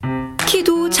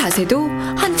키도 자세도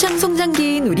한창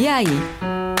성장기인 우리 아이.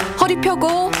 허리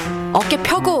펴고 어깨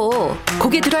펴고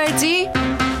고개 들어야지.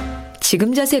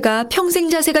 지금 자세가 평생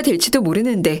자세가 될지도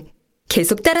모르는데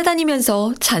계속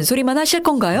따라다니면서 잔소리만 하실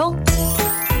건가요?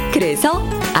 그래서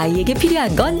아이에게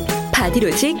필요한 건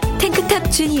바디로직 탱크탑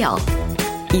주니어.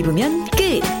 입으면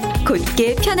끝!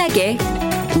 곧게 편하게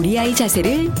우리 아이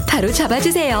자세를 바로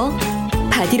잡아주세요.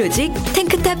 바디로직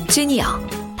탱크탑 주니어.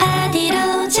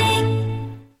 바디로직.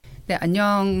 네,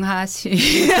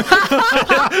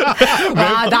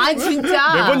 와, 나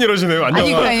진짜 매번 이러시네요.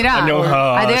 아니 그게 아니라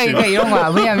내가 그러니까 이런 거야.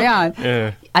 뭐냐면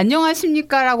예.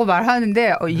 안녕하십니까라고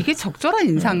말하는데 이게 적절한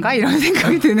인사인가 이런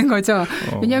생각이 드는 거죠.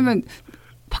 왜냐하면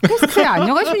팟캐스트에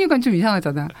안녕하십니까 좀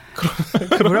이상하잖아.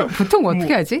 보통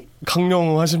어떻게 하지?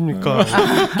 강령하십니까?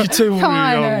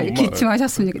 평안을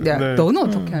기침하셨습니까? 네. 너는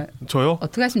어떻게? 저요?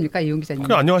 어떻게 하십니까, 이용 기자님?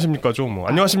 그냥 안녕하십니까 좀. 뭐.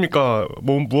 안녕하십니까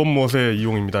무엇무엇의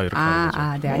이용입니다 이렇게 하는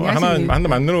거죠. 네, 안녕하십니까. 하나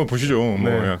만들어 보시죠. 네.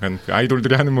 뭐 약간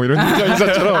아이돌들이 하는 뭐 이런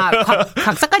인사처럼.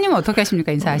 각 작가님은 어떻게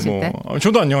하십니까 인사하실 때?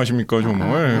 저도 안녕하십니까 좀.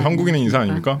 한국인은 인사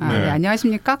아닙니까? 네,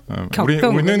 안녕하십니까?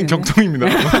 우리는 격동입니다.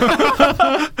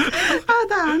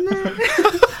 나 안 해.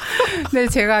 네,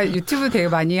 제가 유튜브 되게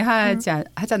많이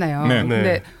하잖아요. 네.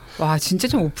 근데 와 진짜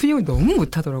좀 오프닝을 너무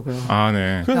못하더라고요.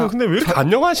 네. 그래서 근데 왜 이렇게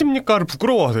안녕하십니까를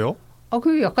부끄러워하세요?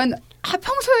 그 약간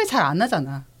평소에 잘 안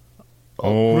하잖아.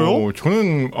 그래요?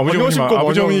 저는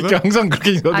아버지 어머니께 항상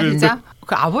그렇게 인사드리는데. 진짜?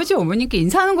 그 아버지 어머니께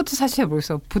인사하는 것도 사실 잘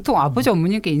모르겠어요. 보통 아버지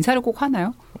어머니께 인사를 꼭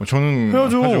하나요? 저는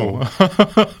해야죠.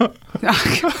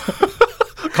 하죠.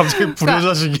 갑자기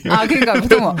불효자식이. 그러니까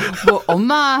보통 뭐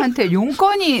엄마한테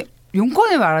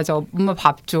용건을 말하죠. 엄마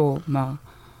밥 줘. 막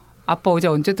아빠 어제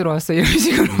언제 들어왔어? 이런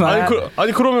식으로 말.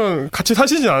 아니 그러면 같이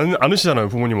사시지 않으시잖아요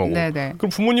부모님하고. 네네. 그럼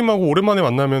부모님하고 오랜만에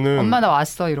만나면은 엄마 나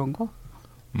왔어 이런 거.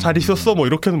 잘 있었어? 뭐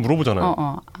이렇게는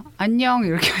물어보잖아요. 안녕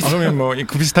이렇게 하죠. 그러면 뭐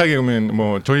그 비슷하게 그러면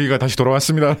뭐 저희가 다시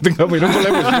돌아왔습니다라든가 뭐 이런 걸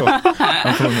해보시죠.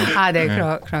 네.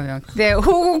 그러면 네,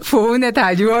 호국 보훈의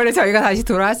달 6월에 저희가 다시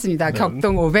돌아왔습니다.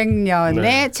 격동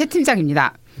 500년의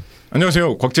최팀장입니다.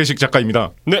 안녕하세요, 곽재식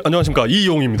작가입니다. 네, 안녕하십니까,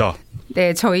 이용입니다.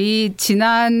 네, 저희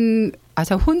지난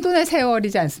혼돈의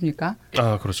세월이지 않습니까?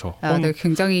 그렇죠. 네,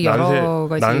 굉장히 여러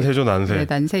가지 난세죠, 난세. 네,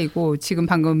 난세이고 지금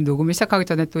방금 녹음을 시작하기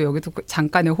전에 또 여기도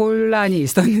잠깐의 혼란이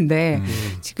있었는데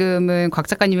지금은 곽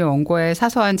작가님의 원고에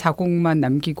사소한 자국만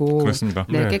남기고 그렇습니다.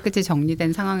 네, 깨끗이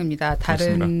정리된 상황입니다.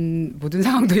 다른 그렇습니다. 모든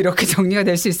상황도 이렇게 정리가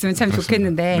될 수 있으면 참 그렇습니다.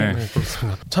 좋겠는데 네,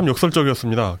 그렇습니다. 참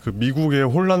역설적이었습니다. 그 미국의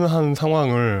혼란한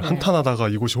상황을 한탄하다가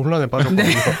이곳이 혼란에 빠졌거든요.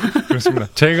 네. 그렇습니다.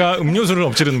 제가 음료수를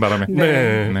엎지르는 바람에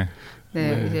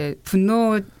네, 이제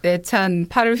분노에 찬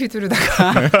팔을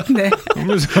휘두르다가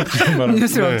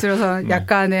음료수를 엎질러서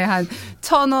약간의 한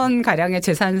 1,000원 가량의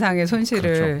재산상의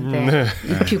손실을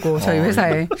입히고 저희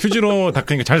회사에 휴지로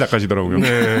닦으니까 잘 닦아지더라고요.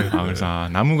 네. 그래서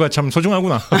나무가 참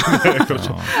소중하구나. 네,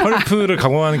 그렇죠. 펄프를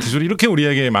가공하는 기술이 이렇게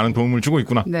우리에게 많은 도움을 주고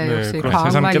있구나. 네, 역시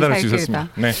과학만이 깨달을 수 있었습니다.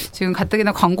 네. 지금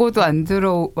가뜩이나 광고도 안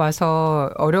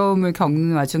들어와서 어려움을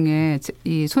겪는 와중에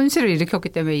이 손실을 일으켰기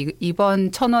때문에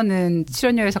이번 1,000원은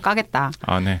출연료에서 까겠다.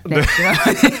 네.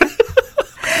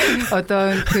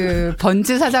 어떤 그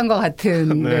번즈 사장과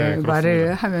같은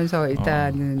말을 하면서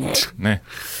일단은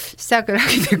시작을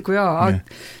하게 됐고요.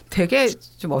 되게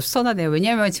좀 어수선하네요.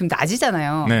 왜냐하면 지금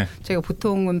낮이잖아요. 저희가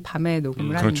보통은 밤에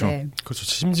녹음을 하는데. 그렇죠.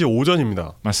 심지어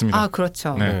오전입니다. 맞습니다.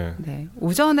 그렇죠. 네.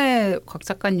 오전에 곽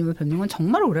작가님을 뵙는 건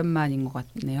정말 오랜만인 것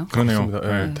같네요.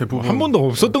 그러네요. 대부분 한 번도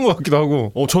없었던 것 같기도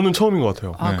하고. 저는 처음인 것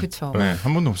같아요. 그렇죠.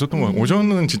 한 번도 없었던 것 같아요.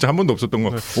 오전은 진짜 한 번도 없었던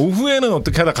것 같아요. 오후에는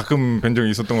어떻게 하다 가끔 뵌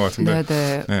적이 있었던 것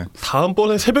같은데.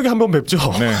 다음번에 새벽에 한 번 뵙죠.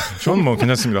 네, 저는 뭐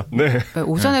괜찮습니다.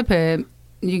 오전에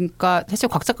그러니까 사실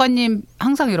곽 작가님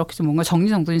항상 이렇게 좀 뭔가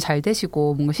정리정돈이 잘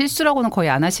되시고 뭔가 실수라고는 거의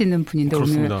안 하시는 분인데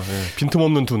그렇습니다. 오늘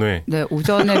빈틈없는 두뇌. 네,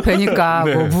 오전에 뵈니까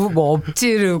뭐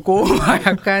엎지르고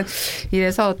약간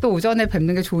이래서 또 오전에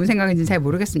뵙는 게 좋은 생각인지는 잘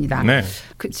모르겠습니다.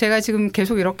 제가 지금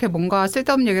계속 이렇게 뭔가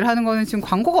쓸데없는 얘기를 하는 거는 지금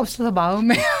광고가 없어서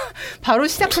마음에 바로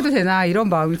시작해도 되나 이런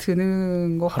마음이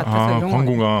드는 것 같아서 이런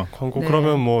광고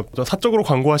그러면 뭐 사적으로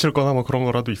광고하실 거나 뭐 그런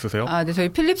거라도 있으세요? 네, 저희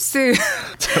필립스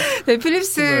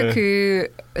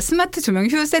그 스마트 조명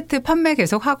휴 세트 판매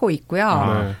계속 하고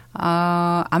있고요.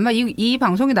 아마 이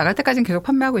방송이 나갈 때까지는 계속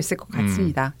판매하고 있을 것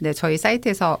같습니다. 네, 저희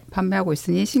사이트에서 판매하고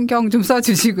있으니 신경 좀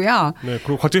써주시고요. 네,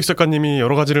 그리고 곽재식 작가님이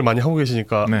여러 가지를 많이 하고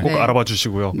계시니까 꼭 알아봐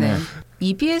주시고요.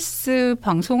 EBS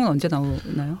방송은 언제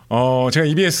나오나요? 제가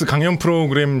EBS 강연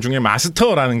프로그램 중에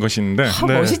마스터라는 것이 있는데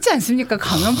멋있지 않습니까?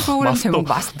 강연 프로그램 제목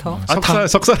마스터.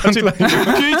 석사라는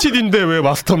PhD인데 왜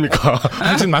마스터입니까?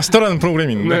 하여튼 마스터라는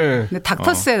프로그램이 있는데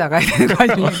닥터스에 나가야 되는 거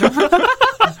아닙니까?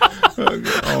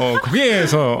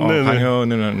 거기에서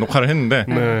강연을 녹화를 했는데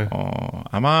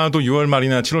아마도 6월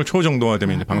말이나 7월 초 정도가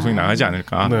되면 이제 방송이 나가지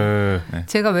않을까. 네.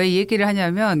 제가 왜 이 얘기를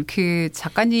하냐면 그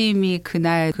작가님이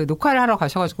그날 그 녹화를 하러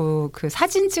가셔가지고 그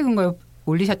사진 찍은 걸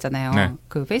올리셨잖아요. 네.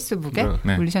 그 페이스북에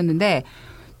네. 올리셨는데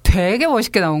되게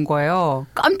멋있게 나온 거예요.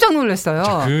 깜짝 놀랐어요.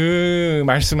 그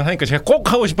말씀을 하니까 제가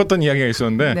꼭 하고 싶었던 이야기가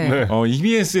있었는데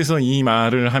EBS에서 이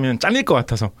말을 하면 잘릴 것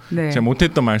같아서 제가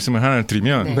못했던 말씀을 하나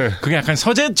드리면 그게 약간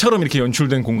서재처럼 이렇게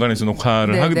연출된 공간에서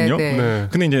녹화를 하거든요.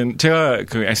 근데 이제 제가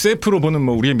그 SF로 보는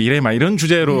뭐 우리의 미래 막 이런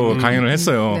주제로 강연을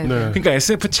했어요. 그러니까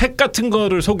SF 책 같은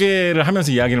거를 소개를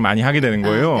하면서 이야기를 많이 하게 되는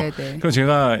거예요. 그래서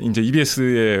제가 이제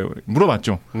EBS에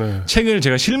물어봤죠. 책을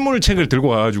제가 실물 책을 들고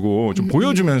와가지고 좀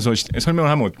보여주면서 설명을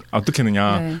하면 어떻게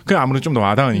했느냐. 그냥 아무래도 좀 더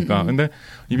와닿으니까. 근데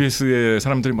EBS의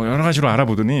사람들이 뭐 여러 가지로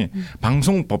알아보더니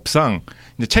방송법상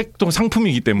이제 책도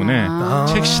상품이기 때문에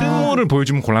책 실물을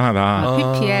보여주면 곤란하다.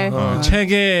 PPL.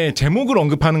 책의 제목을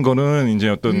언급하는 거는 이제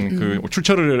어떤 그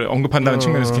출처를 언급한다는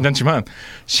측면에서 괜찮지만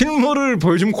실물을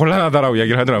보여주면 곤란하다라고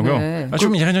이야기를 하더라고요.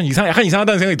 좀 약간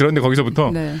이상하다는 생각이 들었는데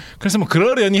거기서부터. 그래서 뭐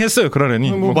그러려니 했어요.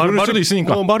 그러려니. 뭐 그럴 수도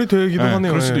있으니까. 말이 되기도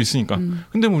하네요. 그럴 수도 있으니까.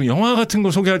 근데 뭐 영화 같은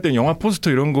거 소개할 때 영화 포스터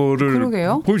이런 거를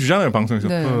보여주잖아요. 방송에서.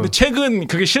 근데 책은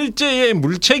그게 실제의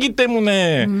물체이기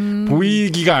때문에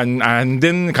보이기가 안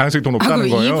된 가능성이 더 높다는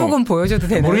거예요. 이 부분 보여줘도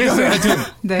되나요? 모르겠어요.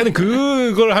 하여튼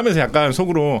그걸 하면서 약간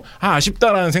속으로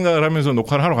아쉽다라는 생각을 하면서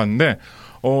녹화를 하러 갔는데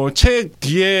책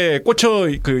뒤에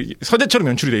꽂혀 그 서재처럼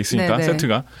연출이 돼 있으니까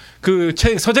세트가 그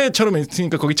책 서재처럼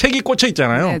있으니까 거기 책이 꽂혀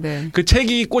있잖아요. 그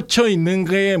책이 꽂혀 있는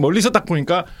게 멀리서 딱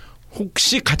보니까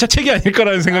혹시 가짜 책이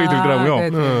아닐까라는 생각이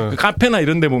들더라고요. 그 카페나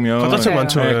이런 데 보면 가짜 책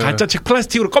많죠. 가짜 책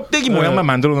플라스틱으로 껍데기 모양만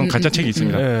만들어 놓은 가짜 책이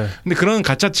있습니다. 근데 그런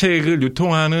가짜 책을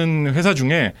유통하는 회사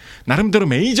중에 나름대로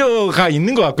메이저가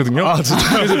있는 것 같거든요.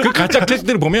 그래서 그 가짜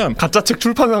책들을 보면 가짜 책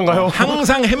출판사인가요?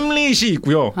 항상 햄릿이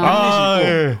있고요.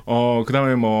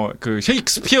 그다음에 뭐 그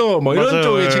셰익스피어 뭐 이런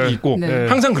쪽의 책이 있고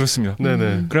항상 그렇습니다.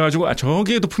 그래가지고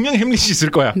저기에도 분명히 햄릿이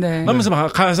있을 거야. 하면서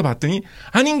가서 봤더니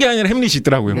아닌 게 아니라 햄릿이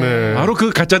있더라고요. 바로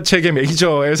그 가짜 책의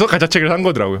메이저에서 가짜 책을 산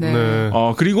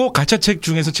거더라고요. 그리고 가짜 책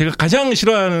중에서 제가 가장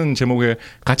싫어하는 제목의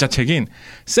가짜 책인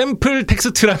샘플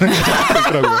텍스트라는 가짜 책이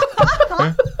있더라고요.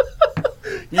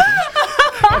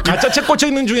 가짜 책 꽂혀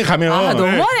있는 중에 가면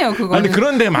너무하네요 그거. 근데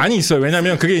그런 데 많이 있어요.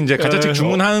 왜냐하면 그게 이제 가짜 책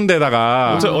주문하는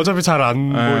데다가 어차피 잘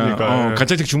안 보니까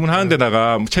가짜 책 주문하는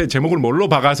데다가 제목을 뭘로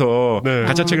박아서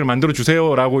가짜 책을 만들어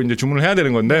주세요라고 이제 주문을 해야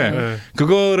되는 건데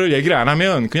그거를 얘기를 안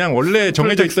하면 그냥 원래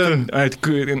정해져 있던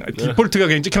그 디폴트가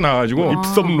그냥 찍혀 나와가지고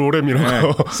입섬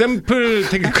로렘이라고 샘플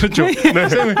그렇죠.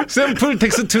 샘플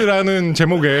텍스트라는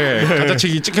제목에 가짜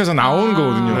책이 찍혀서 나온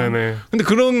거거든요. 근데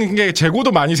그런 게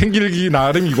재고도 많이 생기기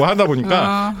나름이고 하다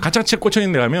보니까 가짜 책 꽂혀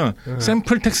있는 데 가면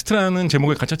샘플 텍스트라는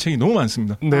제목의 가짜 책이 너무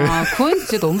많습니다. 그건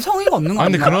진짜 너무 성의가 없는 거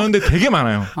근데 아닌가요? 그런데 되게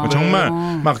많아요. 정말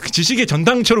막 지식의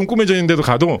전당처럼 꾸며져 있는데도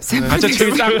가도 가짜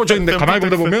책이 쫙 꽂혀 있는데 가만히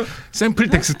보다 보면 샘플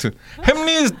텍스트.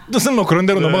 햄릿은 뭐 그런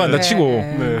데로 넘어간다 치고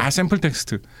샘플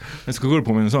텍스트. 그래서 그걸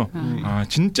보면서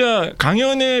진짜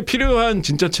강연에 필요한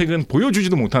진짜 책은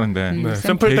보여주지도 못하는데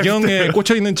배경에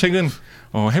꽂혀 있는 책은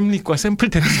햄릿과 샘플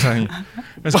텍스트라니.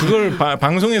 그래서 그걸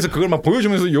방송에서 그걸 막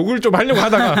보여주면서 욕을 좀 하려고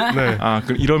하다가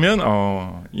이러면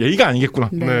예의가 아니겠구나.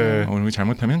 오늘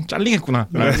잘못하면 잘리겠구나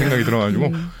라는 생각이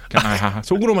들어가지고 그냥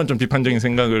속으로만 좀 비판적인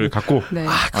생각을 갖고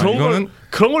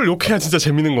그런 걸 욕해야 진짜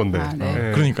재밌는 건데.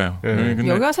 그러니까요. 근데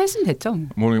여기 와서 했으면 됐죠.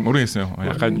 모르겠어요.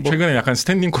 약간 최근에 약간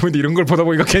스탠딩 코미디 이런 걸 보다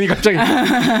보니까 괜히 갑자기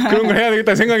그런 걸 해야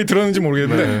되겠다 생각이 들었는지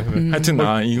모르겠는데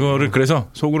하여튼 이거를 그래서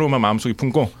속으로만 마음속에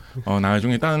품고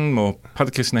나중에 딴 뭐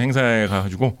팟캐스트나 행사에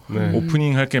가가지고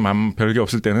오프닝 할 게 별게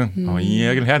없을 때는 이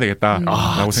이야기를 해야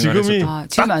되겠다라고 생각을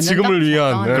했었죠. 지금을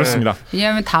위한 그렇습니다.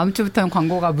 왜냐하면 다음 주부터는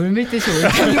광고가 물밀듯이 올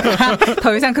테니까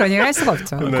더 이상 그런 얘기를 할 수가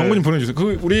없죠. 광고 좀 보내주세요.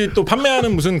 우리 또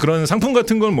판매하는 무슨 그런 상품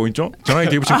같은 건 뭐 있죠? 전화기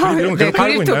대부분 이런 거 계속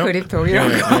팔고 있나요? 그립톡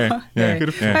이런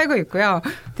거 팔고 있고요.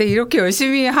 근데 이렇게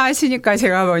열심히 하시니까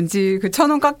제가 뭔지 그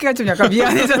 1,000원 깎기가 좀 약간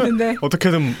미안해졌는데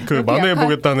어떻게든 그 만회해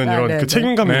보겠다는 이런 그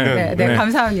책임감 있는.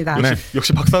 감사합니다.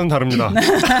 역시 박사는 다릅니다.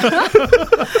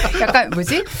 약간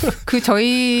뭐지? 그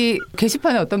저희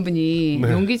게시판에 어떤 분이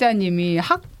용 기자님이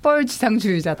학벌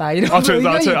지상주의자다 이런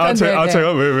의견이 있던데.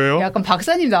 제가 왜요? 약간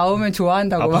박사님 나오면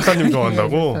좋아한다고. 박사님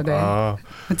좋아한다고?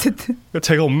 어쨌든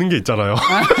제가 없는 게 있잖아요.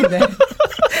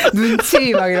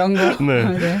 눈치 막 이런 거.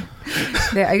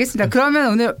 네, 알겠습니다.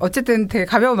 그러면 오늘 어쨌든 되게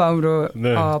가벼운 마음으로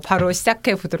바로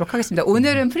시작해 보도록 하겠습니다.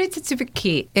 오늘은 프리츠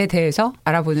츠비키에 대해서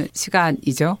알아보는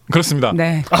시간이죠. 그렇습니다.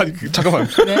 네. 잠깐만.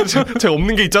 제가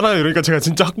없는 게 있잖아요. 그러니까 제가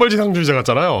진짜 학벌지상주의자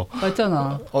같잖아요.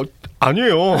 맞잖아.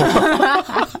 아니에요.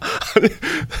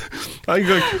 아니,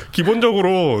 그러니까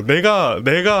기본적으로 내가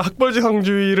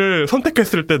학벌지상주의를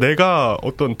선택했을 때 내가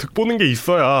어떤 득보는 게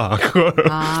있어야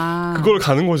그걸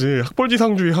가는 거지.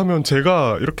 학벌지상주의 하면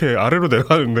제가 이렇게 아래로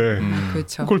내려가는데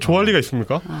그렇죠. 그걸 좋아할 리가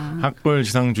있습니까?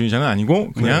 학벌지상주의자는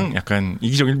아니고 그냥 약간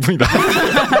이기적일 뿐이다.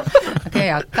 그냥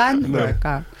약간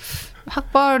뭐랄까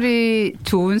학벌이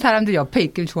좋은 사람들 옆에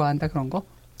있길 좋아한다 그런 거?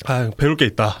 배울 게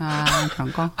있다.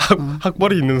 그런 거?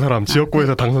 학벌이 있는 사람,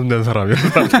 지역구에서 당선된 사람 이런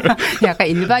사람들. 약간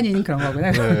일반인 그런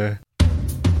거구나. 네.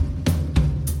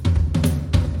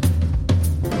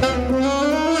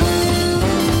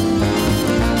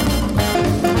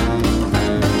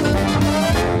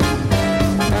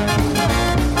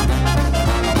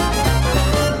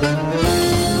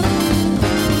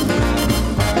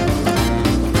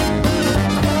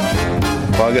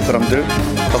 과학의 사람들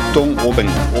덕동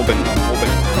 500년.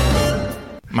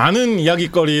 많은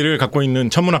이야기거리를 갖고 있는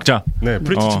천문학자. 네,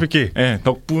 프리츠 츠비키. 네,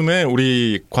 덕분에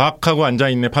우리 과학하고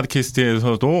앉아있네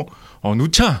팟캐스트에서도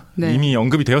누차 이미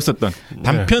언급이 되었었던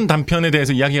단편에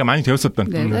대해서 이야기가 많이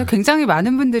되었었던. 굉장히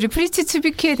많은 분들이 프리츠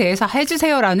츠비키에 대해서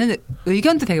해주세요라는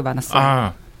의견도 되게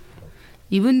많았어요.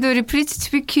 이분들이 프리츠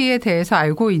츠비키에 대해서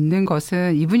알고 있는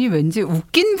것은 이분이 왠지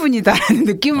웃긴 분이다라는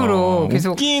느낌으로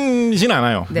계속 웃긴진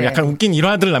않아요. 네. 약간 웃긴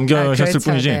일화들을 남겨셨을 그렇죠.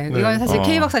 뿐이지. 네. 이건 사실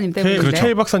K 박사님 때문인데.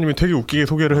 K 박사님이 되게 웃기게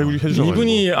소개를 해주셔서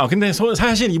이분이 근데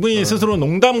사실 이분이 스스로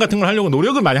농담 같은 걸 하려고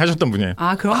노력을 많이 하셨던 분이에요.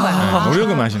 그런가요?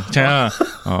 노력을 많이. 제가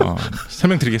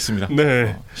설명드리겠습니다.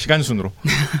 네. 시간 순으로.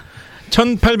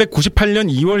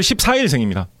 1898년 2월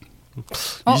 14일생입니다.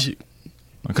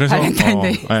 그래서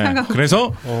발렌타인데이.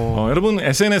 그래서 여러분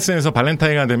SNS에서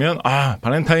발렌타인가 되면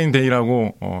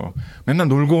발렌타인데이라고 맨날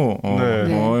놀고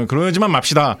그러지만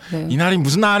맙시다. 이날이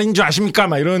무슨 날인 줄 아십니까?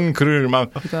 막 이런 글을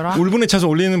막 울분에 차서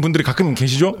올리는 분들이 가끔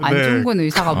계시죠? 안중근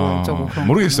의사가 뭐 어쩌고 그런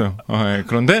모르겠어요.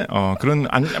 그런데 그런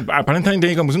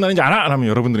발렌타인데이가 무슨 날인지 알아? 라면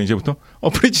여러분들은 이제부터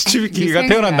프리츠 츠비키가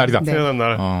태어난 날이다. 태어난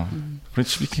날.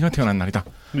 프리츠 츠비키가 태어난 날이다.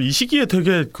 이 시기에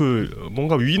되게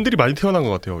뭔가 위인들이 많이 태어난 것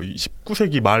같아요.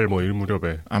 19세기 말 이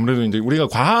무렵에. 아무래도 이제 우리가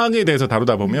과학에 대해서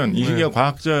다루다 보면 이 시기가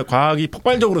과학이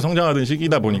폭발적으로 성장하던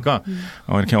시기다 보니까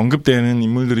이렇게 언급되는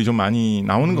인물들이 좀 많이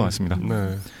나오는 것 같습니다.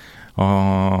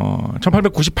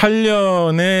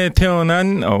 1898년에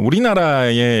태어난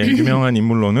우리나라의 유명한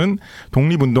인물로는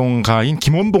독립운동가인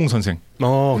김원봉 선생.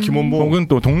 김원봉. 혹은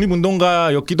또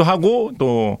독립운동가였기도 하고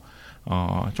또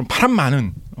좀 파란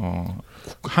많은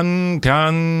한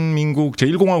대한민국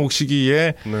제1공화국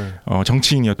시기에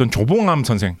정치인이었던 조봉암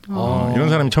선생 이런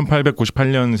사람이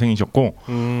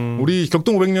 1898년생이셨고 우리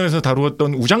격동 500년에서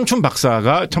다루었던 우장춘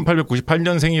박사가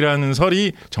 1898년생이라는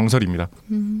설이 정설입니다.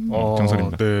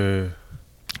 정설입니다. 네.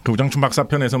 그 우장춘 박사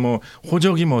편에서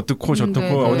호적이 어떻고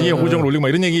저떻고 어디에 호적을 올리고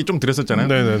이런 얘기 좀 드렸었잖아요.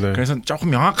 그래서 조금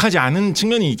명확하지 않은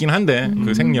측면이 있긴 한데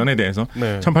그 생년에 대해서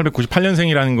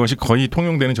 1898년생이라는 것이 거의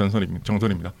통용되는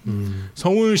정설입니다.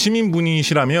 서울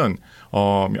시민분이시라면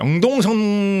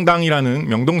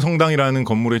명동성당이라는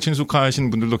건물에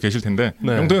친숙하신 분들도 계실 텐데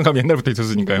명동에 가면 옛날부터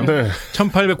있었으니까요.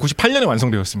 1898년에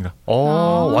완성되었습니다.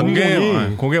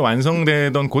 그게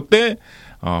완성되던 그때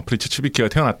프리츠 츠비키가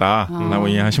태어났다라고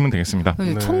이해하시면 되겠습니다.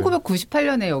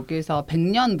 1998년에 여기서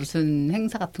 100년 무슨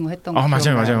행사 같은 거 했던 거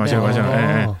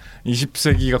맞아요.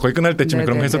 20세기가 거의 끝날 때쯤에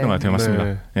그런 거 했었던 것 같아요.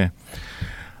 맞습니다.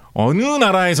 어느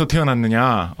나라에서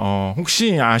태어났느냐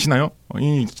혹시 아시나요?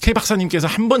 이 K 박사님께서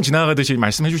한 번 지나가듯이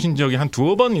말씀해 주신 적이 한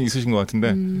두어 번 있으신 것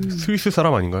같은데 스위스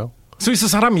사람 아닌가요? 스위스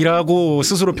사람이라고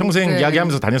스스로 평생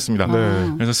이야기하면서 다녔습니다.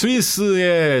 그래서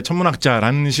스위스의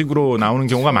천문학자라는 식으로 나오는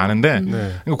경우가 많은데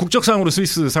국적상으로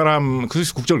스위스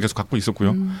국적을 계속 갖고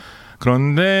있었고요.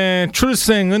 그런데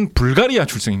출생은 불가리아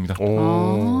출생입니다.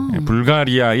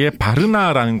 불가리아의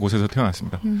바르나라는 곳에서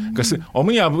태어났습니다. 그러니까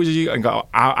어머니 그러니까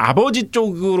아버지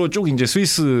쪽으로 쭉 이제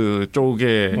스위스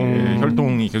쪽의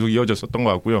혈통이 계속 이어졌었던 것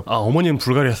같고요. 어머니는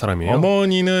불가리아 사람이에요?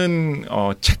 어머니는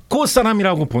체코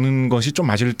사람이라고 보는 것이 좀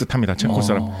맞을 듯합니다. 체코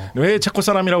사람. 왜 체코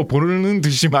사람이라고 보는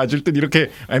듯이 맞을 듯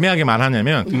이렇게 애매하게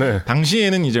말하냐면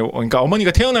당시에는 이제 그러니까 어머니가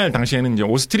태어날 당시에는 이제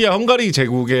오스트리아 헝가리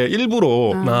제국의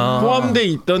일부로 포함돼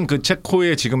있던 그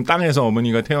체코의 지금 땅에서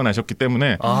어머니가 태어나셨기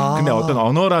때문에 근데 어떤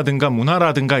언어라든가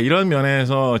문화라든가 이런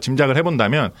면에서 짐작을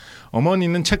해본다면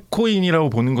어머니는 체코인이라고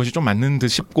보는 것이 좀 맞는 듯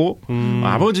싶고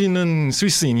아버지는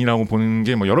스위스인이라고 보는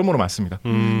게 여러모로 맞습니다.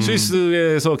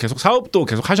 스위스에서 계속 사업도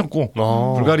계속 하셨고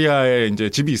불가리아에 이제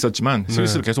집이 있었지만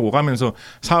스위스를 계속 오가면서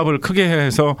사업을 크게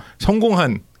해서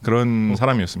성공한 그런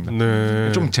사람이었습니다.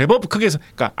 네. 좀 제법 크게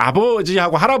그러니까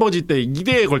아버지하고 할아버지 때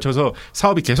 2대에 걸쳐서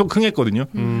사업이 계속 흥했거든요.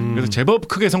 그래서 제법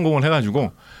크게 성공을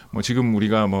해가지고 뭐 지금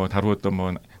우리가 뭐 다루었던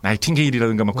뭐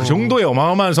나이팅게일이라든가 뭐 그 정도의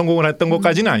어마어마한 성공을 했던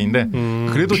것까지는 아닌데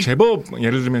그래도 제법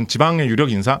예를 들면 지방의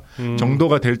유력 인사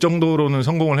정도가 될 정도로는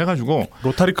성공을 해가지고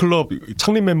로타리 클럽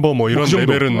창립 멤버 뭐 이런 그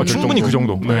정도, 레벨은 충분히 그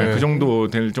정도, 네. 그 정도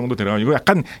될 정도 되라가지고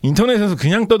약간 인터넷에서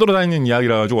그냥 떠돌아다니는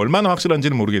이야기라 가지고 얼마나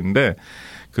확실한지는 모르겠는데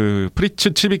그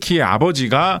프리츠 츠비키의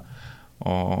아버지가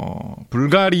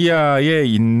불가리아에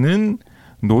있는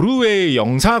노르웨이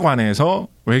영사관에서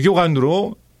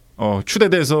외교관으로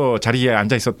추대돼서 자리에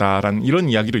앉아 있었다라는 이런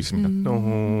이야기도 있습니다.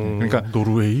 그러니까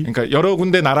노르웨이? 그러니까 여러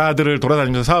군데 나라들을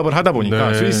돌아다니면서 사업을 하다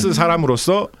보니까 스위스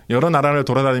사람으로서 여러 나라를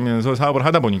돌아다니면서 사업을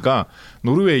하다 보니까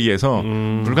노르웨이에서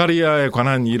불가리아에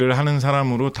관한 일을 하는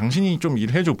사람으로 당신이 좀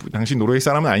일해줘. 당신 노르웨이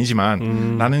사람은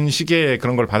아니지만 라는 식의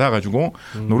그런 걸 받아가지고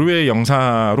노르웨이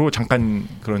영사로 잠깐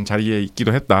그런 자리에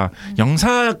있기도 했다.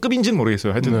 영사급인지는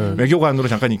모르겠어요. 하여튼 외교관으로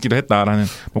잠깐 있기도 했다라는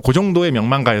뭐 그 정도의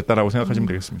명망가였다라고 생각하시면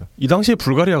되겠습니다. 이 당시에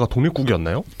불가리아가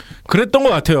독립국이었나요? 그랬던 것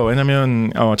같아요. 왜냐하면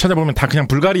찾아보면 다 그냥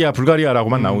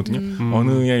불가리아라고만 나오거든요.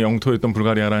 어느의 영토였던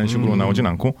불가리아라는 식으로 나오진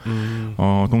않고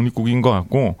독립국인 것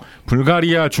같고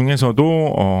불가리아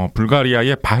중에서도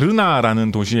불가리아의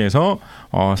바르나라는 도시에서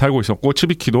살고 있었고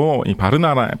츠비키도 이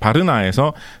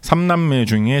바르나에서 3남매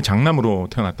중에 장남으로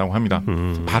태어났다고 합니다.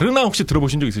 바르나 혹시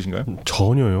들어보신 적 있으신가요?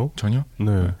 전혀요. 전혀?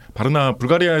 네. 바르나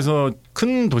불가리아에서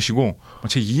큰 도시고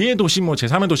제2의 도시 뭐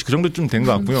제3의 도시 그 정도쯤 된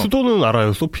것 같고요. 수도는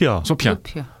알아요. 소피아.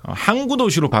 항구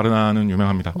도시로 바르나는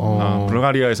유명합니다.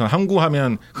 불가리아에서는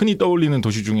항구하면 흔히 떠올리는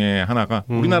도시 중에 하나가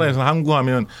우리나라에서는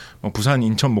항구하면 뭐 부산,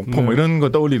 인천, 목포 뭐 이런 거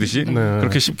떠올리듯이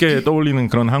그렇게 쉽게 떠올리는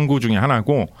그런 항구 중에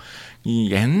하나고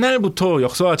이 옛날부터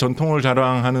역사와 전통을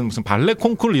자랑하는 무슨 발레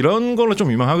콩쿨 이런 걸로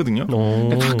좀 유명하거든요.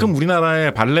 근데 가끔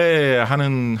우리나라에 발레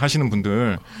하시는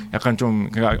분들 약간 좀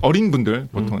그러니까 어린 분들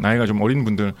보통 나이가 좀 어린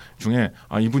분들 중에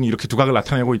이분이 이렇게 두각을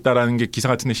나타내고 있다라는 게 기사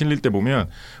같은 데 실릴 때 보면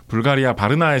불가리아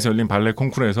바르나에서 열린 발레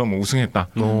콩쿨에서 뭐 우승했다.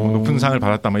 뭐 높은 상을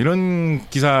받았다. 뭐 이런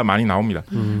기사 많이 나옵니다.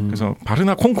 그래서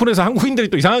바르나 콩쿨에서 한국인들이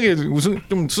또 이상하게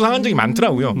좀 수상한 적이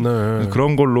많더라고요. 네.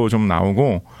 그런 걸로 좀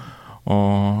나오고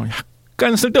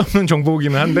약간 쓸데없는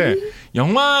정보이기는 한데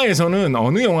영화에서는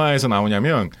어느 영화에서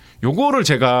나오냐면 요거를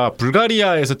제가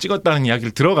불가리아에서 찍었다는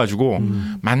이야기를 들어가지고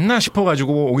맞나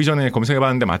싶어가지고 오기 전에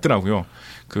검색해봤는데 맞더라고요.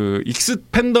 그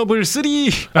익스펜더블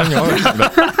 3라는 영화가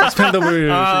있습니다. 익스펜더블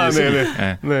 3.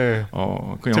 네.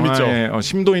 그 영화의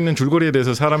심도 있는 줄거리에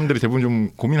대해서 사람들이 대부분 좀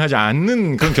고민하지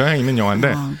않는 그런 경향이 있는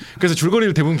영화인데 그래서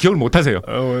줄거리를 대부분 기억을 못 하세요.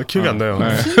 기억이 안 나요.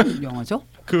 무슨 영화죠?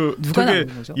 누가 나오는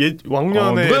거죠?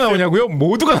 왕년에 누가 나오냐고요?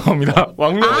 모두가 나옵니다.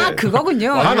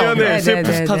 그거군요. 왕년에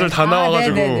SF 스타들 다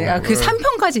나와가지고 그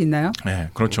 3편까지 있나요? 네,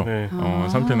 그렇죠.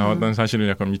 3편 나왔다는 사실을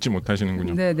약간 믿지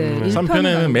못하시는군요. 네네.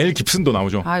 3편에는 멜 깁슨도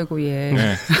나오죠. 아이고 예.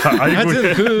 네.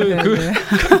 하여튼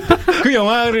그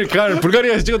영화를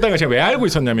불가리아에서 찍었다는 걸 제가 왜 알고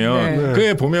있었냐면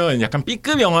그에 보면 약간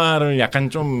B급 영화를 약간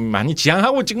좀 많이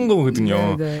지향하고 찍은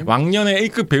거거든요. 왕년의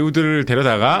A급 배우들을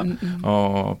데려다가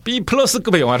B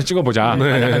플러스급의 영화를 찍어보자.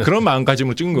 약간 그런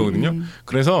마음가짐으로 찍은 거거든요.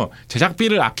 그래서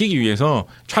제작비를 아끼기 위해서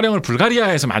촬영을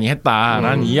불가리아에서 많이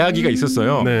했다라는 이야기가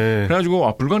있었어요.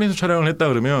 그래가지고 불가리아에서 촬영을 했다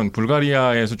그러면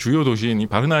불가리아에서 주요 도시인 이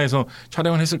바르나에서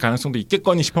촬영을 했을 가능성도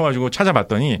있겠거니 싶어가지고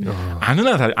찾아봤더니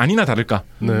아니나 다를까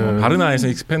바르나에서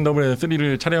익스펜더블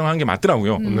 3를 촬영한 게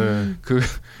맞더라고요. 그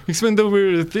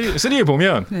익스펜더블 3에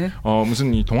보면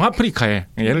무슨 이 동아프리카에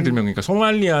예를 들면 그러니까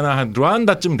소말리아나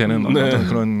루안다쯤 되는 어떤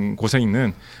그런 곳에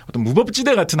있는 어떤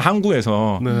무법지대 같은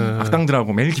항구에서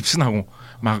악당들하고 멜 깁슨하고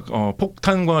막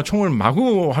폭탄과 총을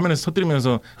마구 화면에서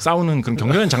터뜨리면서 싸우는 그런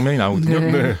격렬한 장면이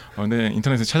나오거든요. 근데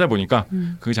인터넷에 찾아보니까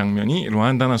그 장면이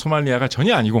루안다나 소말리아가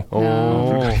전혀 아니고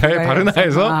불가리아의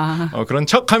바르나에서 그런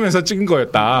척하면서 찍은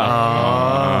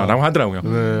거였다라고 하더라고요.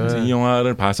 그래서 이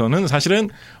영화를 봐서는 사실은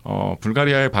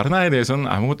불가리아의 바르나에 대해서는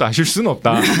아무것도 아실 수는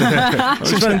없다.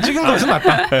 일단 찍은 것은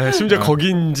맞다. 심지어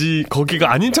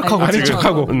거기가 아닌 척하고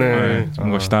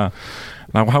찍은 것이다.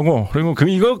 라고 하고 그리고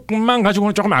이것만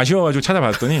가지고는 조금 아쉬워가지고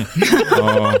찾아봤더니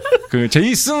그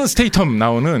제이슨 스테이텀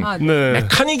나오는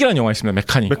메카닉이라는 영화 있습니다.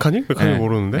 메카닉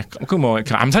모르는데 그 뭐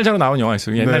암살자로 나온 영화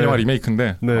있어요. 옛날 영화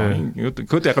리메이크인데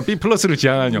그것도 약간 B 플러스를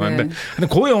지향하는 영화인데 근데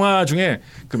그 영화 중에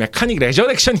그 메카닉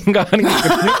레저렉션인가 하는 게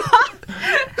있거든요.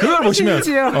 그걸 보시면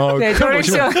그걸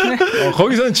보시면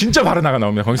거기서는 진짜 바르나가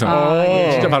나옵니다.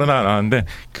 거기서는 진짜 바르나가 나왔는데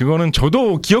그거는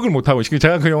저도 기억을 못 하고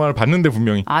제가 그 영화를 봤는데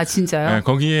분명히 진짜요? 네,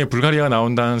 거기에 불가리아가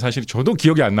나온다는 사실이 저도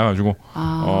기억이 안 나가지고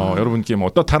여러분께 뭐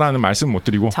어떻다라는 말씀 못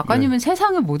드리고 작가님은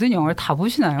세상의 모든 영화를 다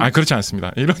보시나요? 그렇지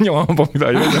않습니다. 이런 영화만 봅니다.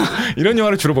 이런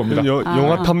영화를 주로 봅니다.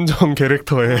 영화 탐정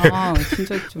캐릭터의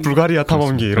진짜 좀 불가리아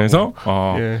탐험기. 그래서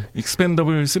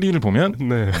익스펜더블 3를 보면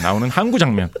나오는 항구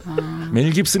장면, 멜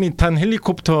깁슨이 탄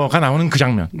헬리콥터가 나오는 그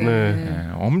장면,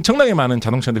 엄청나게 많은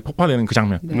자동차들이 폭파되는 그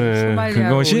장면,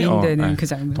 그것이 오인되는 그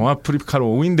장면. 동아프리카로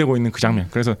오인되고 있는 그 장면.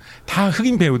 그래서 다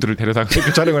흑인 배우들을 데려다가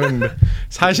그 촬영을 했는데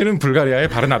사실은 불가리아의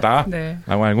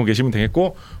바르나다라고 알고 계시면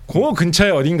되겠고, 그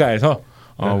근처에 어딘가에서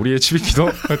우리의 츠비키도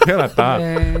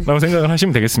태어났다라고 생각을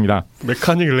하시면 되겠습니다.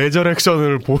 메카닉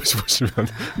레저렉션을 보시면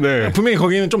분명히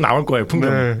거기는 좀 나올 거예요.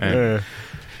 풍경.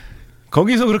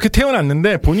 거기서 그렇게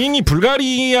태어났는데 본인이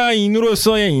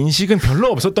불가리아인으로서의 인식은 별로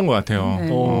없었던 것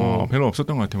같아요. 별로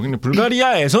없었던 것 같아요. 근데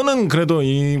불가리아에서는 그래도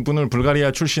이분을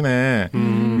불가리아 출신의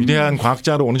위대한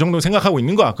과학자로 어느 정도 생각하고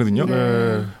있는 것 같거든요.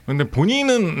 그런데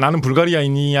본인은 나는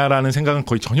불가리아인이야라는 생각은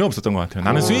거의 전혀 없었던 것 같아요.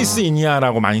 나는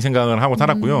스위스인이야라고 많이 생각을 하고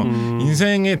살았고요.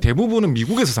 인생의 대부분은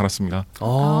미국에서 살았습니다.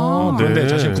 그런데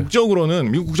자신 국적으로는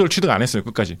미국 국적을 취득 안 했어요.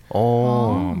 끝까지.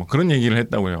 뭐 그런 얘기를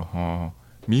했다고요.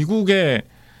 미국의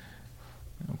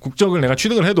국적을 내가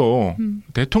취득을 해도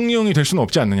대통령이 될 수는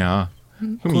없지 않느냐.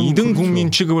 그럼 2등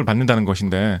국민 취급을 받는다는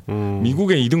것인데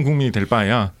미국의 2등 국민이 될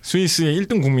바에야 스위스의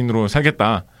 1등 국민으로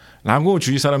살겠다라고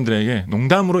주위 사람들에게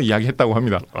농담으로 이야기했다고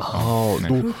합니다.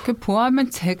 그렇게 보아하면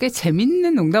되게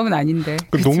재밌는 농담은 아닌데.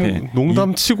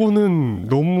 농담치고는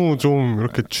너무 좀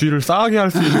이렇게 주의를 싸게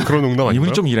할 수 있는 그런 농담 아닌가요?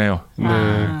 이분이 좀 이래요.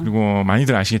 그리고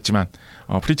많이들 아시겠지만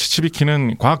프리츠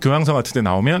츠비키는 과학 교양서 같은 데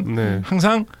나오면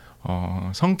항상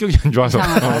성격이 안 좋아서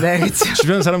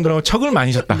주변 사람들하고 척을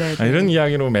많이 졌다. 이런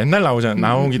이야기로 맨날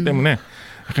나오기 때문에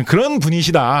약간 그런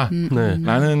분이시다.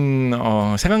 나는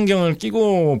색안경을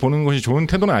끼고 보는 것이 좋은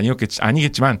태도는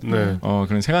아니겠지만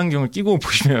그런 색안경을 끼고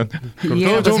보시면 좀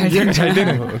이해가 잘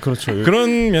되는 그렇죠.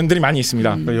 그런 면들이 많이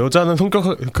있습니다. 여자는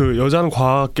여자는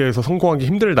과학계에서 성공하기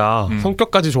힘들다.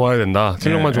 성격까지 좋아야 된다.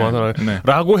 실력만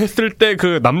좋아서라고 했을 때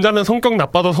그 남자는 성격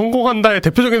나빠도 성공한다의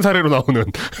대표적인 사례로 나오는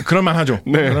그럴만하죠.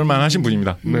 그럴만하신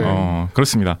분입니다.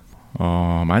 그렇습니다.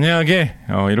 만약에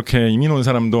이렇게 이민 온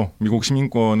사람도 미국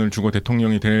시민권을 주고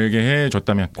대통령이 되게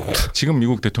해줬다면 지금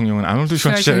미국 대통령은 아놀드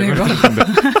슈왈츠제네거일 것 같은데.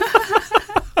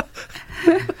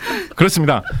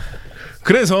 그렇습니다.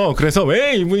 그래서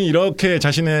왜 이분이 이렇게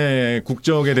자신의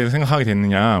국적에 대해서 생각하게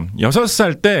됐느냐.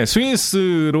 6살 때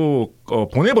스위스로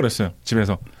보내버렸어요.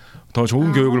 집에서. 더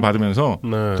좋은 교육을 받으면서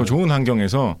더 좋은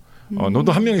환경에서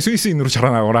너도 한 명의 스위스인으로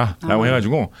자라나거라 라고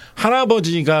해가지고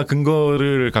할아버지가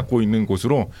근거를 갖고 있는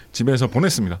곳으로 집에서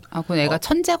보냈습니다. 그건 애가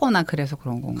천재거나 그래서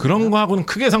그런 건가요? 그런 거하고는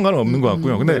크게 상관은 없는 것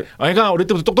같고요. 근데 애가 어릴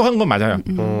때부터 똑똑한 건 맞아요.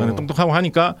 똑똑하고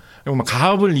하니까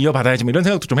가업을 이어받아야지 이런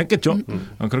생각도 좀 했겠죠.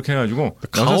 그렇게 해가지고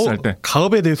 6살 때.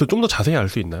 가업에 대해서 좀 더 자세히 알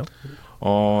수 있나요?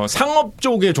 상업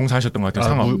쪽에 종사하셨던 것 같아요.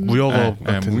 상업. 무역업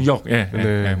같은.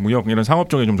 무역 이런 상업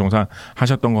쪽에 좀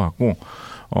종사하셨던 것 같고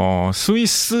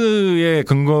스위스의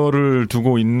근거를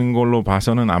두고 있는 걸로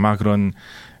봐서는 아마 그런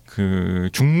그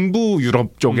중부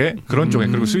유럽 쪽에 그런 쪽에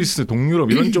그리고 스위스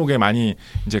동유럽 이런 쪽에 많이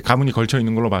이제 가문이 걸쳐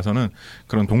있는 걸로 봐서는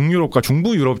그런 동유럽과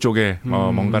중부 유럽 쪽에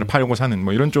뭔가를 팔고 사는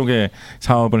뭐 이런 쪽에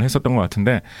사업을 했었던 것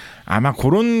같은데 아마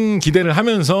그런 기대를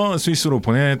하면서 스위스로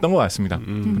보냈던 것 같습니다.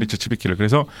 프리츠 츠비키를.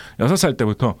 그래서 6살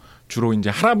때부터 주로 이제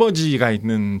할아버지가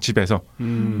있는 집에서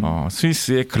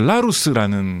스위스의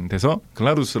글라루스라는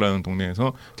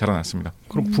동네에서 자라났습니다.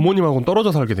 그럼 부모님하고는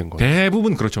떨어져 살게 된 거예요?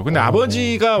 대부분 그렇죠. 근데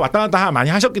아버지가 왔다 갔다 많이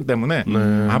하셨기 때문에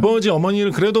아버지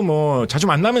어머니를 그래도 뭐 자주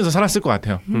만나면서 살았을 것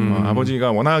같아요.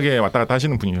 아버지가 워낙에 왔다 갔다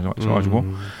하시는 분이셔가지고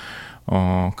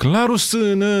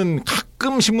글라루스는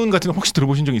가끔 신문 같은 거 혹시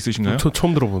들어보신 적 있으신가요? 저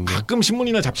처음 들어보는데. 가끔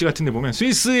신문이나 잡지 같은 데 보면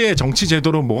스위스의 정치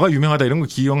제도로 뭐가 유명하다 이런 거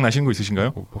기억나시는 거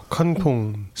있으신가요?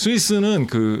 칸통. 스위스는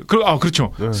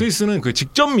그렇죠. 스위스는 그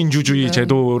직접 민주주의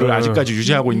제도를 아직까지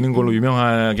유지하고 있는 걸로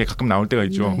유명하게 가끔 나올 때가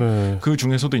있죠. 그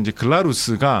중에서도 이제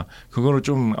글라루스가 그거를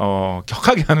좀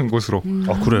격하게 하는 곳으로.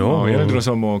 그래요? 예를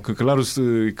들어서 뭐 그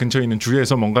글라루스 근처에 있는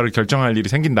주에서 뭔가를 결정할 일이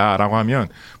생긴다라고 하면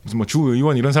무슨 뭐 주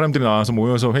의원 이런 사람들이 나와서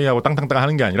모여서 회의하고 땅땅땅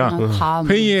하는 게 아니라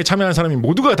회의에 참여하는 사람이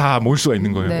모두가 다 모일 수가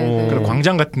있는 거예요. 그래서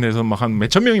광장 같은 데서 막 한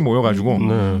몇천 명이 모여가지고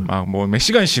막 뭐 몇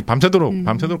시간씩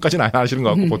밤새도록까지는 안 하시는 것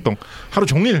같고 보통 하루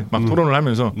종일 막 토론을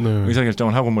하면서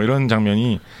의사결정을 하고 뭐 이런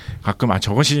장면이 가끔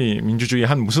저것이 민주주의의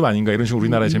한 모습 아닌가 이런 식으로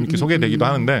우리나라에 재밌게 소개되기도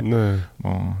하는데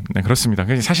그렇습니다.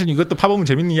 사실 이것도 파보면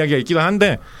재밌는 이야기가 있기도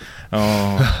한데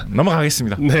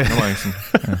넘어가겠습니다. 넘어가겠습니다.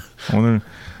 오늘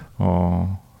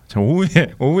자,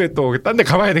 오후에 또 딴 데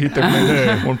가봐야 되기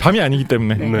때문에 오늘 밤이 아니기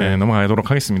때문에 넘어가도록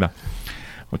하겠습니다.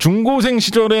 중고생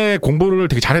시절에 공부를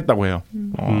되게 잘했다고 해요.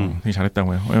 되게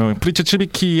잘했다고 해요. 프리츠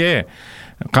츠비키의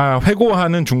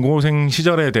회고하는 중고생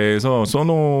시절에 대해서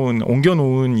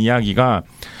옮겨놓은 이야기가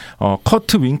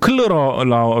커트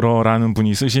윙클러라는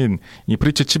분이 쓰신 이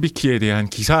프리츠 츠비키에 대한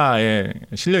기사에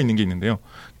실려 있는 게 있는데요.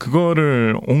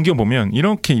 그거를 옮겨보면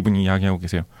이렇게 이분이 이야기하고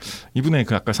계세요. 이분의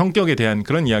그 아까 성격에 대한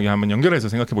그런 이야기 한번 연결해서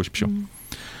생각해 보십시오.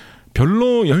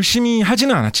 별로 열심히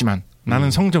하지는 않았지만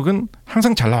나는 성적은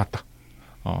항상 잘 나왔다.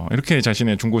 이렇게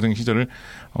자신의 중고생 시절을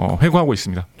회고하고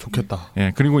있습니다. 좋겠다.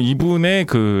 예, 그리고 이분의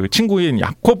그 친구인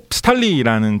야콥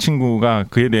스탈리라는 친구가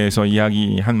그에 대해서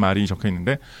이야기한 말이 적혀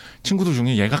있는데 친구들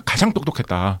중에 얘가 가장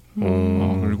똑똑했다.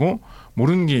 그리고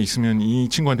모르는 게 있으면 이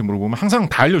친구한테 물어보면 항상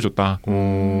다 알려줬다.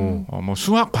 뭐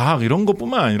수학, 과학 이런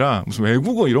것뿐만 아니라 무슨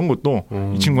외국어 이런 것도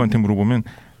이 친구한테 물어보면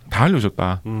다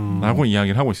알려줬다라고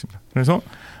이야기를 하고 있습니다. 그래서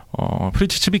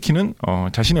프리츠 츠비키는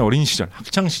자신의 어린 시절,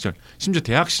 학창 시절, 심지어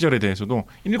대학 시절에 대해서도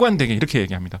일관되게 이렇게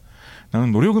얘기합니다.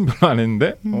 나는 노력은 별로 안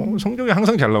했는데 성적이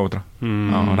항상 잘 나오더라.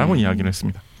 라고 이야기를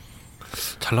했습니다.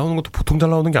 잘 나오는 것도 보통 잘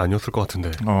나오는 게 아니었을 것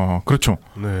같은데. 그렇죠.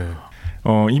 네.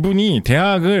 이분이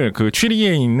대학을 그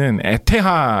취리에 있는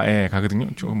에테하에 가거든요.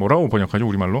 뭐라고 번역하죠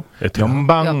우리말로?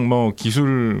 연방 뭐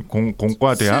기술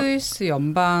공과 대학. 스위스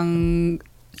연방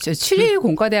취리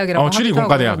공과대학이라고 하기도 취리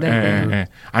공과대학. 예.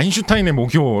 아인슈타인의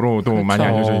모교로도 그렇죠. 많이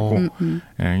알려져 있고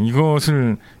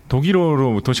이것을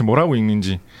독일어로 도대체 뭐라고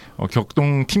읽는지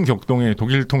팀 격동의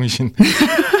독일 통이신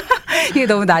이게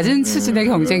너무 낮은 수준의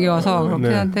경쟁이어서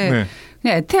그렇긴 한데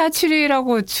그냥 에테하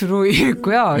취리라고 주로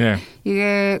읽고요.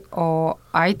 이게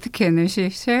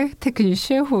아이트케네시셰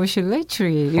테크니셰 호실레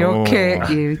취리 이렇게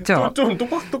읽죠. 좀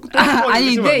똑똑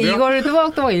아니 근데 이걸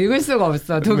또박또박 읽을 수가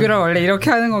없어. 독일어 원래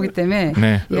이렇게 하는 거기 때문에.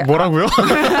 뭐라고요?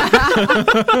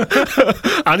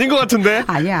 아닌 것 같은데.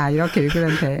 아니야 이렇게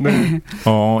읽으면 돼.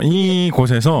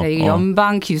 이곳에서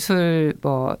연방 기술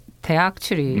뭐 대학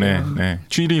취리.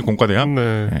 취리 공과대학.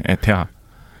 에테하.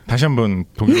 다시 한번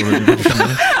독일어로 읽어주시면.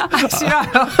 싫어요.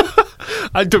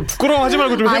 아니, 좀 부끄러워하지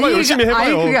말고 좀 해봐요. 열심히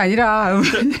해봐요. 아니, 그게 아니라.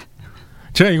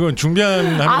 제가 이거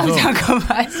준비하면서.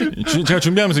 잠깐만. 제가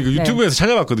준비하면서 이거 유튜브에서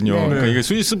찾아봤거든요. 그러니까 이게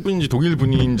스위스 분인지 독일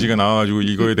분인지가 나와가지고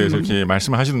이거에 대해서 이렇게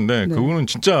말씀을 하시는데 그거는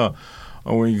진짜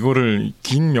이거를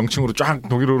긴 명칭으로 쫙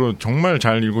독일어로 정말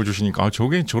잘 읽어주시니까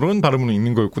저게 저런 발음으로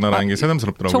읽는 거였구나라는 게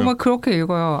새삼스럽더라고요. 정말 그렇게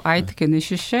읽어요.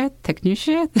 아이트게네슈셰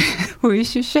테크니셰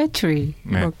호이슈셰 트리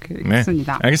이렇게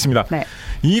읽습니다. 알겠습니다.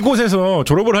 이곳에서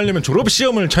졸업을 하려면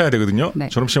졸업시험을 쳐야 되거든요.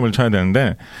 졸업시험을 쳐야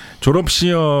되는데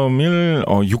졸업시험을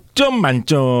 6점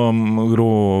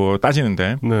만점으로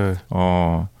따지는데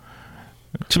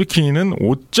츠비키는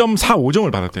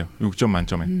 5.45점을 받았대요. 6점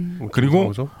만점에.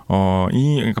 그리고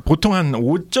그러니까 보통 한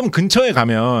 5점 근처에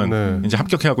가면 이제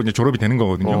합격해갖고 이제 졸업이 되는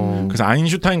거거든요. 그래서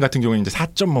아인슈타인 같은 경우는 이제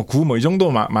 4.9 이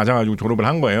정도 맞아가지고 졸업을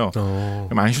한 거예요.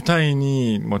 그럼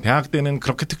아인슈타인이 뭐 대학 때는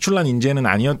그렇게 특출난 인재는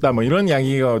아니었다 뭐 이런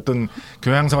이야기가 어떤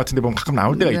교양서 같은데 보면 가끔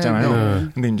나올 때가 있잖아요.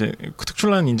 근데 이제 그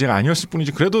특출난 인재가 아니었을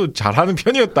뿐이지 그래도 잘하는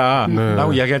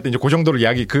편이었다라고 이야기할 때 이제 그 정도로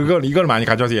이걸 많이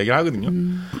가져와서 이야기를 하거든요.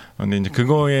 근데 이제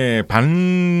그거에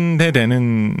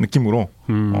반대되는 느낌으로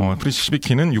프리츠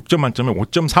츠비키는 6점 만점에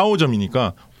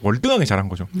 5.45점이니까 월등하게 잘한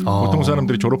거죠. 보통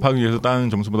사람들이 졸업하기 위해서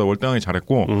따는 점수보다 월등하게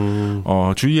잘했고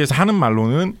주위에서 하는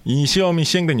말로는 이 시험이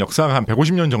시행된 역사가 한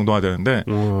 150년 정도가 되는데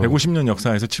 150년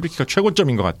역사에서 츠비키가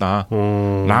최고점인 것 같다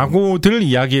라고들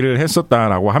이야기를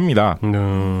했었다라고 합니다.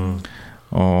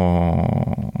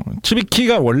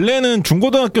 츠비키가 원래는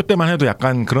중고등학교 때만 해도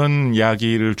약간 그런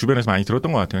이야기를 주변에서 많이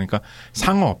들었던 것 같아요. 그러니까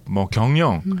상업, 뭐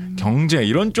경영, 경제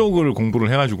이런 쪽을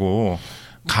공부를 해가지고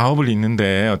가업을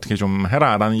잇는데 어떻게 좀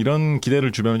해라라는 이런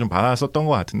기대를 주변에 좀 받았었던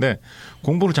것 같은데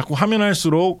공부를 자꾸 하면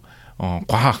할수록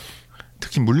과학,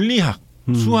 특히 물리학,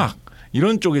 수학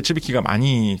이런 쪽에 츠비키가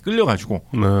많이 끌려가지고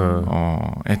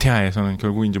에테하에서는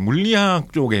결국 이제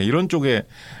물리학 쪽에 이런 쪽에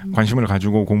관심을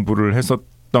가지고 공부를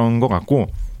했었던 것 같고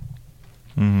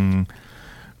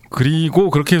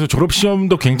그리고 그렇게 해서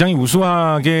졸업시험도 굉장히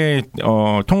우수하게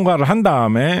통과를 한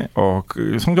다음에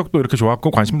그 성적도 이렇게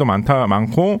좋았고 관심도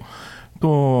많고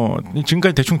또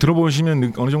지금까지 대충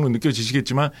들어보시면 어느 정도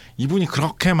느껴지시겠지만 이분이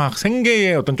그렇게 막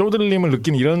생계의 어떤 쪼들림을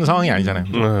느끼는 이런 상황이 아니잖아요.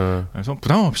 그래서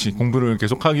부담 없이 공부를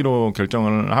계속하기로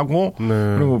결정을 하고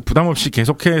그리고 부담 없이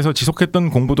계속해서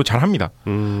지속했던 공부도 잘합니다.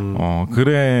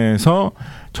 그래서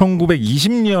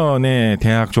 1920년에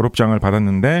대학 졸업장을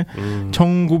받았는데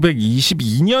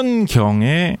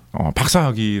 1922년경에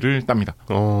박사학위를 땄니다.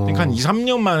 그러니까 한 2,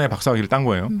 3년 만에 박사학위를 딴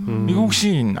거예요. 이거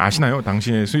혹시 아시나요?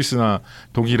 당시에 스위스나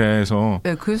독일에서.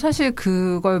 네, 사실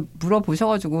그걸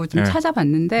물어보셔가지고 좀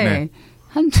찾아봤는데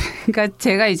그러니까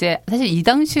제가 이제 사실 이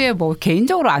당시에 뭐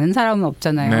개인적으로 아는 사람은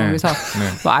없잖아요. 네. 그래서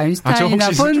뭐 아인슈타인이나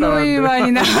폰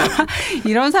노이만이나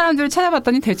이런 사람들을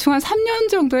찾아봤더니 대충 한 3년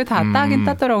정도에 다 따긴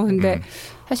땄더라고요. 근데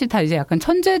사실 다 이제 약간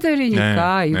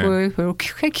천재들이니까 이거에 별로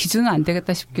크게 기준은 안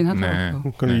되겠다 싶긴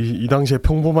하더라고요. 이 당시에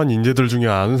평범한 인재들 중에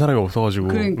아는 사람이 없어가지고.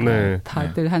 그러니까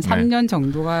다들 한 3년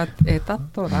정도가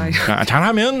땄더라. 그러니까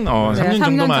잘하면 3년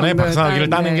정도 만에 박사학위를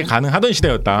따는 게 가능하던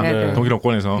시대였다.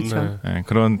 독일어권에서.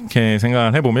 그렇게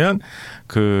생각을 해보면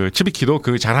그 츠비키도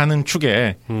그 잘하는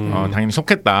축에 당연히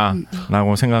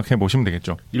속했다라고 생각해 보시면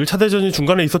되겠죠. 1차 대전이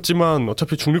중간에 있었지만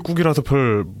어차피 중립국이라서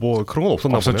별 뭐 그런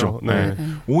건 없었죠.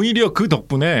 오히려 그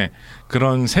덕분에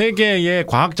그런 세계의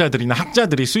과학자들이나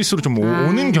학자들이 스위스로 좀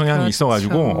오는 경향이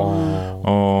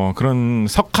있어가지고 그런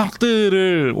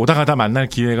석학들을 오다 가다 만날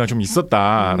기회가 좀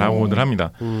있었다라고들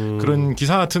합니다. 그런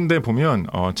기사 같은데 보면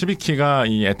츠비키가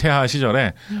이 에테하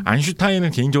시절에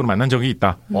아인슈타인을 개인적으로 만난 적이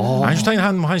있다. 아인슈타인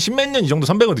한 십몇 년 이 정도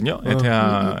선배거든요.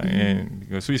 에테하의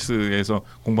스위스에서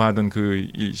공부하던 그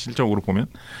실적으로 보면.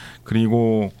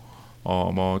 그리고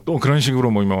뭐 또 그런 식으로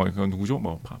뭐 누구죠?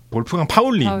 뭐 볼프강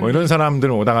파울리 뭐 이런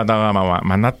사람들 오다 가다가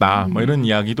만났다. 뭐 이런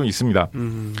이야기도 있습니다.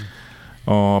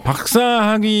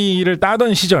 박사학위를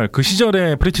따던 시절, 그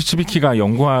시절에 프리츠 츠비키가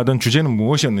연구하던 주제는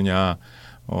무엇이었느냐?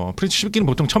 프리츠 츠비키는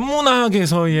보통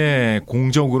천문학에서의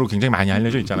공적으로 굉장히 많이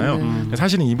알려져 있잖아요.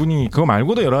 사실은 이분이 그거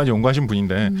말고도 여러 가지 연구하신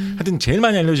분인데 하여튼 제일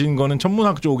많이 알려진 거는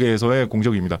천문학 쪽에서의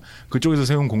공적입니다. 그쪽에서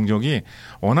세운 공적이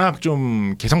워낙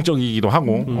좀 개성적이기도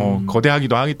하고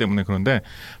거대하기도 하기 때문에. 그런데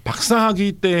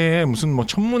박사학위 때에 무슨 뭐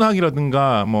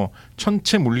천문학이라든가 뭐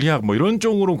천체 물리학 뭐 이런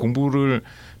쪽으로 공부를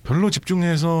별로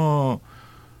집중해서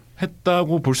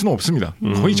했다고 볼 수는 없습니다.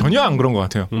 거의 전혀 안 그런 것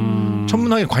같아요.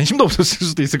 천문학에 관심도 없었을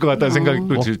수도 있을 것 같다는 생각이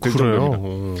또 들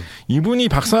정도입니다. 이분이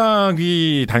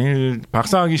박사학위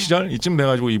시절 이쯤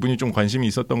돼가지고 이분이 좀 관심이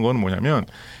있었던 건 뭐냐면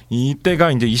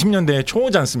이때가 이제 20년대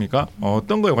초지 않습니까?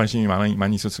 어떤 거에 관심이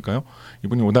많이 있었을까요?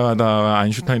 이분이 오다 가다가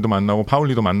아인슈타인도 만나고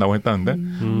파울리도 만나고 했다는데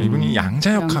이분이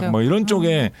양자역학 뭐 이런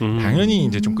쪽에 당연히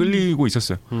이제 좀 끌리고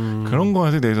있었어요. 그런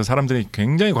것에 대해서 사람들이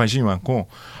굉장히 관심이 많고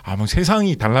뭐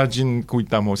세상이 달라지고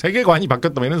있다, 뭐 세계관이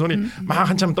바뀌었다, 뭐 이런 소리 막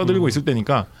한참 떠들고 있을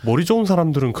때니까. 머리 좋은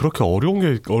사람들은 그렇게 어려운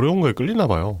거에 끌리나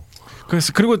봐요.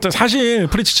 그리고 사실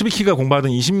프리츠 츠비키가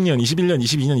공부하던 20년, 21년,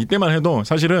 22년 이때만 해도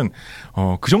사실은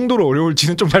그 정도로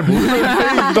어려울지는 좀 잘 모르는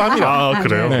편이기도 합니다.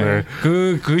 그래요? 네.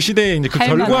 그 시대에 이제 그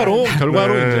결과로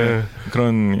이제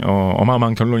그런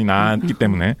어마어마한 결론이 나왔기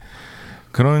때문에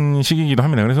그런 시기이기도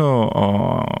합니다. 그래서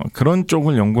그런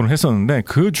쪽을 연구를 했었는데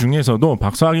그 중에서도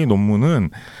박사학위 논문은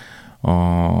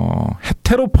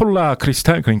헤테로폴라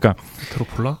크리스탈, 그러니까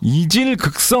이질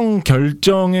극성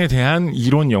결정에 대한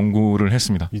이론 연구를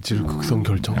했습니다. 이질 극성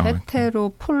결정.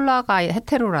 헤테로폴라가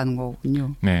헤테로라는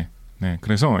거군요. 네.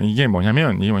 그래서 이게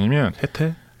뭐냐면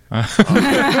헤테?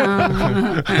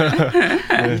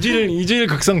 이질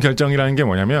극성 결정이라는 게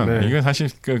뭐냐면 이게 사실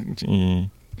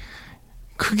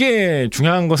크게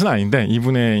중요한 것은 아닌데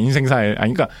이분의 인생사에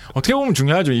그러니까 어떻게 보면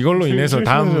중요하죠. 이걸로 인해서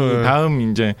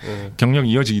다음 이제 경력이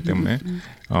이어지기 때문에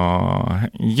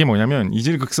이게 뭐냐면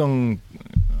이질극성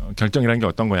결정이라는 게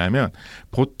어떤 거냐면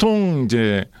보통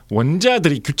이제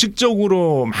원자들이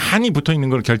규칙적으로 많이 붙어 있는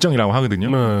걸 결정이라고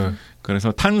하거든요.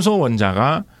 그래서 탄소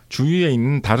원자가 주위에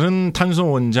있는 다른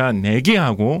탄소 원자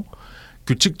 4개하고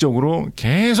규칙적으로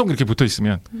계속 이렇게 붙어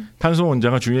있으면 탄소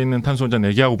원자가 주위에 있는 탄소 원자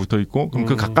 4개하고 붙어 있고 그럼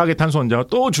그 각각의 탄소 원자가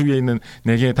또 주위에 있는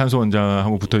 4개의 탄소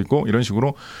원자하고 붙어 있고 이런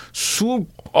식으로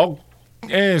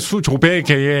수조배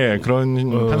개의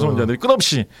그런 탄소 원자들이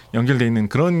끝없이 연결되어 있는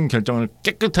그런 결정을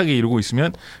깨끗하게 이루고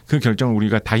있으면 그 결정을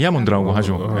우리가 다이아몬드라고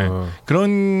하죠. 네.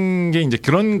 그런 게 이제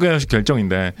그런 것이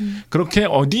결정인데 그렇게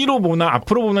어디로 보나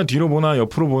앞으로 보나 뒤로 보나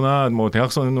옆으로 보나 뭐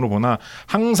대각선으로 보나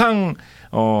항상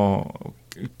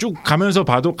쭉 가면서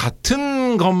봐도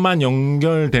같은 것만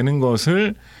연결되는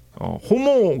것을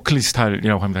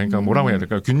호모크리스탈이라고 합니다. 그러니까 뭐라고 해야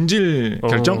될까요? 균질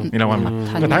결정이라고 합니다.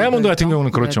 그러니까 다이아몬드 같은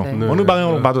경우는 그렇죠. 어느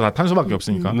방향으로 봐도 다 탄소밖에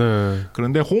없으니까.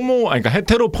 그런데 그러니까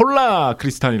헤테로폴라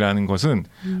크리스탈이라는 것은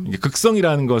이게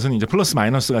극성이라는 것은 이제 플러스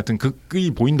마이너스 같은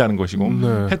극이 보인다는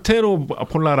것이고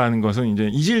헤테로폴라라는 것은 이제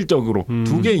이질적으로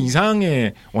 2개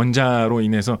이상의 원자로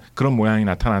인해서 그런 모양이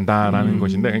나타난다라는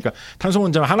것인데, 그러니까 탄소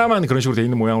원자 하나만 그런 식으로 돼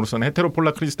있는 모양으로서는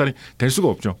헤테로폴라 크리스탈이 될 수가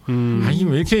없죠. 이게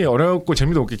왜 이렇게 어렵고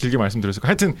재미도 없게 길게 말씀드렸을까?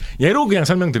 하여튼 예로 그냥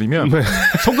설명드리면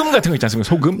소금 같은 거 있지 않습니까?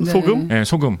 소금? 소금? 네,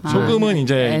 소금. 소금은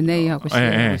이제 NA하고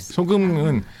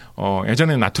소금은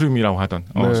예전에는 나트륨이라고 하던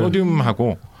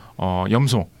소듐하고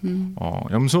염소.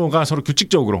 염소가 서로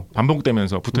규칙적으로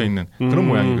반복되면서 붙어 있는 그런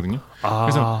모양이거든요.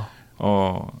 그래서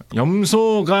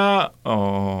염소가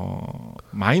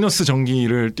마이너스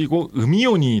전기를 띠고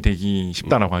음이온이 되기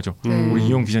쉽다라고 하죠. 우리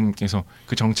이용 기자님께서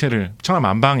그 정체를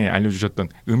천하만방에 알려주셨던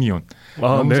음이온.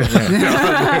 네.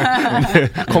 네.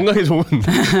 건강에 좋은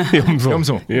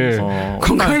염소. 예.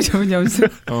 건강에 좋은 염소.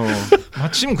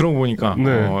 마침 그러고 보니까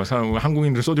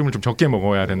한국인들 소듐을 좀 적게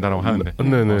먹어야 된다라고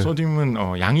하는데 소듐은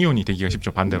양이온이 되기가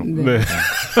쉽죠. 반대로. 네.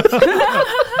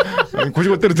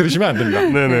 고지고대로 들으시면 안 됩니다.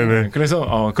 네네네.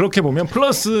 그래서 그렇게 보면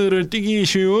플러스를 띠기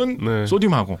쉬운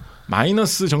소듐하고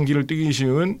마이너스 전기를 띠기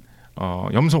쉬운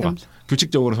염소가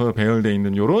규칙적으로 서로 배열되어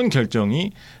있는 이런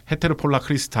결정이 헤테로폴라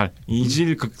크리스탈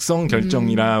이질 극성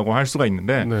결정이라고 할 수가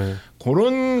있는데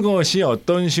그런 것이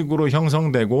어떤 식으로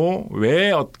형성되고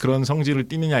왜 그런 성질을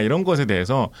띠느냐 이런 것에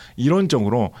대해서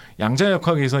이론적으로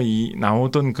양자역학에서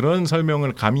나오던 그런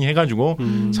설명을 가미해가지고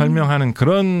설명하는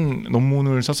그런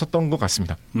논문을 썼었던 것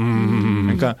같습니다.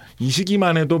 그러니까 이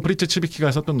시기만 해도 프리츠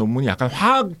츠비키가 썼던 논문이 약간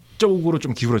화학적으로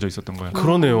좀 기울어져 있었던 거예요.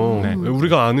 그러네요. 네.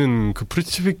 우리가 아는 그 프리츠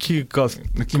츠비키가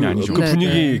느낌이 아니죠. 그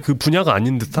분위기 그 분야가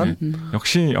아닌 듯한?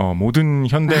 역시 모든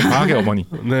현대 과학의 어머니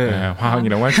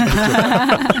화학이라고 할 수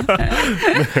있죠.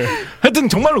 하여튼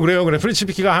정말로 그래요. 프리츠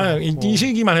츠비키가 이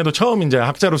시기만 해도 처음 이제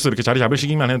학자로서 이렇게 자리 잡을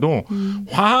시기만 해도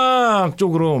화학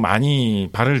쪽으로 많이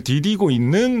발을 디디고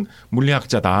있는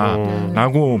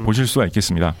물리학자다라고 보실 수가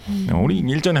있겠습니다. 우리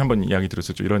일전에 한번 이야기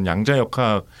들었었죠. 이런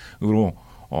양자역학으로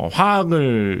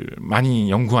화학을 많이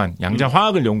연구한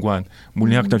양자화학을 연구한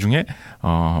물리학자 중에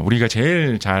우리가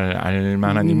제일 잘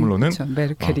알만한 인물로는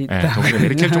메르켈이 있다.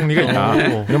 메르켈 총리가 있다.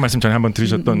 이런 말씀 전에 한번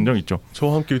들으셨던 적 있죠.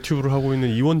 저와 함께 유튜브를 하고 있는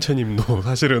이원채님도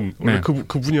사실은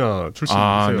그 분야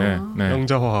출신이세요.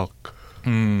 양자화학.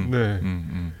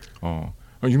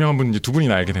 유명한 분 이제 두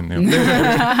분이나 알게 됐네요.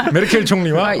 메르켈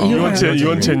총리와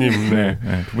이원채님.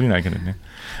 두 분이나 알게 됐네요.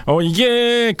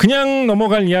 이게 그냥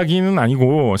넘어갈 이야기는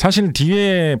아니고 사실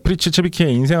뒤에 프리츠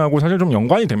츠비키의 인생하고 사실 좀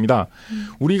연관이 됩니다.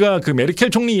 우리가 그 메르켈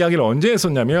총리 이야기를 언제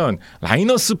했었냐면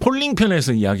라이너스 폴링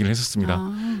편에서 이야기를 했었습니다.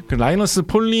 그 라이너스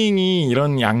폴링이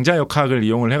이런 양자역학을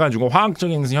이용을 해가지고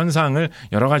화학적인 현상을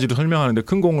여러 가지로 설명하는데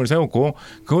큰 공을 세웠고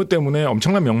그것 때문에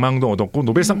엄청난 명망도 얻었고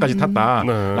노벨상까지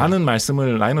탔다라는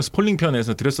말씀을 라이너스 폴링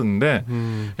편에서 드렸었는데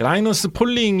라이너스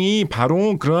폴링이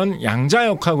바로 그런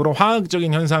양자역학으로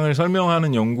화학적인 현상을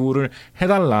설명하는 연구를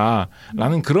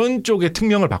해달라라는 그런 쪽의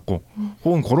특명을 받고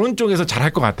혹은 그런 쪽에서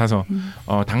잘할 것 같아서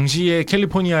당시에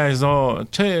캘리포니아에서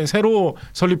새로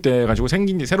설립돼가지고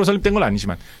새로 설립된 건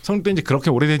아니지만 설립된 지 그렇게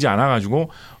오래되지 않아가지고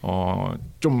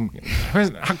좀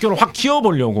학교를 확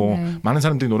키워보려고 많은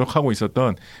사람들이 노력하고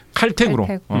있었던 칼텍으로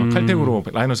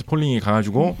라이너스 폴링이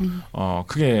가가지고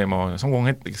크게 뭐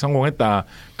성공했다.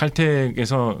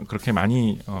 칼텍에서 그렇게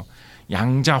많이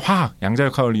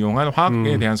양자역학을 이용한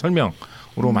화학에 대한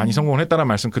설명으로 많이 성공을 했다는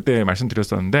말씀 그때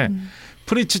말씀드렸었는데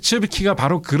프리츠 츠비키가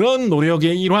바로 그런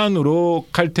노력의 일환으로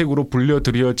칼텍으로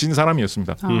불려들여진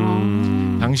사람이었습니다.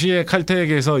 당시에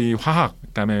칼텍에서 이 화학,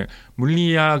 그다음에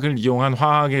물리학을 이용한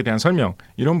화학에 대한 설명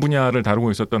이런 분야를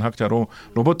다루고 있었던 학자로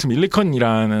로버트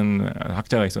밀리컨이라는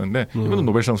학자가 있었는데 이분은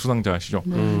노벨상 수상자시죠.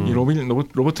 이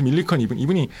로버트 밀리컨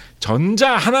이분이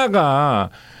전자 하나가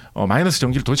마이너스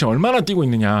전기를 도대체 얼마나 띠고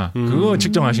있느냐 그거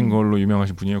측정하신 걸로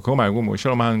유명하신 분이에요. 그거 말고 뭐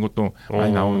실험하는 것도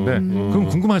많이 나오는데 그건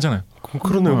궁금하잖아요.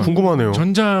 그러네요. 궁금하네요.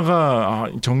 전자가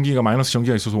전기가 마이너스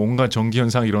전기가 있어서 온갖 전기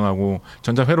현상이 일어나고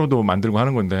전자 회로도 만들고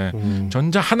하는 건데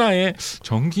전자 하나에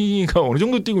전기가 어느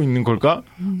정도 띠고 있는 걸까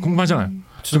궁금하잖아요.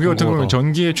 그게 어떻게 보면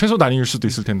전기의 최소 단위일 수도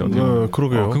있을 텐데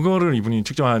그러게요. 그거를 이분이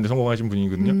측정하는데 성공하신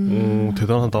분이거든요.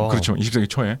 대단하다. 그렇죠. 20세기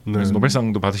초에 그래서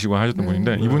노벨상도 받으시고 하셨던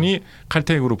분인데 이분이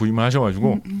칼텍으로 부임을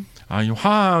하셔가지고 이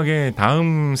화학의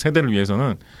다음 세대를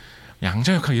위해서는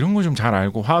양자역학 이런 거 좀 잘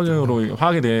알고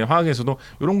화학에서도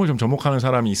이런 걸 좀 접목하는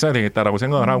사람이 있어야 되겠다라고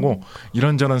생각을 하고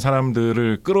이런저런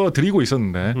사람들을 끌어들이고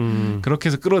있었는데 그렇게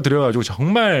해서 끌어들여가지고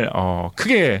정말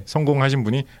크게 성공하신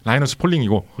분이 라이너스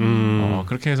폴링이고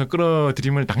그렇게 해서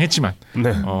끌어들임을 당했지만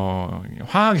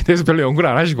화학에 대해서 별로 연구를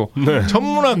안 하시고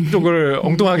천문학 쪽을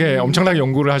엉뚱하게 엄청나게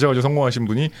연구를 하셔가지고 성공하신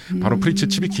분이 바로 프리츠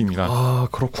츠비키입니다. 아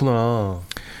그렇구나.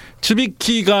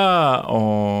 츠비키가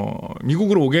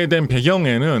미국으로 오게 된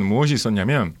배경에는 무엇이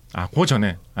있었냐면 그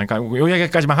전에 그러니까 요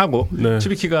얘기까지만 하고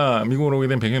츠비키가 미국으로 오게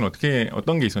된 배경에는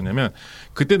어떤 게 있었냐면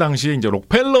그때 당시에 이제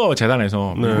록펠러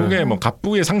재단에서 미국의 뭐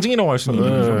갑부의 상징이라고 할 수 있는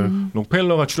거죠.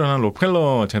 록펠러가 출연한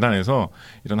록펠러 재단에서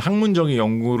이런 학문적인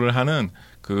연구를 하는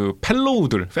그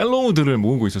펠로우들을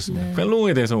모으고 있었습니다.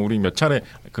 펠로우에 대해서 우리 몇 차례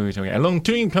앨런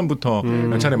튜링 편부터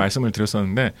몇 차례 말씀을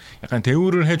드렸었는데 약간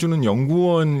대우를 해주는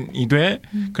연구원이 돼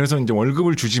그래서 이제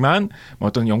월급을 주지만 뭐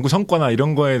어떤 연구 성과나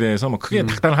이런 거에 대해서 뭐 크게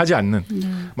닥달하지 않는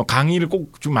뭐 강의를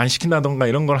꼭 좀 많이 시킨다던가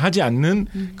이런 걸 하지 않는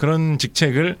그런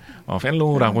직책을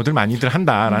펠로우라고들 많이들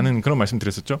한다라는 그런 말씀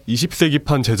드렸었죠.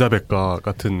 20세기판 제자백과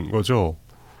같은 거죠.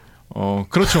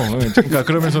 그렇죠. 그러니까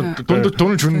그러면서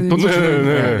돈을 주는.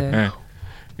 네.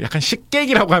 약간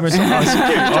식객이라고 하면 좀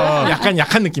약간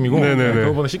약한 느낌이고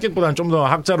그거보다 식객보다는 좀 더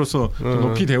학자로서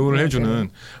높이 대우를 해주는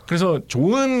그래서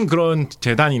좋은 그런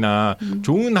재단이나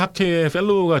좋은 학회의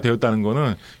펠로우가 되었다는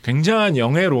거는 굉장한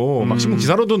영예로 막 신문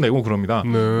기사로도 내고 그럽니다.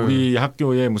 우리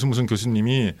학교의 무슨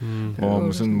교수님이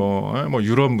무슨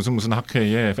유럽 무슨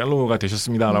학회의 펠로우가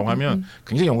되셨습니다라고 하면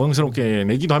굉장히 영광스럽게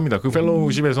내기도 합니다. 그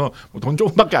펠로우십에서 돈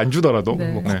조금밖에 안 주더라도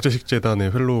국제식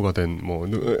재단의 펠로우가 된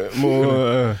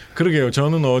그러게요.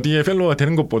 저는 어디에 펠로우가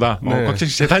되는 것보다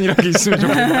국제식 재단이라는 게 있으면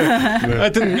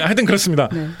좋겠는데 하여튼 그렇습니다.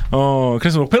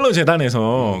 그래서 록펠러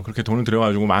재단에서 그렇게 돈을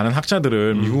들여가지고 많은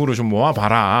학자들을 미국으로 좀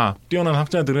모아봐라. 뛰어난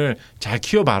학자들을 잘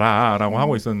키워봐라라고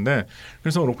하고 있었는데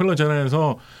그래서 록펠러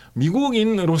재단에서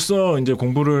미국인으로서 이제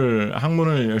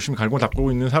학문을 열심히 갈고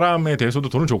닦고 있는 사람에 대해서도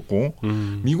돈을 줬고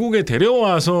미국에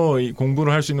데려와서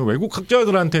공부를 할 수 있는 외국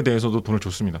학자들한테 대해서도 돈을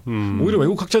줬습니다. 오히려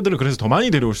외국 학자들을 그래서 더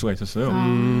많이 데려올 수가 있었어요.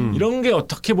 이런 게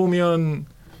어떻게 보면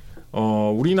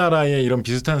우리나라의 이런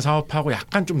비슷한 사업하고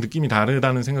약간 좀 느낌이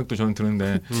다르다는 생각도 저는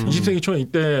드는데 20세기 초에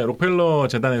이때 록펠러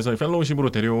재단에서 펠로우십으로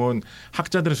데려온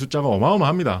학자들의 숫자가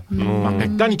어마어마합니다. 막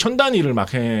 100단위, 1000단위를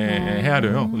막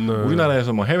헤아려요.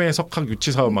 우리나라에서 뭐 해외 석학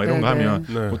유치 사업 막 이런 거 하면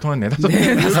보통 한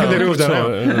 4-5명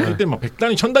데려오잖아요. 그때 막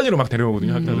 100단위, 1000단위로 막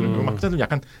데려오거든요. 학자들은. 학자들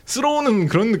약간 쓸어오는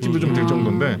그런 느낌도 좀 들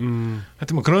정도인데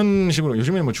하여튼 뭐 그런 식으로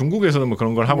요즘에 뭐 중국에서는 뭐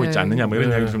그런 걸 하고 있지 않느냐 뭐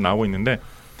이런 이야기도 좀 나오고 있는데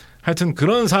하여튼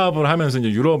그런 사업을 하면서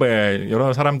이제 유럽에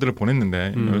여러 사람들을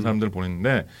보냈는데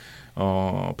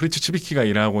프리츠 츠비키가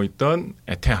일하고 있던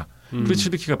에테아 프리츠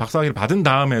츠비키가 박사학위를 받은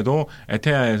다음에도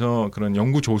에테아에서 그런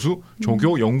연구 조수,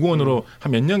 조교, 연구원으로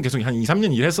한 몇 년 계속 한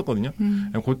 2-3년 일했었거든요.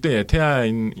 그때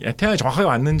에테아에 정확하게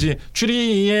왔는지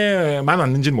추리에만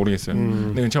왔는지는 모르겠어요.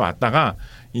 근데 근처에 왔다가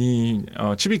이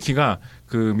츠비키가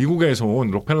그 미국에서 온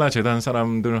록펠러 재단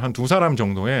사람들 한 2사람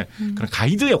정도의 그런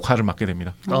가이드 역할을 맡게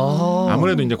됩니다.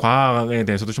 아무래도 이제 과학에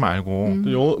대해서도 좀 알고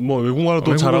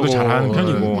외국어도 잘하는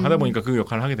편이고 하다 보니까 그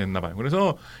역할을 하게 됐나 봐요.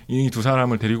 그래서 이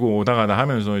 2사람을 데리고 오다가다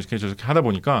하면서 이렇게 저렇게 하다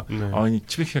보니까 이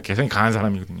츠비키가 개성이 강한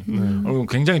사람이거든요.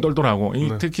 굉장히 똘똘하고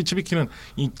특히 츠비키는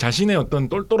이 자신의 어떤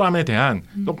똘똘함에 대한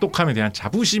똑똑함에 대한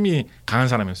자부심이 강한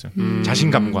사람이었어요.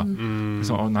 자신감과.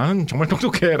 그래서 나는 정말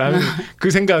똑똑해라는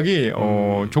그 생각이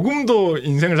조금도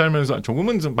인생을 살면서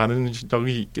조금은 좀 받은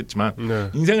적이 있겠지만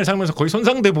인생을 살면서 거의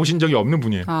손상돼 보신 적이 없는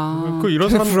분이에요. 이런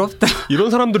사람 부럽다.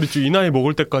 이런 사람들이 있죠. 이 나이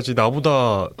먹을 때까지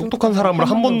나보다 똑똑한 사람을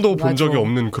한 번도 본 적이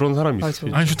없는 그런 사람이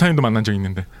있어요. 아인슈타인도 만난 적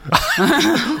있는데.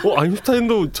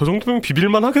 아인슈타인도 저 정도면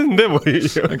비빌만 하겠는데 뭐.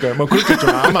 그러니까 뭐 그렇겠죠.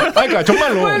 아마 그러니까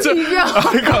정말로.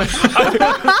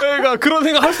 그러니까 그런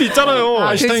생각 할 수 있잖아요.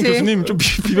 아인슈타인 교수님 좀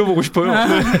비벼보고 싶어요.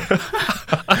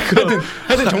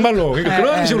 하여튼 정말로 그러니까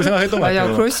그런 식으로 생각했던 것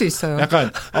같아요. 그럴 수 있어요.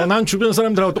 약간 난 주변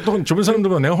사람들하고 주변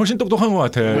사람들보다 내가 훨씬 똑똑한 것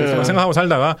같아. 생각하고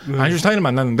살다가 아인슈타인을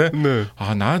만났는데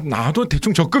나도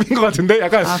대충 저급인 것 같은데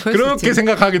약간 그렇게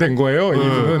생각하게 된 거예요.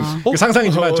 이분은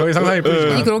상상이지만 저의 상상일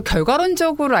뿐이지만. 그리고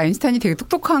결과론적으로 아인슈타인이 되게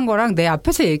똑똑한 거랑 내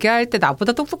앞에서 얘기할 때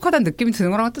나보다 똑똑하다는 느낌이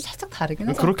드는 거랑 또 살짝 다르긴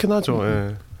하죠. 그렇긴 하죠.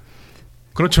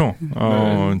 그렇죠.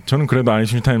 저는 그래도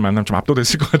아인슈타인 만나면 좀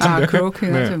압도됐을 것 같은데.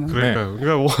 그렇긴 하죠. 그러니까요.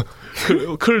 그러니까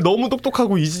글 너무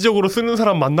똑똑하고 이지적으로 쓰는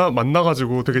사람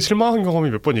만나가지고 되게 실망한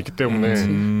경험이 몇 번 있기 때문에.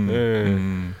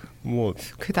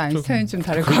 그래도 아인슈타인은 좀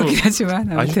다를 것 같긴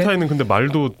하지만. 아인슈타인은 근데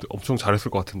말도 엄청 잘했을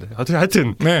것 같은데.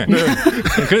 하여튼.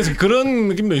 그래서 그런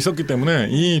느낌도 있었기 때문에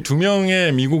이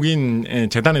 2명의 미국인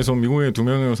재단에서 미국의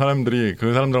 2명의 사람들이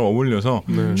그 사람들하고 어울려서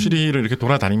취리를 이렇게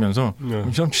돌아다니면서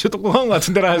진짜 똑똑한 것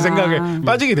같은데라는 생각에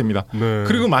빠지게 됩니다.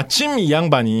 그리고 마침 이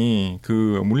양반이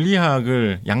그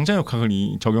물리학을 양자역학을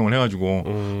적용을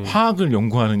해가지고 화학을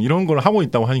연구하는 이런 걸 하고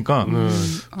있다고 하니까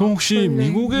또 혹시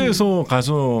미국에서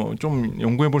가서 좀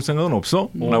연구해볼 생각은 없어?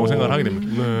 라고 생각을 하게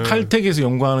됩니다. 칼텍에서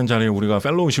연구하는 자리에 우리가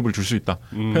펠로우십을 줄 수 있다.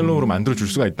 펠로우로 만들어 줄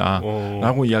수가 있다.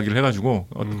 라고 이야기를 해가지고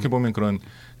어떻게 보면 그런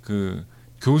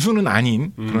교수는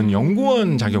아닌 그런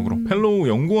연구원 자격으로 펠로우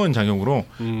연구원 자격으로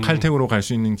칼텍으로 갈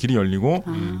수 있는 길이 열리고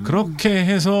그렇게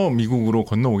해서 미국으로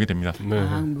건너오게 됩니다.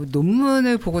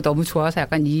 논문을 보고 너무 좋아서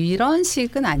약간 이런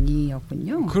식은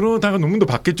아니었군요. 그러다가 논문도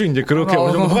받겠죠. 이제 그렇게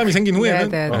어느 정도 호감이 생긴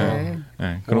후에는.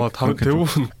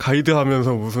 대부분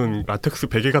가이드하면서 무슨 라텍스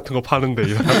베개 같은 거 파는데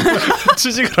이 사람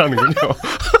취직을 하는군요.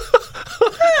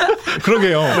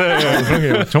 그러게요.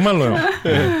 그러게요. 정말로요.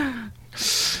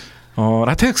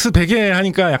 라텍스 베개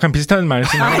하니까 약간 비슷한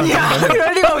말씀. 아니야,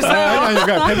 그럴 리가 없어요.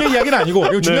 그러니까 베개 이야기는 아니고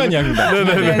이거 중요한 이야기입니다.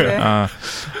 네네네.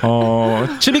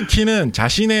 츠비키는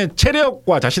자신의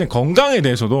체력과 자신의 건강에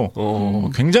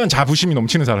대해서도 굉장한 자부심이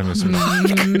넘치는 사람이었습니다.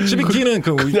 츠비키는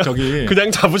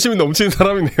그냥 자부심이 넘치는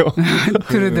사람이네요.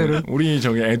 그러더라. 우리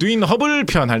에드윈 허블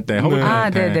편 할 때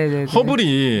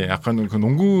허블이 약간 그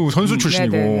농구 선수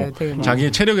출신이고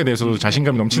자기의 체력에 대해서도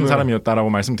자신감이 넘치는 사람이었다라고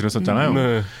말씀드렸었잖아요.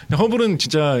 근데 허블은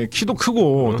진짜 키도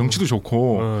크고 덩치도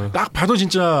좋고 딱 봐도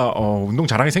진짜 운동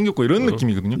잘하게 생겼고 이런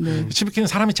느낌이거든요. 츠비키는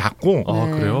사람이 작고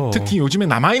그래요? 특히 요즘에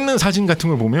남아있는 사진 같은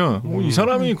걸 보면 이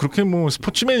사람이 그렇게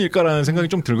스포츠맨일까라는 생각이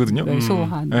좀 들거든요.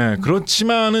 소한.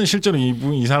 그렇지만은 실제로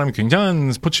이 사람이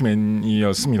굉장한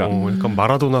스포츠맨이었습니다. 약간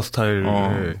마라도나 스타일.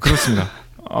 그렇습니다.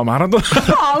 마라도나.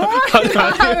 아무 말이나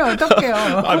하면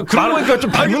어떡해요. 그런 거니까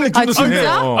좀 닮은 느낌도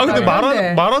드네요. 근데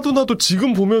마라도나도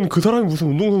지금 보면 그 사람이 무슨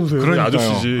운동선수예요? 그러니까요.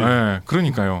 아저씨지. 네,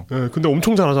 그러니까요. 네, 근데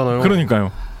엄청 잘하잖아요.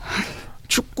 그러니까요.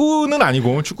 축구는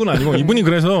아니고 이분이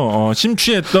그래서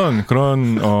심취했던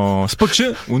그런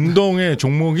스포츠 운동의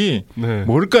종목이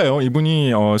뭘까요?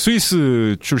 이분이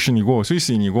스위스 출신이고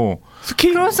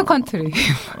스키 크로스 컨트리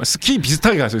스키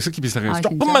비슷하게 갔어요.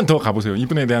 조금만 더 가보세요.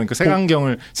 이분에 대한 그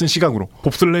색안경을 쓴 시각으로.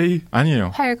 봅슬레이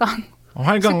아니에요.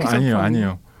 활강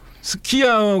아니에요.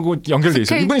 스키하고 연결돼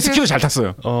있어요. 이분이 스키도 잘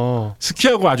탔어요.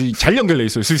 스키하고 아주 잘 연결돼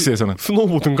있어요. 스위스에서는.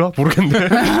 스노우보드인가? 모르겠네.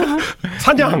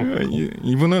 사냥.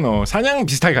 이분은 사냥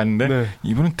비슷하게 갔는데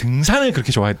이분은 등산을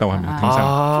그렇게 좋아했다고 합니다. 등산.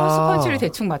 크로스컨트리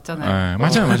대충 맞잖아요.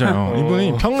 맞아요.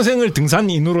 이분이 평생을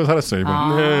등산인으로 살았어요.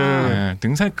 이분.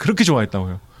 등산을 그렇게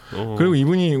좋아했다고요. 그리고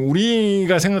이분이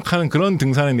우리가 생각하는 그런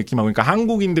등산의 느낌하고 그러니까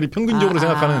한국인들이 평균적으로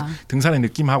생각하는 등산의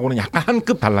느낌하고는 약간 한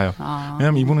급 달라요.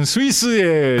 왜냐하면 이분은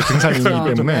스위스의 등산이기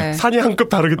때문에 산이 한 급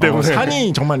다르기 때문에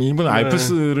산이 정말 이분은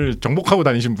알프스를 정복하고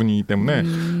다니신 분이기 때문에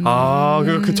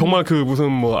그 정말 그 무슨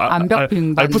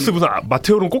알프스 무슨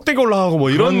마테오론 꼭대기 올라가고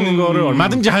이런 거를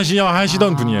얼마든지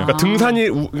하시던 분이에요. 그러니까 등산이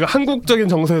한국적인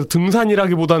정서에서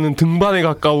등산이라기보다는 등반에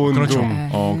가까운 그렇죠.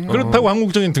 그렇다고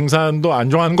한국적인 등산도 안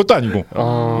좋아하는 것도 아니고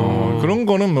그런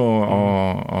거는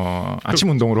아침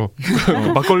운동으로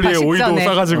막걸리에 오이도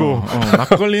싸가지고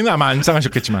막걸리는 아마 안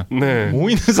싸가셨겠지만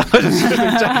오이는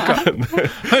싸가셨어요.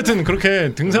 하여튼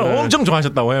그렇게 등산을 엄청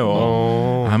좋아하셨다고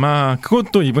해요. 아마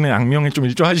그것도 이분의 악명에 좀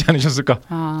일조하지 않으셨을까.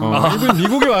 이분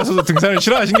미국에 와서도 등산을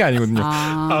싫어하신 게 아니거든요.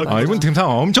 이분 등산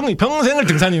엄청 평생을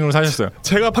등산인으로 사셨어요.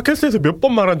 제가 팟캐스트에서 몇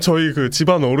번 말한 저희 그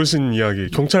집안 어르신 이야기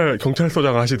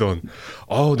경찰서장 하시던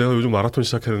내가 요즘 마라톤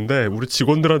시작했는데 우리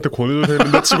직원들한테 권해줘야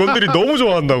되는데 직원들이 너무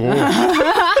좋아한다고.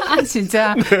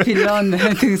 진짜 빌런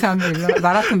등산 빌런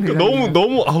마라톤 빌런.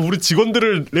 너무 우리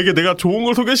직원들에게 내가 좋은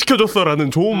걸 소개시켜줬어라는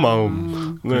좋은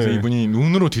마음. 그래서 이분이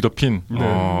눈으로 뒤덮인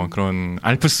그런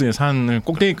알프스의 산을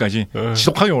꼭대기까지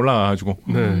지독하게 올라가가지고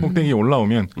꼭대기에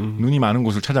올라오면 눈이 많은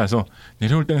곳을 찾아서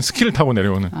내려올 때는 스키를 타고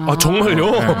내려오는.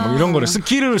 정말요? 이런 거를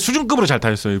스키를 수준급으로 잘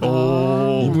타셨어요.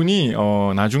 이분이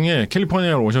나중에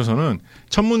캘리포니아로 오셔서는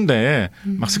천문대에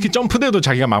막 스키 점프대도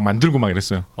자기가 막 만들고 막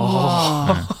이랬어요.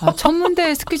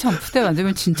 천문대에 스키 점프대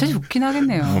만들면 진짜 좋긴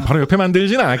하겠네요. 바로 옆에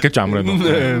만들지는 않았겠죠 아무래도.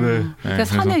 그러니까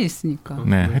산에 있으니까.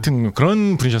 하여튼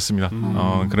그런 분이셨습니다.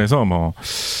 그래서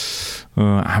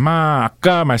아마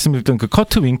아까 말씀드렸던 그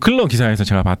커트 윙클러 기사에서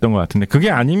제가 봤던 것 같은데 그게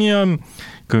아니면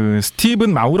그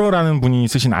스티븐 마우러라는 분이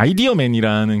쓰신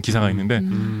아이디어맨이라는 기사가 있는데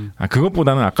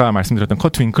그것보다는 아까 말씀드렸던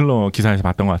커트 윙클러 기사에서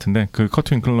봤던 것 같은데 그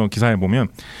커트 윙클러 기사에 보면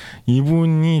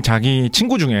이분이 자기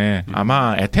친구 중에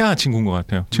아마 에테아 친구인 것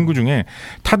같아요. 친구 중에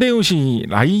타데우시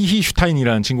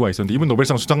라이히슈타인이라는 친구가 있었는데 이분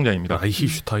노벨상 수상자입니다.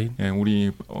 라이히슈타인?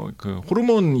 우리 그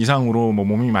호르몬 이상으로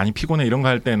몸이 많이 피곤해 이런 거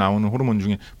할 때 나오는 호르몬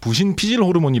중에 부신 피질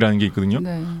호르몬이라는 게 있거든요.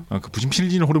 그 부신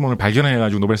피질 호르몬을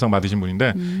발견해가지고 노벨상 받으신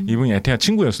분인데 이분이 에테아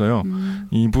친구였어요.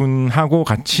 이분하고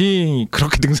같이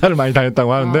그렇게 등산을 많이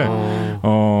다녔다고 하는데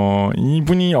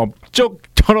이분이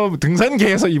업적처럼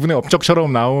등산계에서 이분의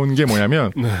업적처럼 나온 게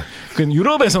뭐냐면 그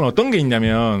유럽에서는 어떤 게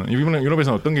있냐면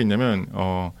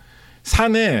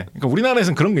산에 그러니까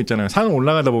우리나라에서는 그런 게 있잖아요. 산을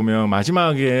올라가다 보면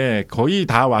마지막에 거의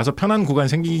다 와서 편한 구간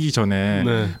생기기 전에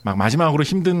막 마지막으로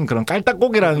힘든 그런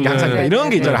깔딱고개라는 게 항상 이런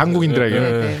게 있잖아요.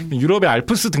 한국인들에게. 유럽의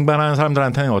알프스 등반하는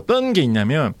사람들한테는 어떤 게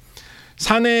있냐면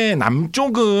산의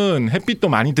남쪽은 햇빛도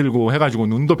많이 들고 해가지고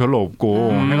눈도 별로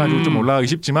없고 해가지고 좀 올라가기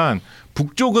쉽지만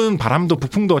북쪽은 바람도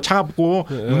북풍도 차갑고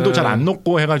눈도 잘 안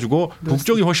녹고 해가지고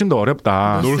북쪽이 훨씬 더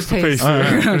어렵다. 노스페이스.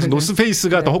 그래서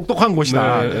노스페이스가 더 혹독한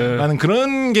곳이다. 라는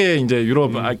그런 게 이제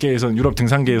유럽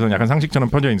등산계에서는 약간 상식처럼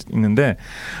퍼져 있는데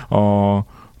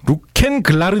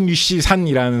루켄글라르니시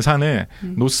산이라는 산에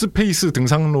노스페이스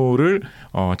등산로를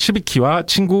츠비키와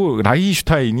친구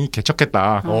라이슈타인이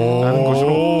개척했다라는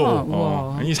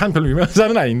것으로 이 산 별로 유명한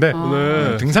산은 아닌데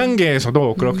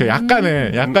등산계에서도 그렇게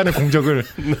약간의 공적을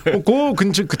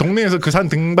그 동네에서 그 산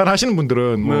등반하시는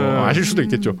분들은 뭐 아실 수도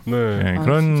있겠죠.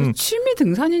 그런 취미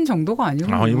등산인 정도가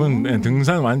아니고 이분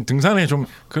등산에 좀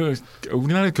그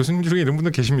우리나라 교수님 중에 이런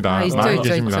분들 계십니다. 많이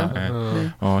계십니다.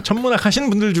 천문학 하시는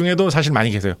분들 중에도 사실 많이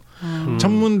계세요.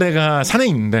 천문대가 산에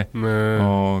있는데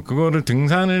그거를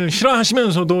등산을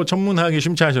싫어하시면서도 천문학에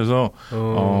심취하셔서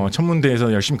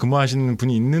천문대에서 열심히 근무하시는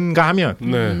분이 있는가 하면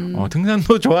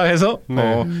등산도 좋아해서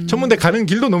천문대 가는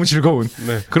길도 너무 즐거운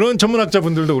그런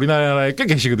천문학자분들도 우리나라에 꽤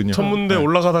계시거든요. 천문대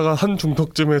올라가다가 한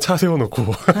중턱쯤에 차 세워놓고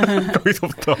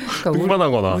거기서부터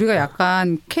등반하거나. 우리가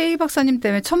약간 K 박사님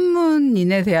때문에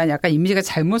천문인에 대한 약간 이미지가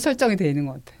잘못 설정이 되어 있는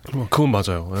것 같아요. 그건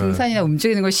맞아요. 등산이나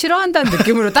움직이는 걸 싫어한다는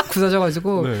느낌으로 딱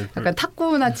굳어져가지고 약간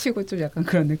탁구나 치고 좀 약간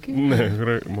그런 느낌?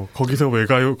 그래 뭐 거기서 왜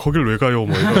가요? 거길 왜 가요?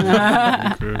 뭐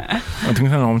이런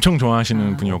등산을 엄청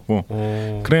좋아하시는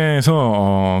분이었고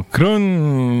그래서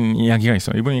그런 이야기가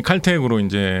있어요. 이분이 칼텍으로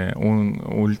이제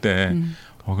올 때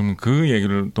그럼 그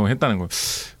얘기를 또 했다는 거예요.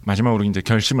 마지막으로 이제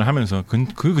결심을 하면서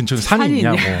그 근처에 산이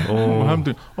있냐고.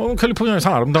 사람들이 캘리포니아에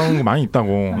산 아름다운 거 많이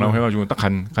있다고 라고 해가지고 딱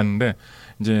갔는데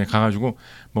이제 가가지고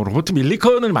뭐 로버트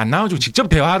밀리컨을 만나가지고 직접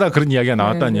대화하다 그런 이야기가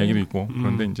나왔다는 이야기도 있고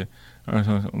그런데 이제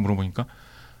그래서 물어보니까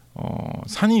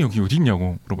산이 여기 어디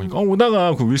있냐고 물어보니까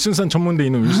오다가 그 윌슨산 천문대에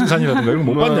있는 윌슨산이라든가 이런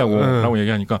거 못 봤냐고 라고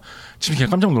얘기하니까 츠비키가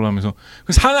깜짝 놀라면서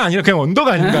그 산은 아니라 그냥 언덕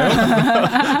아닌가요?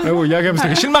 라고 이야기하면서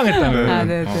되게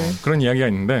실망했다는 그런 이야기가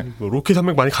있는데 로키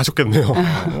산맥 많이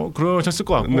가셨겠네요. 그러셨을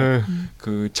것 같고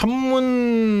그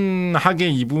천문학에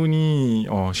이분이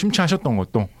심취하셨던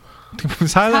것도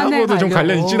산하고도 좀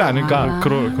관련이 있지는 않을까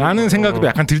라는 생각도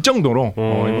약간 들 정도로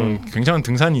이분 굉장한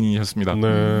등산인이셨습니다.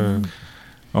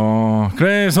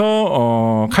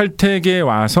 그래서 칼텍에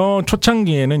와서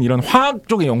초창기에는 이런 화학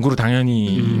쪽의 연구를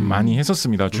당연히 많이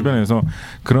했었습니다. 주변에서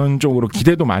그런 쪽으로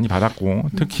기대도 많이 받았고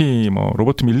특히 뭐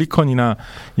로버트 밀리컨이나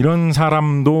이런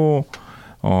사람도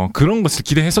그런 것을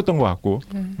기대했었던 것 같고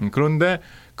그런데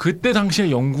그때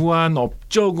당시에 연구한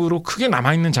업적으로 크게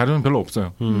남아있는 자료는 별로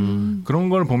없어요. 그런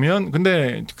걸 보면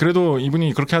근데 그래도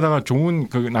이분이 그렇게 하다가 좋은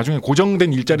그 나중에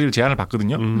고정된 일자리를 제안을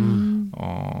받거든요. 무슨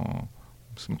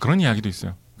그런 이야기도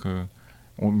있어요. 그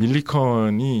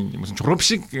밀리컨이 무슨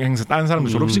졸업식 행사 다른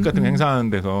사람들 졸업식 같은 행사하는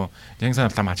데서 행사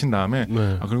다 마친 다음에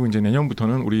그리고 이제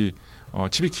내년부터는 우리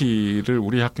츠비키를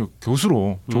우리 학교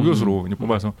교수로 조교수로 이제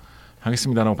뽑아서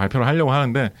하겠습니다라고 발표를 하려고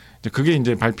하는데 이제 그게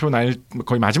이제 발표 날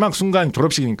거의 마지막 순간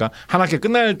졸업식이니까 한 학기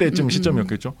끝날 때쯤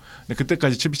시점이었겠죠. 근데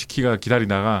그때까지 츠비키가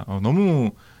기다리다가 너무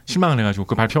실망을 해가지고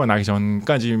그 발표가 나기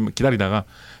전까지 기다리다가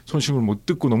소식을 못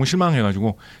듣고 너무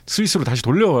실망해가지고 스위스로 다시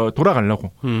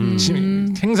돌아가려고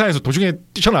행사에서 도중에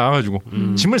뛰쳐나와가지고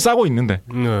짐을 싸고 있는데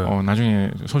나중에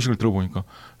소식을 들어보니까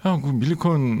그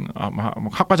밀리컨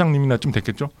학과장님이나 좀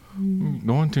됐겠죠.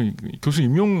 너한테 교수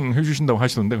임용해 주신다고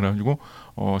하시던데 그래가지고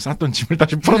쌌던 짐을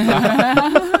다시 풀었다.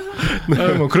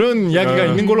 뭐 그런 이야기가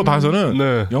있는 걸로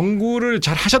봐서는 연구를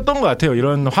잘 하셨던 것 같아요.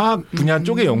 이런 화학 분야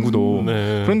쪽의 연구도.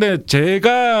 그런데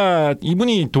제가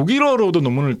이분이 독일어로도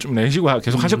논문을 좀 내시고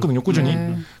계속 하셨거든요. 꾸준히.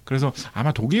 그래서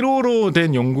아마 독일어로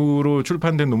된 연구로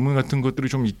출판된 논문 같은 것들이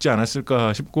좀 있지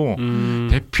않았을까 싶고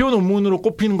대표 논문으로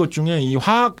꼽히는 것 중에 이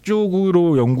화학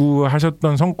쪽으로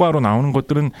연구하셨던 성과로 나오는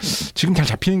것들은 지금 잘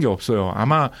잡히는 게 없어요.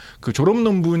 아마 그 졸업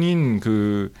논문인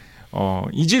그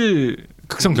이질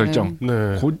극성 결정.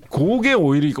 그게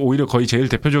오히려 거의 제일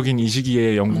대표적인 이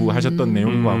시기에 연구하셨던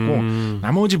내용인 것 같고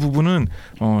나머지 부분은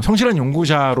성실한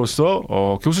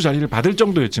연구자로서 교수 자리를 받을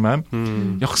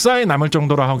정도였지만 역사에 남을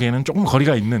정도로 하기에는 조금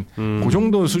거리가 있는 그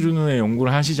정도 수준의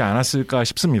연구를 하시지 않았을까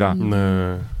싶습니다.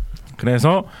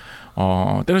 그래서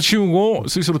때려치우고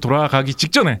스위스로 돌아가기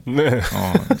직전에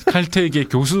칼텍의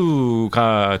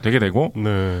교수가 되게 되고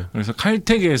그래서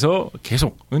칼텍에서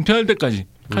계속 은퇴할 때까지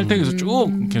칼텍에서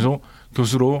쭉 계속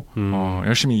교수로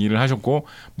열심히 일을 하셨고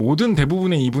모든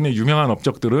대부분의 이분의 유명한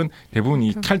업적들은 대부분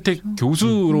이 칼텍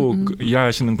교수로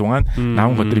일하시는 동안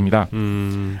나온 것들입니다.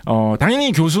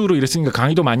 당연히 교수로 일했으니까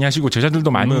강의도 많이 하시고 제자들도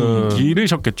많이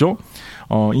기르셨겠죠.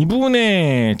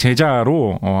 이분의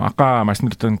제자로 아까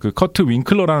말씀드렸던 그 커트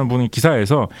윙클러라는 분의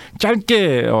기사에서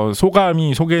짧게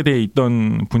소감이 소개되어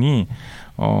있던 분이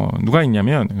누가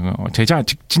있냐면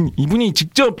이분이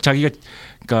직접 자기가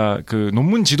그러니까 그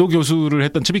논문 지도 교수를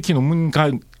했던 츠비키 논문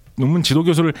지도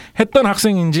교수를 했던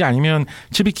학생인지 아니면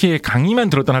츠비키의 강의만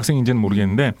들었던 학생인지는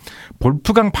모르겠는데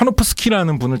볼프강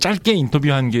파노프스키라는 분을 짧게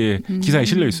인터뷰한 게 기사에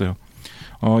실려 있어요.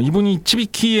 이분이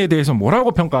츠비키에 대해서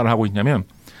뭐라고 평가를 하고 있냐면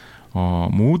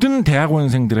모든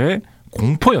대학원생들의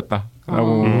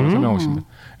공포였다라고 설명하고 있습니다.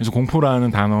 그래서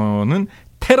공포라는 단어는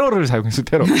테러를 사용해서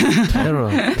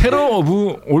테러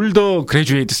오브 올더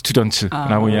그레주에이트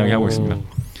스튜던트라고 이야기하고 있습니다.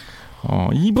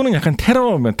 이분은 약간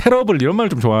테러블 이런 말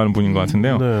좀 좋아하는 분인 것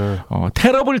같은데요. 네.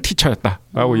 테러블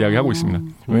티처였다라고 이야기하고 있습니다.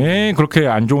 왜 그렇게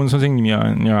안 좋은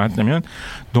선생님이었냐 하면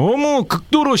너무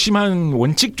극도로 심한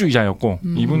원칙주의자였고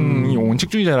이분이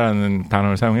원칙주의자라는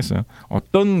단어를 사용했어요.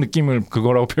 어떤 느낌을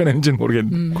그거라고 표현했는지는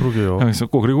모르겠는데 그러게요.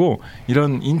 사용했었고 그리고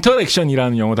이런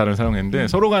인터랙션이라는 영어 단어를 사용했는데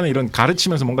서로 간에 이런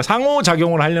가르치면서 뭔가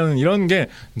상호작용을 하려는 이런 게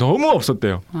너무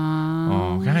없었대요.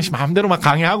 그냥 마음대로 막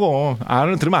강의하고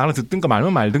알아들으면 알아듣든가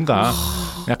말면 말든가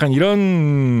약간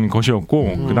이런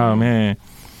것이었고 그 다음에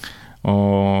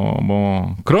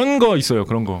뭐 그런 거 있어요.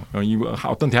 그런 거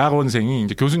어떤 대학원생이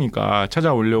이제 교수니까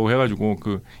찾아오려고 해가지고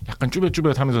그 약간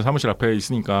쭈뼛쭈뼛하면서 사무실 앞에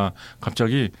있으니까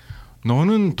갑자기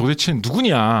너는 도대체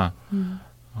누구냐?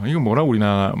 이건 뭐라고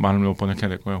우리나라 말로 번역해야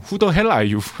될 거예요. Who the hell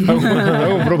are you?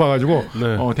 라고 물어봐가지고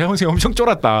네. 대학원생이 엄청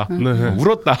쫄았다,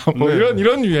 울었다, 뭐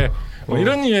이런 유의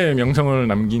이런 류의 명성을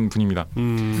남긴 분입니다.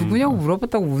 누구냐고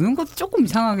물어봤다고 우는 것도 조금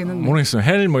이상하긴 한데. 모르겠어요.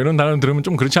 헬 뭐 이런 단어 들으면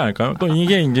좀 그렇지 않을까요? 또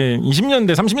이게 이제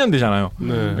 20년대, 30년대잖아요.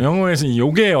 네. 영어에서 이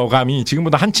욕의 어감이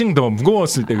지금보다 한층 더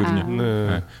무거웠을 때거든요.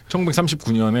 네.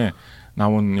 1939년에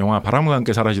나온 영화 바람과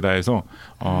함께 사라지다에서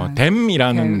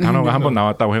댐이라는 단어가 한번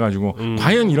나왔다고 해가지고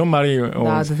과연 이런 말이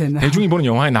대중이 보는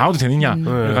영화에 나와도 되느냐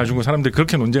그래가지고 사람들이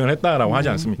그렇게 논쟁을 했다라고 하지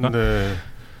않습니까? 네.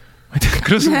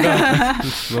 그렇습니다.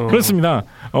 그렇습니다.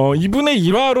 이분의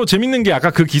일화로 재밌는 게 아까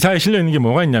그 기사에 실려 있는 게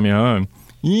뭐가 있냐면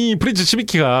이 프리츠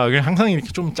츠비키가 항상 이렇게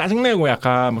좀 짜증내고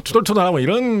약간 뭐 투덜투덜하고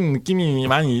이런 느낌이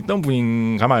많이 있던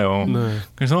분인가 봐요. 네.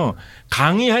 그래서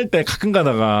강의할 때 가끔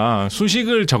가다가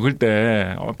수식을 적을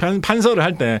때 판서를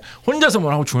할 때 혼자서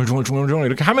뭐라고 중얼중얼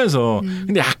이렇게 하면서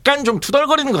근데 약간 좀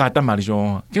투덜거리는 것 같단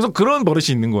말이죠. 계속 그런 버릇이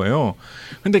있는 거예요.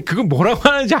 근데 그건 뭐라고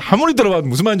하는지 아무리 들어봐도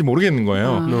무슨 말인지 모르겠는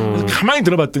거예요. 그래서 가만히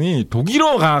들어봤더니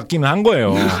독일어 같기는 한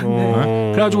거예요.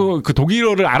 그래가지고 그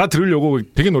독일어를 알아들으려고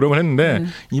되게 노력을 했는데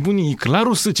이분이 이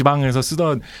글라루스 지방에서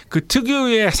쓰던 그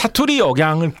특유의 사투리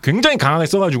억양을 굉장히 강하게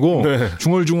써가지고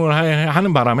중얼중얼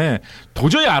하는 바람에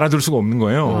도저히 알아들 수가 없는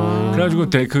거예요. 그래가지고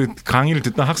그 강의를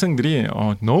듣던 학생들이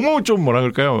너무 좀 뭐라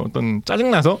그럴까요? 어떤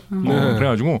짜증나서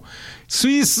그래가지고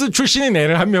스위스 출신인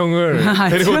애를 한 명을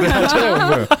데리고 찾아온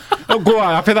거예요. 그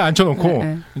앞에다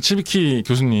앉혀놓고 츠비키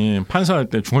교수님 판사할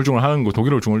때 중얼중얼 하는 거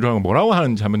독일어로 중얼중얼 하는 거 뭐라고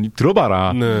하는지 한번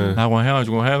들어봐라 라고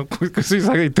해가지고 그 스위스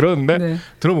학생이 들었는데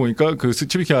들어보니까 그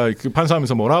츠비키가 그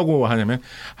판사하면서 뭐라고 하냐면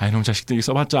이놈 자식들이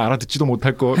써봤자 알아듣지도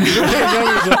못할 거 이렇게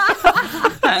얘기하면서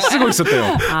쓰고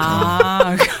있었대요.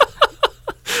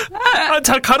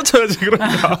 잘 가르쳐야지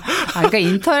그러니까. 그러니까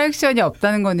인터랙션이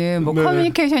없다는 거는 뭐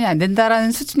커뮤니케이션이 안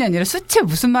된다라는 수준이 아니라 수치에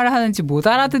무슨 말을 하는지 못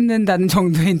알아듣는다는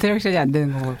정도의 인터랙션이 안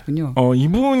되는 거거든요.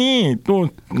 이분이 또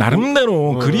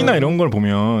나름대로 글이나 이런 걸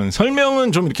보면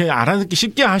설명은 좀 이렇게 알아듣기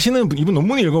쉽게 하시는 이분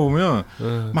논문을 읽어보면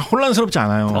막 혼란스럽지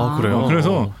않아요. 그래요?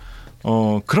 그래서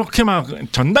그렇게 막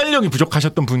전달력이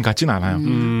부족하셨던 분 같지는 않아요.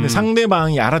 근데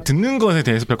상대방이 알아듣는 것에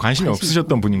대해서 별 관심이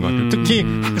없으셨던 분인 것 같아요. 특히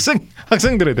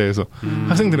학생들에 대해서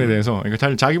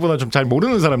그러니까 자기보다 좀 잘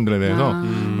모르는 사람들에 대해서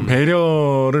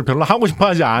배려를 별로 하고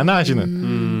싶어하지 않아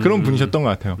하시는 그런 분이셨던 것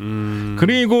같아요.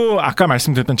 그리고 아까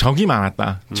말씀드렸던 적이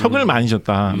많았다, 척을 많이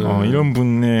졌다, 이런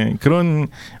분의 그런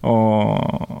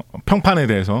평판에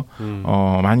대해서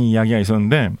많이 이야기가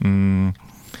있었는데.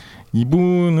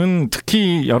 이분은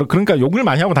특히 그러니까 욕을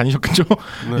많이 하고 다니셨겠죠.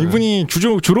 이분이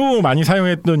주로 많이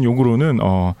사용했던 욕으로는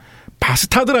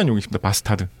바스타드라는 욕이 있습니다.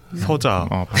 바스타드. 서자.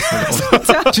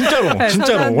 바스타드.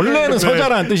 진짜로. 원래는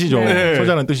서자라는 뜻이죠.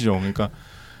 서자라는 뜻이죠. 그러니까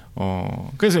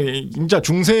그래서 진짜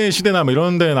중세 시대나 뭐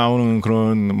이런 데 나오는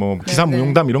그런 뭐 기사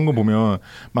무용담 이런 거 보면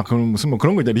막 무슨 뭐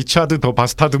그런 거 있잖아요. 리차드 더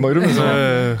바스타드 뭐 이러면서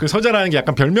그 서자라는 게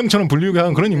약간 별명처럼 불리게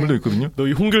하는 그런 인물도 있거든요. 너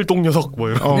이 홍길동 녀석 뭐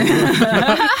이런.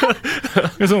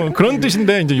 그래서 그런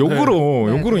뜻인데 이제 욕으로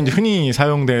이제 흔히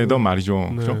사용되던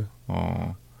말이죠. 그렇죠?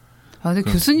 근데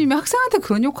교수님이 학생한테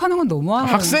그런 욕하는 건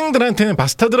너무하네요. 학생들한테는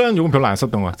바스타드라는 욕은 별로 안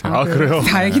썼던 것 같아요. 그래요?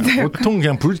 다행이다. 보통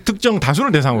그냥 불특정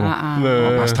다수를 대상으로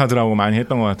바스타드라고 많이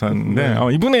했던 것 같았는데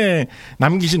이분의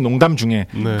남기신 농담 중에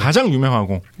가장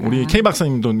유명하고 우리 K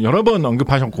박사님도 여러 번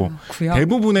언급하셨고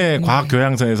대부분의 과학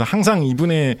교양서에서 항상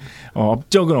이분의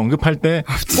업적을 언급할 때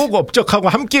꼭 업적하고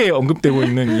함께 언급되고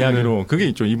있는 이야기로 그게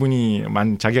있죠. 이분이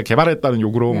자기가 개발했다는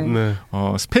욕으로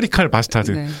스페리칼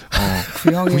바스타드,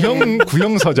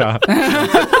 구형 서자.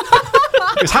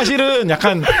 사실은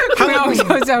약간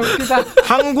진짜 웃기다.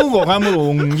 한국 어감으로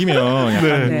옮기면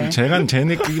약간 제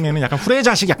느낌에는 약간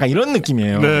후레자식 약간 이런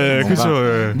느낌이에요. 네,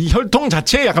 그렇죠. 네 혈통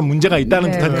자체에 약간 문제가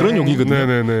있다는 듯한 그런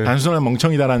욕이거든요. 단순한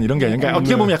멍청이다라는 이런 게 아니라 그러니까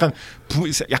어떻게 보면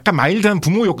약간 마일드한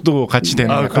부모 욕도 같이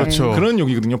되는 그렇죠. 그런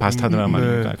욕이거든요. 바스타드란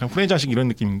말이니까 약간 후레자식 이런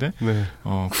느낌인데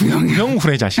구형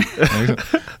후레자식. 그래서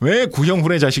왜 구형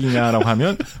후레자식이냐라고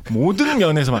하면 모든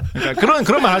면에서만 그러니까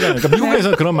그런 말 하잖아요. 그러니까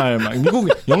미국에서 그런 말 미국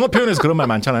영어 표현에서 그런 말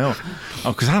많잖아요.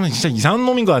 그 사람은 진짜 이상한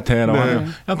놈인 것 같아라고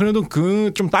하면 야 그래도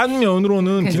그 좀 딴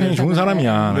면으로는 굉장히 좋은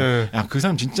사람이야. 야 그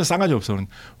사람 진짜 싸가지 없어.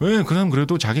 왜 그 사람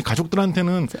그래도 자기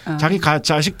가족들한테는 자기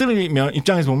자식들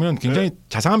입장에서 보면 굉장히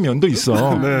자상한 면도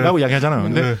있어라고 이야기하잖아요.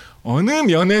 근데 어느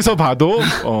면에서 봐도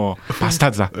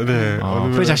바스타드다.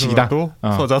 후레자식이다.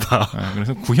 서자다.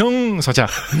 그래서 구형 서자,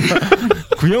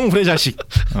 구형 후레자식.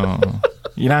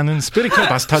 이라는 스피리컬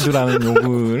바스타드라는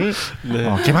용어를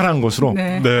개발한 것으로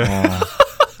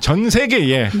전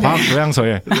세계의 과학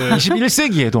교양서에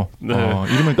 21세기에도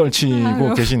이름을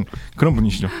떨치고 계신 그런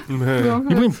분이시죠.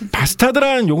 이분이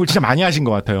바스타드라는 욕을 진짜 많이 하신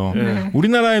것 같아요.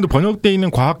 우리나라에도 번역되어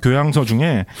있는 과학 교양서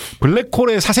중에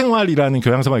블랙홀의 사생활이라는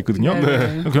교양서가 있거든요.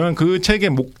 그 책의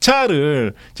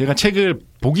목차를 제가 책을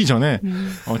보기 전에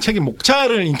책의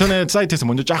목차를 인터넷 사이트에서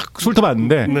먼저 쫙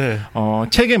훑어봤는데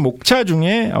책의 목차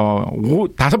중에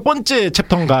 5번째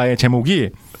챕터인가의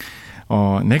제목이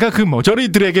내가 그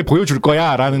머저리들에게 보여줄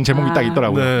거야 라는 제목이 딱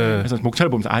있더라고요. 그래서 목차를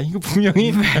보면서 이거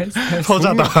분명히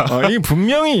서자다. 이거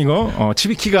분명히 이거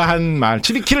츠비키가 한 말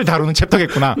츠비키를 다루는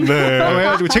챕터겠구나.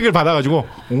 해가지고 책을 받아가지고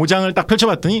 5장을 딱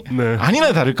펼쳐봤더니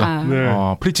아니나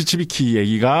다를까 프리츠 츠비키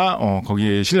얘기가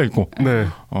거기에 실려있고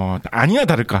아니나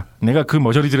다를까 내가 그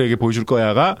머저리들에게 보여줄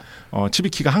거야가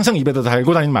츠비키가 항상 입에다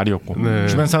달고 다니는 말이었고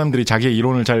주변 사람들이 자기의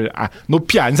이론을 잘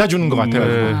높이 안 사주는 것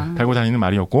같아가지고 달고 다니는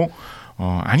말이었고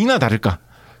아니나 다를까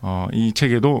이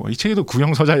책에도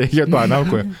구형 서자 얘기가 또 안 나올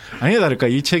거예요. 아니나 다를까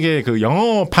이 책의 그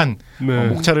영어판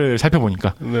목차를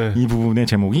살펴보니까 이 부분의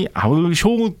제목이 I will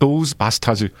show those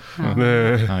bastards.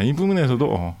 이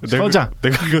부분에서도 서자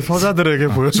내가 그 서자들에게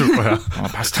보여줄 거야.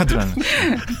 바스타드라는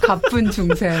가쁜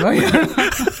중세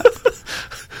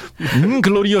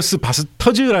인글로리어스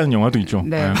바스터즈라는 영화도 있죠.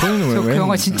 그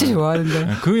영화 진짜 좋아하는데.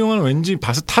 그 영화는 왠지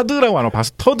바스타드라고 안 하고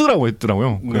바스터드라고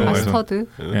했더라고요. 그 바스터드?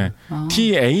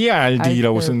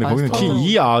 TARD라고 썼는데 거기는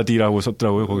TERD라고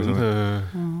썼더라고요. 거기서.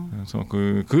 그래서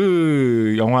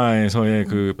그 영화에서의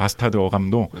그 바스타드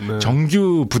어감도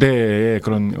정규 부대의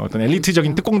그런 어떤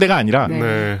엘리트적인 특공대가 아니라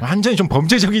완전히 좀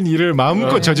범죄적인 일을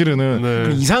마음껏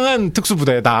저지르는 이상한 특수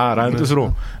부대다라는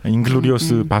뜻으로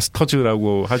인글로리어스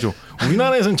바스터즈라고 하죠.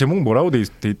 우리나라에서는 제목 뭐라고 돼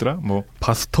있더라? 뭐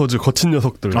바스터즈 거친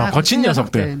녀석들. 거친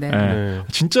녀석들.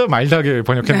 진짜 마일드하게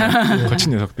번역했네.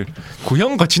 거친 녀석들.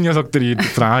 구형 거친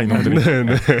녀석들이더라 이놈들이.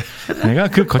 내가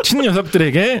그 거친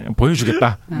녀석들에게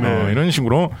보여주겠다. 이런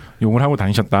식으로 욕을 하고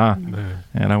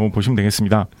다니셨다라고 보시면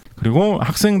되겠습니다. 그리고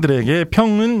학생들에게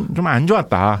평은 좀 안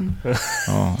좋았다.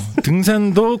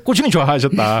 등산도 꾸준히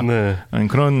좋아하셨다.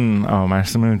 그런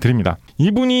말씀을 드립니다.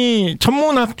 이분이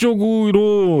천문학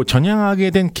쪽으로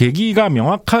전향하게 된 계기가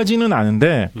명확하지는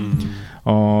않은데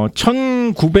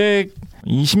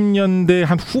 1920년대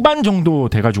한 후반 정도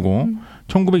돼가지고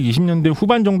 1920년대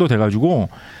후반 정도 돼가지고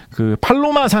그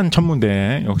팔로마산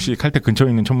천문대 역시 칼텍 근처에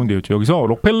있는 천문대였죠. 여기서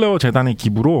록펠러 재단의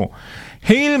기부로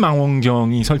헤일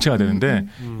망원경이 설치가 되는데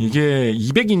이게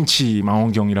 200인치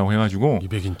망원경이라고 해가지고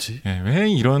 200인치? 왜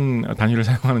이런 단위를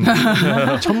사용하는지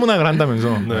천문학을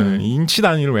한다면서 인치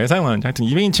단위를 왜 사용하는지 하여튼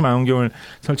 200인치 망원경을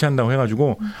설치한다고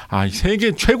해가지고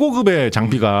세계 최고급의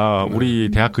장비가 우리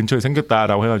대학 근처에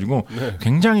생겼다라고 해가지고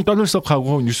굉장히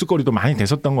떠들썩하고 뉴스거리도 많이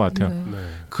됐었던 것 같아요.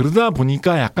 그러다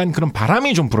보니까 약간 그런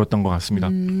바람이 좀 불었던 것 같습니다.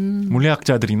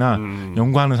 물리학자들이나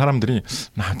연구하는 사람들이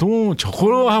나도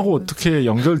저거하고 어떻게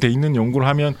연결돼 있는 연구를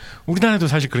하면 우리나라에도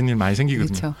사실 그런 일 많이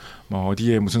생기거든요. 그렇죠. 뭐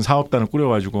어디에 무슨 사업단을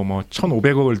꾸려가지고 뭐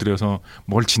 1,500억을 들여서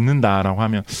뭘 짓는다라고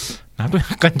하면 나도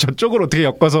약간 저쪽으로 어떻게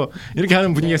엮어서 이렇게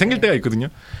하는 분위기가 생길 때가 있거든요.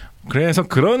 그래서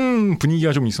그런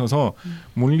분위기가 좀 있어서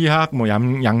물리학, 뭐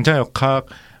양자역학,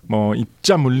 뭐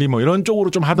입자 물리 뭐 이런 쪽으로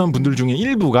좀 하던 분들 중에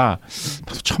일부가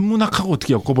천문학하고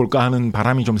어떻게 엮어볼까 하는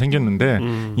바람이 좀 생겼는데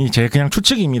이 제 그냥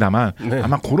추측입니다만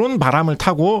아마 그런 바람을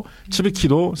타고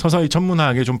츠비키도 서서히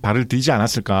천문학에 좀 발을 들이지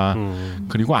않았을까.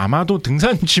 그리고 아마도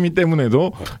등산 취미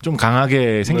때문에도 좀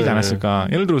강하게 생기지 않았을까.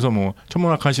 예를 들어서 뭐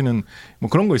천문학 하시는 뭐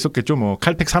그런 거 있었겠죠. 뭐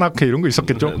칼텍 산악회 이런 거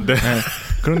있었겠죠.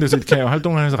 그런 데서 이렇게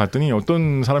활동을 해서 갔더니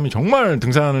어떤 사람이 정말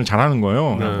등산을 잘하는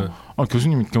거예요.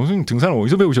 교수님 등산을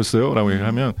어디서 배우셨어요? 라고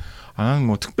얘기하면 나는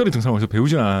뭐 특별히 등산을 어디서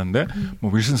배우진 않았는데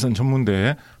뭐 윌슨산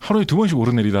천문대에 하루에 2번씩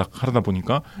오르내리다 하다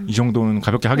보니까 이 정도는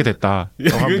가볍게 하게 됐다.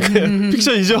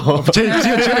 픽션이죠. 제가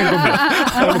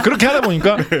이겁니다. 뭐 그렇게 하다 하다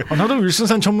보니까 나도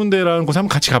윌슨산 천문대라는 곳에 한번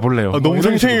같이 가볼래요. 너무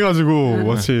생생해가지고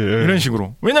마치 이런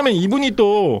식으로. 왜냐하면 이분이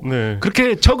또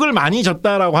그렇게 척을 많이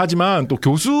졌다라고 하지만 또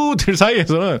교수들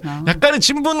사이에서는 약간의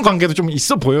친분 관계도 좀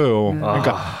있어 보여요.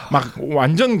 그러니까 막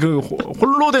완전 그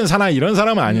홀로 된 사나이 이런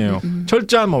사람은 아니에요.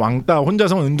 철저한 뭐 왕따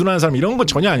혼자서 은둔하는 사람 이런 거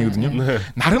전혀 아니거든요.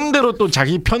 나름대로 또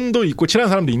자기 편도 있고 친한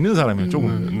사람도 있는 사람이에요.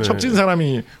 조금 척진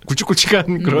사람이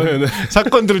굵직굵직한 그런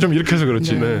사건들을 좀 일으켜서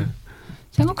그렇지.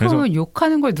 생각해보면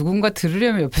욕하는 걸 누군가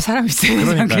들으려면 옆에 사람이 있어야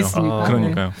되지 않겠습니까?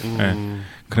 그러니까요.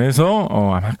 그래서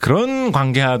아마 그런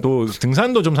관계와도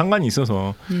등산도 좀 상관이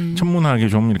있어서 천문학에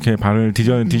좀 이렇게 발을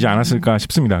디디지 않았을까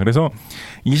싶습니다. 그래서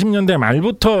 20년대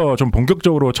말부터 좀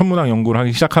본격적으로 천문학 연구를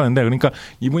하기 시작하는데, 그러니까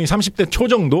이분이 30대 초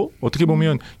정도 어떻게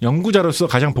보면 연구자로서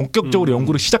가장 본격적으로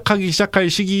연구를 시작할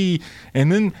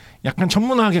시기에는 약간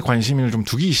천문학에 관심을 좀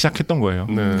두기 시작했던 거예요.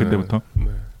 그때부터.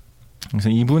 그래서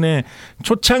이분의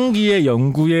초창기의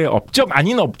연구의 업적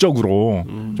아닌 업적으로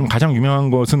좀 가장 유명한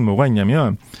것은 뭐가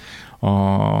있냐면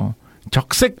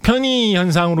적색 편의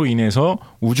현상으로 인해서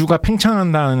우주가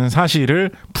팽창한다는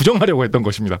사실을 부정하려고 했던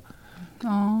것입니다.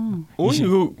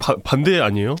 이거 반대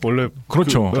아니에요? 원래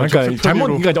그렇죠.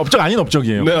 그러니까 업적 아닌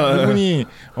업적이에요. 이분이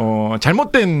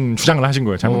잘못된 주장을 하신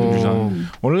거예요. 잘못된 주장.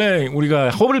 원래 우리가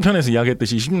허블 편에서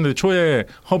이야기했듯이 20년대 초에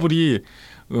허블이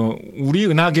우리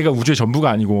은하계가 우주의 전부가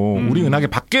아니고 우리 은하계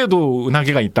밖에도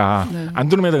은하계가 있다.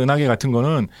 안드로메다 은하계 같은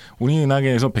거는 우리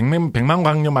은하계에서 100만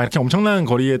광년 막 이렇게 엄청난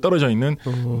거리에 떨어져 있는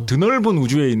드넓은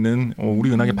우주에 있는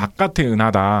우리 은하계 바깥의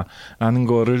은하다라는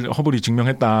거를 허블이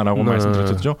증명했다라고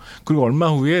말씀드렸었죠. 그리고 얼마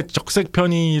후에 적색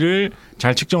편의를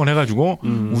잘 측정을 해가지고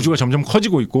우주가 점점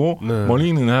커지고 있고 멀리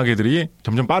있는 은하계들이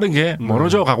점점 빠르게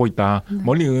멀어져 가고 있다.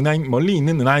 멀리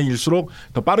있는 은하일수록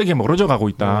더 빠르게 멀어져 가고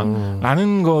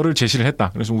있다라는 거를 제시를 했다.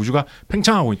 그래서 우주가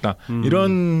팽창하고 있다.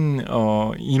 이런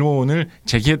이론을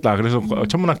제기했다. 그래서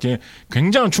천문학계에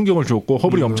굉장한 충격을 주었고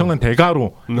허블이 엄청난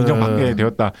대가로 인정받게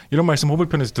되었다. 이런 말씀 허블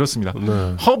편에서 들었습니다.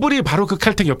 허블이 바로 그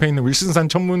칼텍 옆에 있는 윌슨산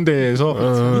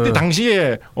천문대에서 이때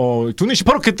당시에 눈이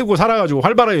시퍼렇게 뜨고 살아가지고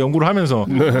활발하게 연구를 하면서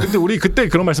근데 우리 그때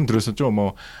그런 말씀 드렸었죠.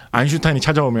 뭐 아인슈타인이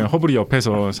찾아오면 허블이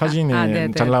옆에서 사진에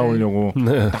잘 나오려고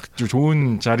딱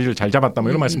좋은 자리를 잘 잡았다.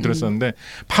 뭐 이런 말씀 드렸었는데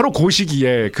바로 그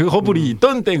시기에 그 허블이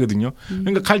있던 때거든요.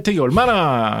 그러니까 칼텍이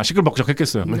얼마나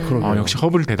시끌벅적했겠어요. 역시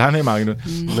허블 대단해 막 이런.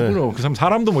 그 사람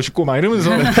사람도 멋있고 막 이러면서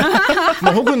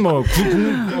뭐 혹은 뭐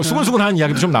수근수근한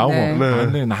이야기도 좀 나오고.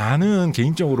 근데 나는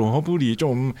개인적으로 허블이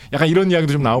좀 약간 이런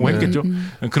이야기도 좀 나오고 했겠죠.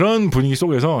 그런 분위기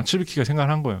속에서 츠비키가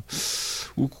생각을 한 거예요.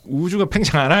 우주가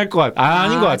팽창 안 할 것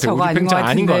아닌 것 같아요. 우주 팽창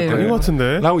아닌 것 같아요. 아닌 것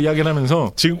같은데. 라고 이야기를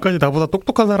하면서 지금까지 나보다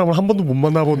똑똑한 사람을 한 번도 못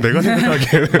만나본 내가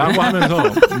생각하기에 라고 하면서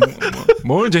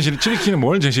츠비키는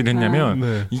뭘 제시를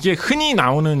했냐면 이게 흔히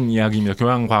나오는 이야기입니다.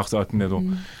 교양과학서 같은 데도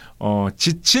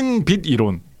지친 빛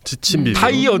이론,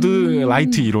 타이어드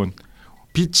라이트 이론.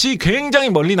 빛이 굉장히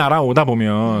멀리 날아오다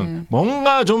보면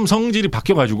뭔가 좀 성질이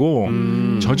바뀌어가지고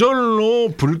저절로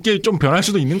붉게 좀 변할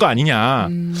수도 있는 거 아니냐.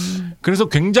 그래서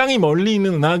굉장히 멀리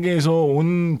있는 은하계에서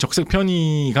온 적색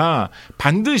편의가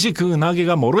반드시 그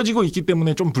은하계가 멀어지고 있기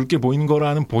때문에 좀 붉게 보이는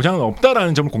거라는 보장은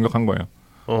없다라는 점을 공격한 거예요.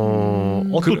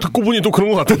 또 듣고 보니 또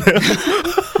그런 것 같은데요.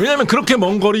 왜냐하면 그렇게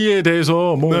먼 거리에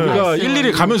대해서 뭐 우리가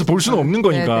일일이 가면서 볼 수는 없는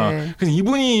거니까. 그래서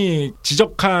이분이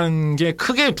지적한 게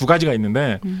크게 두 가지가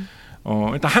있는데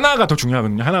일단 하나가 더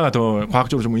중요하거든요. 하나가 더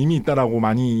과학적으로 좀 의미 있다라고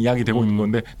많이 이야기되고 있는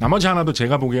건데 나머지 하나도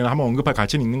제가 보기에는 한번 언급할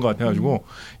가치는 있는 것 같아가지고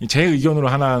제 의견으로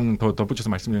하나 더 덧붙여서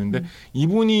말씀드리는데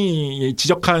이분이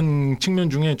지적한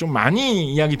측면 중에 좀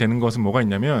많이 이야기되는 것은 뭐가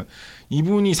있냐면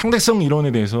이분이 상대성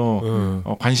이론에 대해서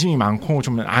관심이 많고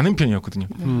좀 아는 편이었거든요.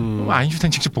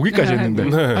 아인슈타인 직접 보기까지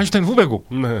했는데 아인슈타인 후배고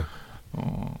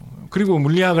그리고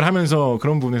물리학을 하면서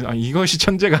그런 부분에서 이것이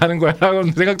천재가 하는 거야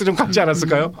라는 생각도 좀 갖지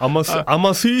않았을까요?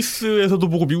 아마 스위스에서도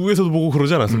보고 미국에서도 보고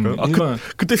그러지 않았을까요?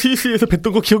 그때 스위스에서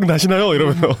뵀던 거 기억나시나요?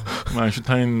 이러면서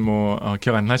아인슈타인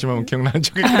기억 안 나지만 기억나는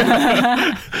적이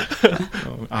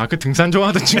그 등산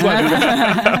좋아하던 친구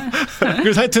아닌가?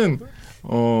 그래서 하여튼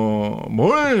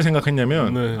뭘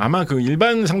생각했냐면 아마 그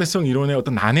일반 상대성 이론의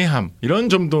어떤 난해함 이런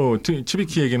점도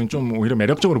츠비키에게는 좀 오히려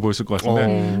매력적으로 보였을 것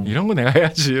같은데 이런 거 내가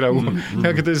해야지라고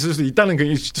생각했을 수도 있다는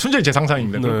게 순전히 제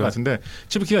상상입니다. 그럴 것 같은데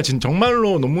츠비키가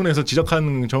정말로 논문에서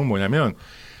지적하는 점은 뭐냐면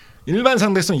일반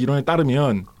상대성 이론에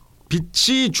따르면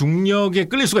빛이 중력에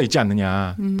끌릴 수가 있지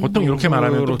않느냐. 보통 이렇게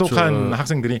말하면 똑똑한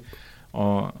학생들이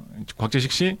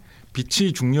곽재식 씨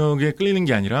빛이 중력에 끌리는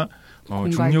게 아니라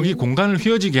중력이 공간을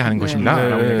휘어지게 하는 것입니다.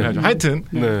 라고 얘기를 하죠. 하여튼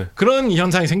그런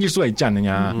현상이 생길 수가 있지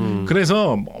않느냐.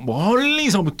 그래서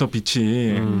멀리서부터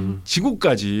빛이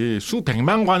지구까지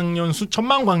수백만 광년,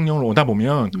 수천만 광년을 오다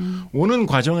보면 오는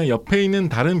과정에 옆에 있는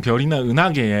다른 별이나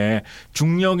은하계에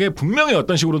중력에 분명히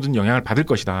어떤 식으로든 영향을 받을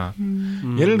것이다.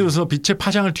 예를 들어서 빛의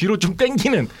파장을 뒤로 좀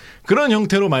당기는 그런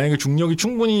형태로 만약에 중력이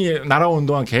충분히 날아오는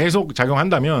동안 계속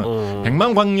작용한다면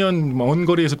 100만 광년 먼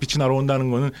거리에서 빛이 날아온다는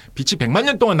거는 빛이 100만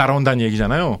년 동안 날아온다는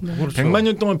얘기잖아요. 그렇죠. 100만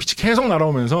년 동안 빛이 계속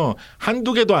날아오면서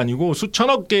한두 개도 아니고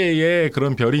수천억 개의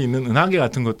그런 별이 있는 은하계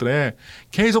같은 것들에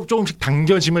계속 조금씩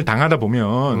당겨짐을 당하다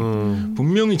보면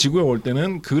분명히 지구에 올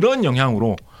때는 그런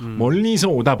영향으로 멀리서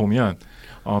오다 보면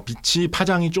빛이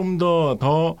파장이 좀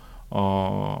더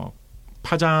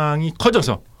파장이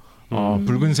커져서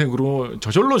붉은색으로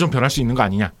저절로 좀 변할 수 있는 거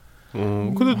아니냐.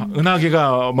 근데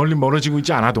은하계가 멀어지고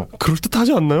있지 않아도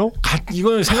그럴듯하지 않나요?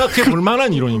 이건 생각해 볼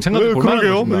만한 이론입니다. 생각해 볼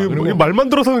만한 그리고 말만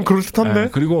들어서는 그럴듯한데.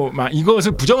 그리고 막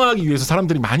이것을 부정하기 위해서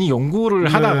사람들이 많이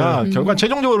연구를 하다가 결과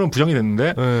최종적으로는 부정이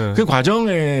됐는데 그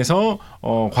과정에서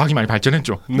과학이 많이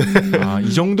발전했죠.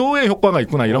 이 정도의 효과가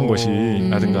있구나 이런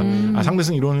것이라든가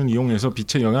상대성 이론을 이용해서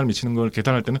빛에 영향을 미치는 걸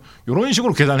계산할 때는 이런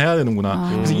식으로 계산해야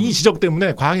되는구나. 그래서 이 지적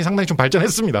때문에 과학이 상당히 좀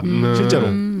발전했습니다. 실제로.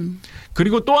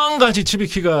 그리고 또 한 가지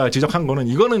츠비키가 지적한 거는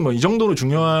이거는 뭐 이 정도로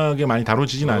중요하게 많이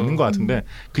다뤄지지는 않는 것 같은데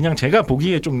그냥 제가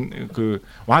보기에 좀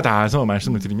와 닿아서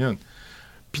말씀을 드리면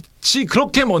빛이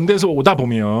그렇게 먼 데서 오다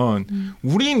보면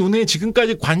우리 눈에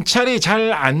지금까지 관찰이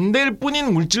잘 안 될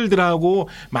뿐인 물질들하고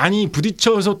많이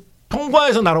부딪혀서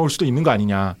통과해서 날아올 수도 있는 거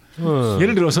아니냐.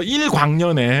 예를 들어서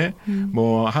 1광년에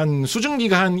뭐 한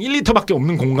수증기가 한 1리터밖에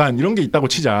없는 공간 이런 게 있다고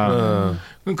치자.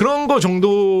 그런 거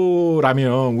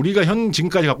정도라면 우리가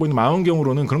지금까지 갖고 있는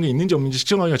망원경으로는 그런 게 있는지 없는지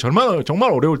측정하기가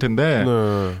정말 어려울 텐데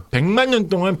 100만 년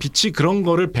동안 빛이 그런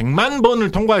거를 100만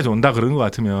번을 통과해서 온다 그러는 것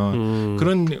같으면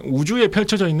그런 우주에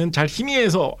펼쳐져 있는 잘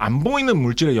희미해서 안 보이는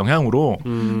물질의 영향으로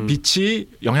빛이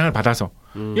영향을 받아서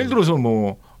예를 들어서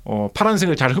뭐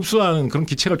파란색을 잘 흡수하는 그런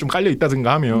기체가 좀 깔려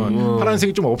있다든가 하면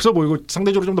파란색이 좀 없어 보이고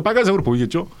상대적으로 좀 더 빨간색으로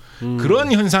보이겠죠.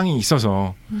 그런 현상이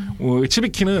있어서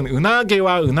츠비키는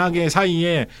은하계와 은하계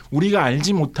사이에 우리가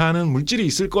알지 못하는 물질이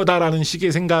있을 거다라는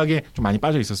식의 생각에 좀 많이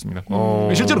빠져 있었습니다.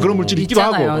 실제로 그런 물질이 있기도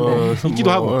하고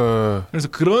있기도 하고 그래서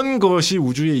그런 것이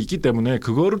우주에 있기 때문에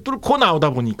그거를 뚫고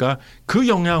나오다 보니까 그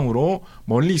영향으로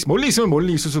멀리 있으면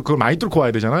멀리 있을수록 그걸 많이 뚫고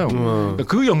와야 되잖아요. 그러니까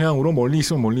그 영향으로 멀리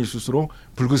있으면 멀리 있을수록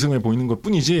붉으스름해 보이는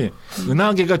것뿐이지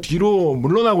은하계가 뒤로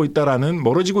물러나고 있다라는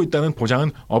멀어지고 있다는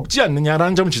보장은 없지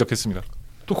않느냐라는 점을 지적했습니다.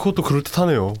 또 그것도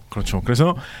그럴듯하네요. 그렇죠.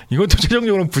 그래서 이것도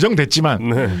최종적으로는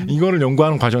부정됐지만 이거를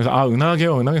연구하는 과정에서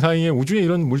은하계와 은하계 사이에 우주에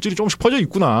이런 물질이 조금씩 퍼져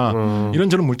있구나.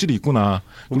 이런저런 물질이 있구나.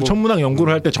 그리고 천문학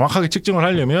연구를 할 때 정확하게 측정을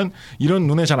하려면 이런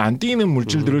눈에 잘 안 띄는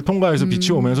물질들을 통과해서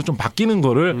빛이 오면서 좀 바뀌는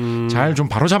거를 잘 좀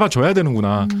바로잡아 줘야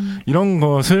되는구나. 이런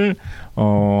것을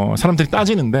사람들이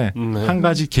따지는데 한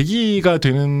가지 계기가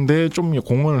되는데 좀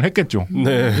공헌을 했겠죠.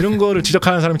 이런 거를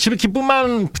지적하는 사람이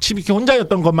츠비키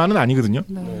혼자였던 것만은 아니거든요.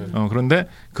 그런데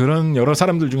그런 여러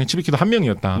사람들 중에 츠비키도 한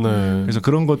명이었다. 그래서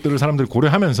그런 것들을 사람들이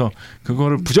고려하면서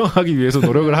그거를 부정하기 위해서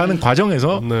노력을 하는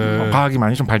과정에서 과학이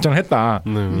많이 좀 발전했다.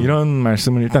 이런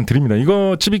말씀을 일단 드립니다.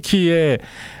 이거 츠비키의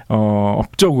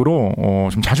업적으로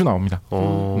좀 자주 나옵니다.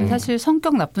 사실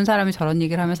성격 나쁜 사람이 저런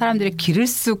얘기를 하면 사람들이 기를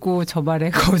쓰고 저 말에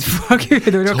거부하기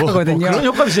위해 노력하거든요. 그런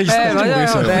효과도 진짜 있을지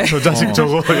모르겠어요. 저 자식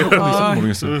저거 있을지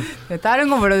모르겠어요. 다른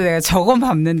건 몰라도 내가 저건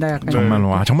밟는다 약간.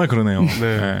 정말로 정말 그러네요.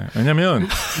 왜냐하면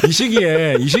이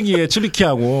시기에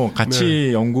츠비키하고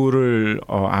같이 연구를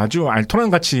아주 알토란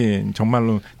같이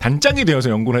정말로 단짝이 되어서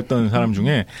연구를 했던 사람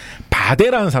중에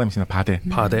바데라는 사람이 있습니다.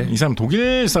 바데. 이 사람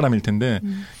독일 사람일 텐데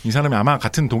이 사람이 아마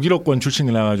같은 독일어권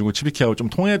출신이라 가지고 츠비키하고 좀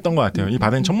통했던 것 같아요. 이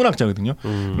바데는 천문학자거든요.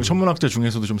 그리고 천문학자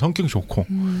중에서도 좀 성격이 좋고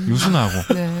유순하고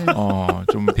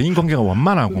좀 대인 관계가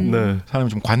원만하고 사람이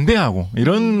좀 관대하고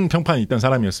이런 평판이 있던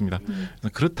사람이었습니다.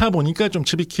 그렇다 보니까 좀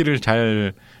츠비키를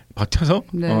잘 버텨서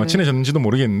친해졌는지도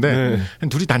모르겠는데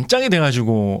둘이 단짝이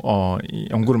돼가지고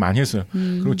연구를 많이 했어요.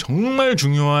 그리고 정말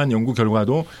중요한 연구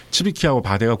결과도 츠비키하고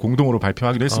바데가 공동으로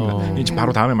발표하기도 했습니다. 이제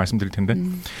바로 다음에 말씀드릴 텐데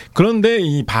그런데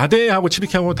이 바데하고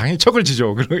츠비키하고 당연히 척을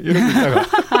지죠. 이렇게 있다가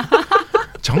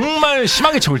정말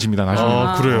심하게 척을 집니다. 나중에.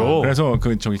 그래요. 그래서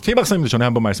K 박사님도 전에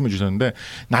한번 말씀해 주셨는데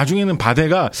나중에는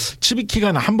바데가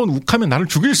츠비키가 한번 욱하면 나를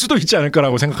죽일 수도 있지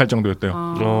않을까라고 생각할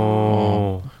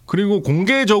정도였대요. 그리고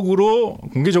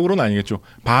공개적으로는 아니겠죠.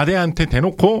 바데한테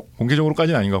대놓고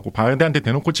공개적으로까지는 아닌 것 같고 바데한테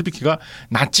대놓고 츠비키가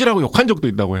나치라고 욕한 적도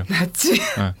있다고 해요. 나치?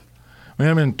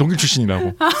 왜냐하면 독일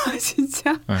출신이라고. 아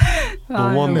진짜? 네.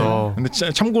 너무한다. 근데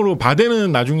참고로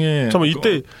바데는 나중에 잠깐만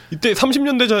이때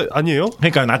 30년대 아니에요?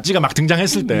 그러니까 나치가 막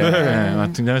등장했을 때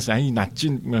막 등장했을 때 아니 나치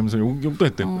하면서 욕도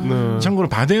했대요. 참고로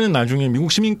바데는 나중에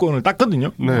미국 시민권을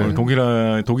땄거든요.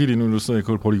 독일인으로서의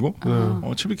그걸 버리고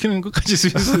츠비키는 끝까지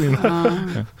스위스인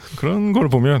그런 걸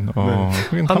보면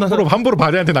함부로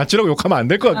바데한테 나치라고 욕하면 안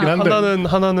될 것 같긴 한데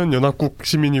하나는 연합국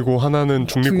시민이고 하나는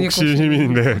중립국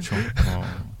시민인데 그렇죠.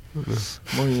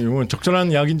 뭐 이건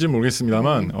적절한 이야기인지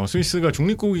모르겠습니다만 스위스가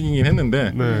중립국이긴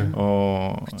했는데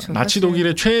그쵸, 나치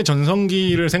독일의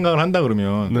최전성기를 생각을 한다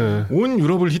그러면 온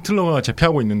유럽을 히틀러가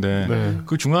제패하고 있는데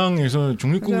그 중앙에서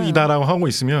중립국이다라고 하고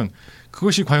있으면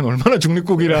그것이 과연 얼마나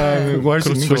중립국이라고 할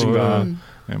수 있는 것인가.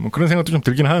 뭐 그런 생각도 좀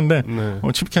들긴 하는데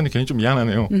츠비키한테 괜히 좀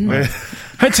미안하네요.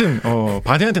 하여튼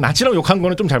바데한테 나치라고 욕한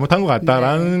거는 좀 잘못한 것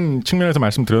같다라는 측면에서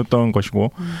말씀드렸던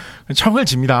것이고 척을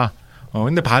집니다.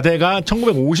 근데 바데가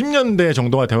 1950년대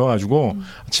정도가 되어가지고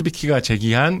츠비키가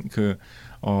제기한 그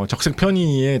적색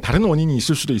편의에 다른 원인이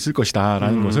있을 수도 있을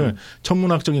것이다라는 것을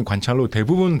천문학적인 관찰로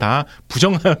대부분 다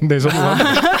부정하는 데서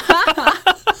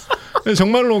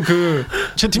정말로 그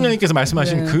최팀장님께서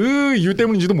말씀하신 그 이유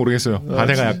때문인지도 모르겠어요.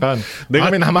 바데가 약간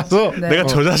마음에 남아서 내가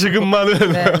저 자식은만은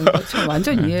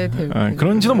완전 이해돼요.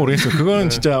 그런지도 모르겠어요.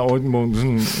 그건 진짜 뭐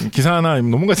무슨 기사나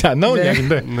논문 같이 안 나온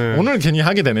이야기인데 오늘 괜히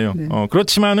하게 되네요.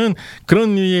 그렇지만은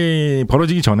그런 일이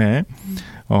벌어지기 전에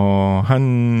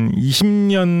한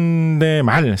 20년대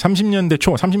말, 30년대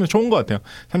초인 것 같아요.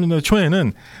 30년대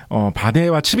초에는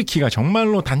바데와 츠비키가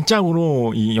정말로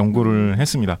단짝으로 이 연구를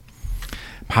했습니다.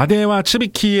 바데와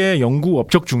츠비키의 연구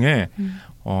업적 중에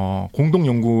공동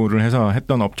연구를 해서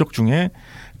했던 업적 중에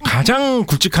가장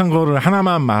굵직한 거를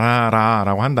하나만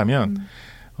말하라라고 한다면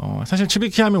사실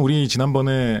츠비키 하면 우리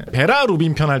지난번에 베라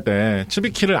루빈 편 할 때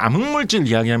츠비키를 암흑물질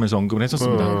이야기하면서 언급을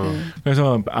했었습니다.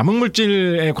 그래서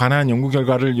암흑물질에 관한 연구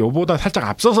결과를 요보다 살짝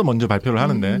앞서서 먼저 발표를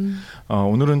하는데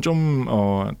오늘은 좀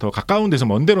더 가까운 데서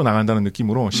먼 데로 나간다는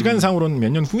느낌으로 시간상으로는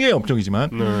몇 년 후의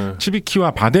업적이지만 츠비키와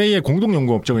바데의 공동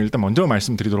연구 업적을 일단 먼저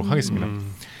말씀드리도록 하겠습니다.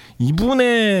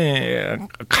 이분의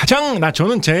가장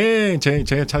저는 제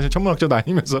사실 천문학자도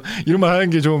아니면서 이런 말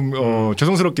하는 게 좀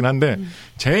죄송스럽긴 한데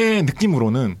제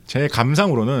느낌으로는 제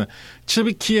감상으로는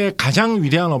츠비키의 가장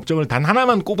위대한 업적을 단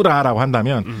하나만 꼽으라라고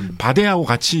한다면 바데하고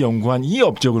같이 연구한 이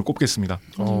업적을 꼽겠습니다.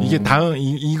 이게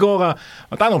이거가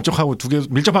딴 업적하고 두 개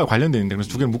밀접하게 관련되어 있는데 그래서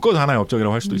두 개를 묶어서 하나의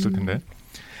업적이라고 할 수도 있을 텐데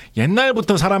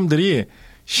옛날부터 사람들이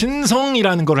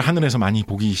신성이라는 걸 하늘에서 많이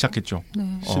보기 시작했죠.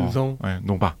 신성?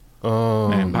 노바.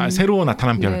 새로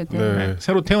나타난 별,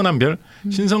 새로 태어난 별,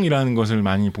 신성이라는 것을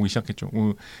많이 보기 시작했죠.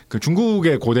 그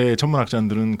중국의 고대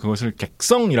천문학자들은 그것을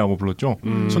객성이라고 불렀죠.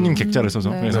 손님 객자를 써서.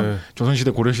 그래서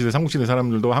조선시대, 고려시대, 삼국시대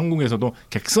사람들도 한국에서도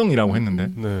객성이라고 했는데.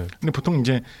 근데 보통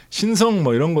이제 신성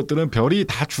뭐 이런 것들은 별이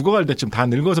다 죽어갈 때쯤 다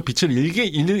늙어서 빛을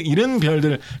잃은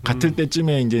별들 같을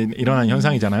때쯤에 이제 일어난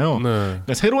현상이잖아요.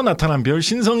 그러니까 새로 나타난 별,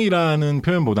 신성이라는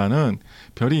표현보다는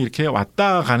별이 이렇게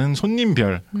왔다 가는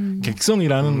손님별,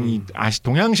 객성이라는 이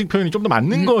동양식 표현이 좀 더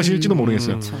맞는 것일지도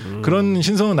모르겠어요. 그런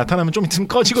신성은 나타나면 좀 있으면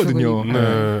꺼지거든요.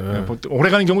 오래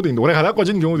가는 경우도 있는데 오래 가다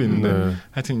꺼지는 경우도 있는데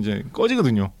하여튼 이제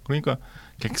꺼지거든요. 그러니까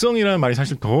객성이라는 말이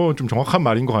사실 더 좀 정확한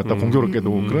말인 것 같다.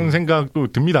 공교롭게도 그런 생각도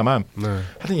듭니다만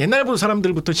하여튼 옛날부터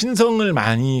사람들부터 신성을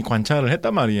많이 관찰을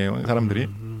했단 말이에요. 사람들이.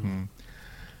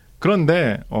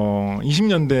 그런데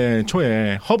 20년대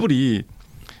초에 허블이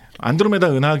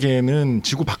안드로메다 은하계는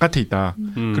지구 바깥에 있다.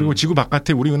 그리고 지구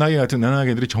바깥에 우리 은하계 같은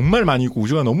은하계들이 정말 많이 있고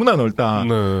우주가 너무나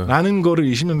넓다라는 거를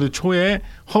 20년대 초에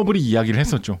허블이 이야기를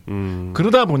했었죠.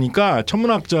 그러다 보니까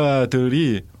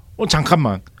천문학자들이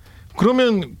잠깐만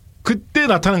그러면 그때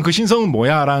나타난 그 신성은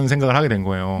뭐야라는 생각을 하게 된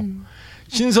거예요.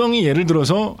 신성이 예를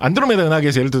들어서 안드로메다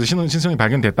은하계에서 예를 들어서 신성이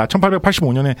발견됐다.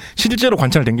 1885년에 실제로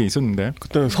관찰된 게 있었는데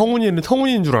그때는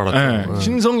성운인 줄 알았죠.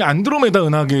 신성이 안드로메다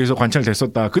은하계에서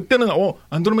관찰됐었다. 그때는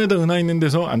안드로메다 은하 있는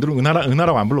데서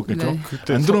은하라고 안 불렀겠죠.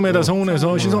 안드로메다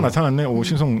성운에서 신성 나타났네.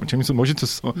 신성 재밌어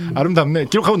멋있었어. 아름답네.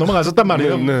 기록하고 넘어갔었단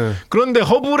말이에요. 그런데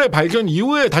허블의 발견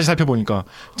이후에 다시 살펴보니까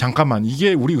잠깐만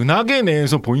이게 우리 은하계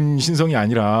내에서 보인 신성이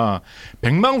아니라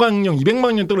 100만 광년,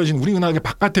 200만 년 떨어진 우리 은하계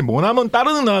바깥에 머나먼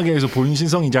다른 은하계에서 보인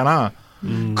신성이잖아.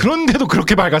 그런데도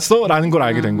그렇게 밝았어? 라는 걸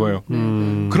알게 된 거예요.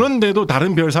 그런데도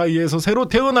다른 별 사이에서 새로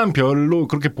태어난 별로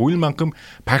그렇게 보일 만큼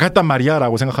밝았단 말이야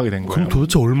라고 생각하게 된 거예요. 그럼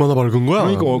도대체 얼마나 밝은 거야?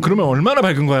 그러니까 그러면 얼마나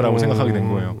밝은 거야 라고 생각하게 된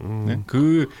거예요.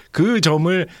 그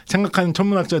점을 생각하는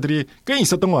천문학자들이 꽤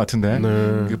있었던 것 같은데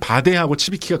그 바데하고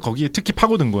츠비키가 거기에 특히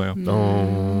파고든 거예요.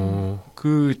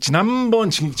 지난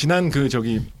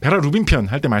베라 루빈 편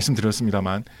할 때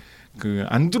말씀드렸습니다만 그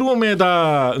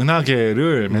안드로메다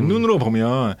은하계를 맨눈으로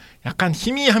보면 약간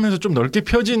희미하면서 좀 넓게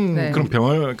펴진 네.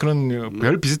 그런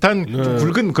별 비슷한 좀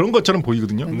굵은 그런 것처럼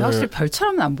보이거든요. 네, 확실히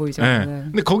별처럼은 안 보이죠. 네. 네.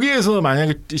 근데 거기에서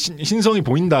만약에 신성이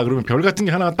보인다 그러면 별 같은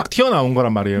게 하나 딱 튀어나온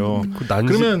거란 말이에요.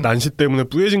 그러면 난시 때문에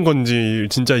뿌얘진 건지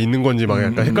진짜 있는 건지 막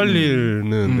약간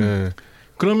헷갈리는. 네.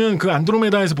 그러면 그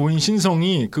안드로메다에서 보인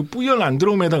신성이 그 뿌연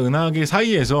안드로메다 은하계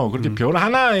사이에서 그렇게 별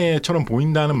하나에처럼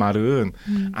보인다는 말은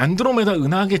안드로메다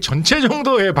은하계 전체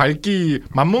정도의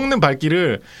맞먹는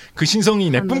밝기를 그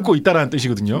신성이 내뿜고 있다라는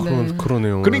뜻이거든요. 네.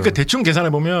 그러네요. 그러니까 대충 계산해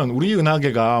보면 우리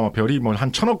은하계가 별이 뭐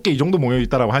한 1000억 개 이 정도 모여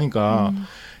있다라고 하니까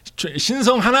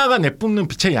신성 하나가 내뿜는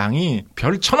빛의 양이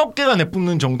별 1000억 개가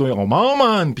내뿜는 정도의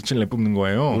어마어마한 빛을 내뿜는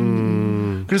거예요.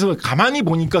 그래서 가만히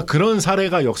보니까 그런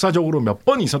사례가 역사적으로 몇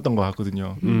번 있었던 것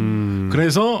같거든요.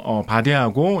 그래서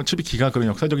바데하고 츠비키가 그런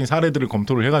역사적인 사례들을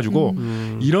검토를 해가지고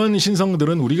이런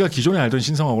신성들은 우리가 기존에 알던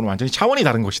신성하고는 완전히 차원이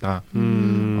다른 것이다.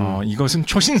 이것은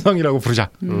초신성이라고 부르자.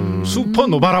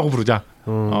 슈퍼노바라고 부르자.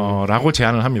 라고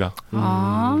제안을 합니다.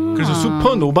 그래서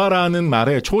슈퍼노바라는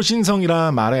말에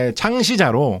초신성이라는 말의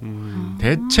창시자로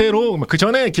대체로 그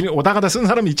전에 오다 가다 쓴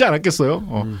사람이 있지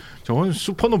않았겠어요. 저건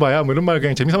슈퍼노바야 뭐 이런 말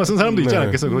그냥 재미삼아 쓴 사람도 있지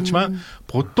않았겠어요. 그렇지만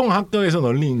보통 학교에서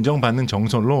널리 인정받는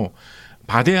정설로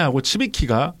바데하고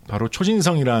츠비키가 바로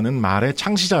초신성이라는 말의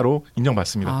창시자로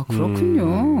인정받습니다. 아,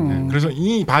 그렇군요. 네, 그래서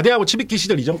이 바데하고 츠비키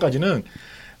시절 이전까지는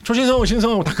초신성하고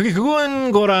신성하고 다 그게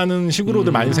그건 거라는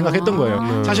식으로들 많이 생각했던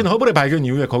거예요. 사실 허블의 발견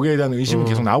이후에 거기에 대한 의심은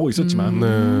계속 나오고 있었지만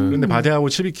그런데 바데하고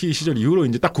츠비키 시절 이후로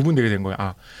이제 딱 구분되게 된 거예요.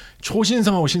 아,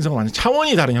 초신성하고 신성은 완전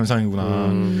차원이 다른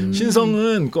현상이구나.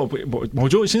 신성은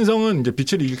뭐죠? 신성은 이제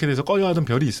빛을 잃게 돼서 꺼져가던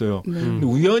별이 있어요. 근데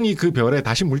우연히 그 별에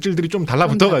다시 물질들이 좀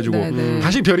달라붙어가지고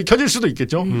다시 별이 켜질 수도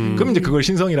있겠죠. 그럼 이제 그걸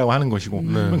신성이라고 하는 것이고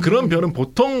그런 별은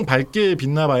보통 밝게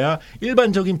빛나봐야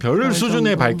일반적인 별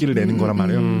수준의 밝기를 내는 거란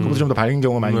말이에요. 그보다 좀 더 밝은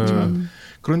경우가 많이 있지만.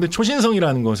 그런데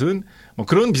초신성이라는 것은 뭐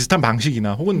그런 비슷한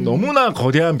방식이나 혹은 너무나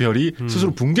거대한 별이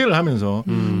스스로 붕괴를 하면서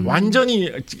완전히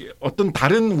어떤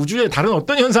다른 우주의 다른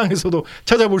어떤 현상에서도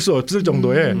찾아볼 수 없을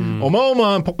정도의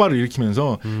어마어마한 폭발을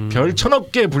일으키면서 별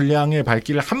 1000억 개 분량의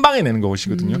밝기를 한 방에 내는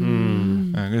것이거든요.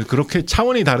 네, 그래서 그렇게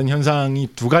차원이 다른 현상이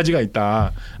두 가지가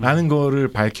있다라는 거를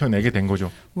밝혀내게 된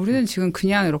거죠. 우리는 지금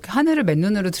그냥 이렇게 하늘을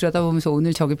맨눈으로 들여다보면서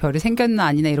오늘 저기 별이 생겼나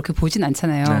아니나 이렇게 보진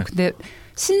않잖아요. 네. 근데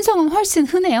신성은 훨씬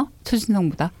흔해요?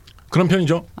 초신성보다? 그런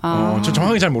편이죠. 저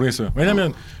정확하게 잘 모르겠어요.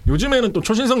 왜냐하면 요즘에는 또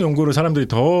초신성 연구를 사람들이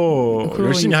더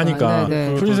열심히 하니까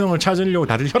초신성을 찾으려고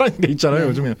다들 혈안이 돼 있잖아요.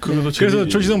 요즘에. 그래서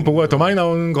초신성 보고가 더 많이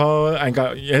나오는 거,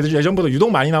 그러니까 예전보다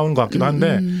유독 많이 나오는 것 같기도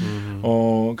한데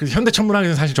그래서 현대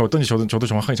천문학에서는 사실 어떤지 저도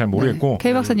정확하게 잘 모르겠고.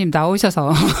 K 박사님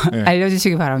나오셔서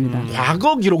알려주시기 바랍니다.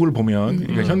 과거 기록을 보면,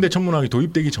 그러니까 현대 천문학이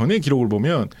도입되기 전의 기록을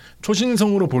보면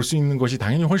초신성으로 볼 수 있는 것이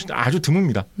당연히 훨씬 아주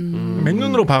드뭅니다.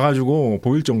 맨눈으로 봐가지고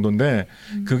보일 정도인데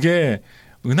그게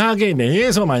은하계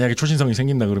내에서 만약에 초신성이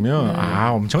생긴다 그러면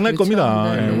엄청날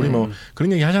겁니다. 네. 우리 뭐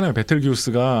그런 얘기 하잖아요.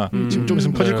 베텔기우스가 지금 좀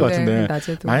있으면 터질 것 같은데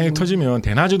만약에 터지면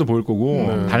대낮에도 보일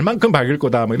거고 달만큼 밝을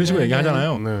거다 뭐 이런 식으로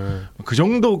얘기하잖아요. 그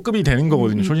정도 급이 되는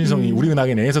거거든요. 초신성이 우리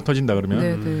은하계 내에서 터진다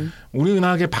그러면 우리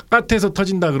은하계 바깥에서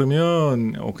터진다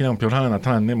그러면 그냥 별 하나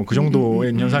나타났네 뭐 그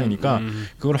정도의 현상이니까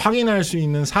그걸 확인할 수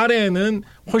있는 사례는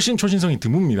훨씬 초신성이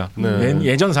드뭅니다.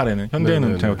 예전 사례는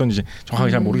현대에는 잘 어떤지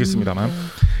정확하게 잘 모르겠습니다만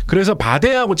그래서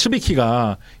바데하고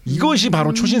츠비키가 이것이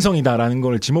바로 초신성이다라는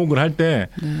걸 지목을 할 때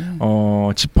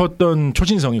짚었던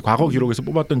초신성이 과거 기록에서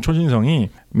뽑았던 초신성이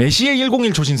메시에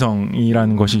 101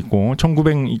 초신성이라는 것이 있고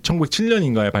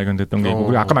 1907년인가에 발견됐던 게 있고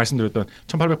그리고 아까 말씀드렸던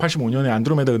 1885년에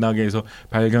안드로메다 은하계에서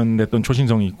발견됐던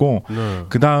초신성이 있고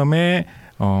그 다음에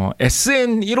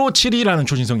SN157이라는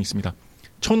초신성이 있습니다.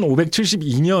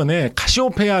 1572년에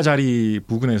카시오페아 자리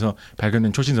부근에서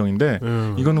발견된 초신성인데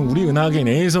이거는 우리 은하계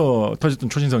내에서 터졌던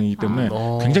초신성이기 때문에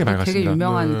굉장히 밝았습니다. 되게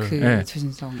유명한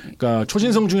초신성. 그러니까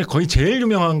초신성 중에 거의 제일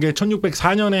유명한 게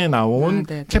 1604년에 나온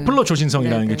케플러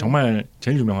초신성이라는 게 정말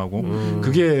제일 유명하고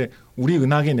그게 우리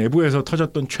은하계 내부에서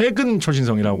터졌던 최근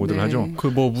초신성이라고들 하죠. 그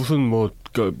무슨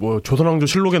조선왕조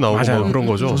실록에 나오고 그런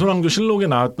거죠. 조선왕조 실록에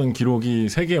나왔던 기록이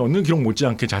세계 어느 기록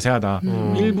못지않게 자세하다.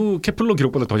 일부 케플러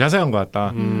기록보다 더 자세한 것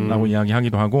같다라고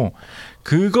이야기하기도 하고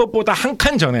그것보다 한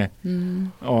칸 전에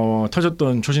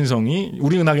터졌던 초신성이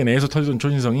우리 은하계 내에서 터졌던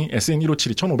초신성이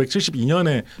SN157이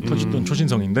 1572년에 터졌던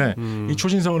초신성인데 이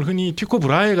초신성을 흔히 티코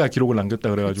브라헤가 기록을 남겼다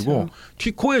그래가지고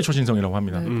티코의 초신성이라고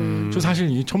합니다. 저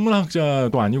사실 이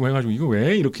천문학자도 아니고 해가지고 이거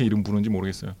왜 이렇게 이름 부르는지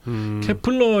모르겠어요.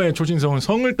 케플러의 초신성은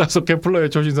성을 따서 케플러의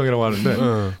초신성이라고 하는데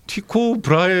티코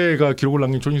브라헤가 기록을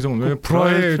남긴 초신성은 왜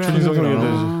브라헤의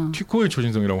초신성이라고 튀코의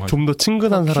초신성이라고 하죠. 좀 더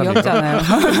친근한 사람이. 귀엽잖아요.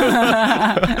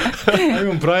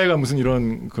 아니면 브라이가 무슨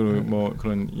이런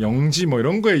그런 영지 뭐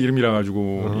이런 거의 이름이라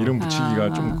가지고 이름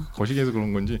붙이기가 좀 거시기해서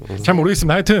그런 건지 잘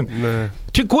모르겠습니다. 하여튼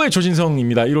튀코의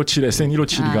초신성입니다. 157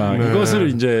 SN157이가 이것을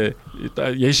이제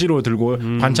예시로 들고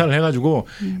관찰을 해가지고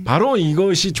바로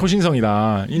이것이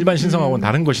초신성이다. 일반 신성하고는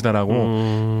다른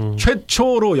것이다라고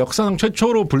역사상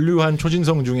최초로 분류한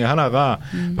초신성 중에 하나가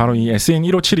바로 이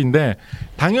SN157인데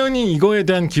당연히 이거에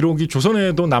대한 기록이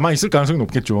조선에도 남아 있을 가능성이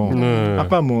높겠죠.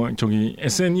 아까 저기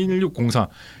SN1604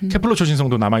 케플러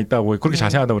초신성도 남아 있다고 그렇게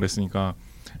자세하다고 그랬으니까.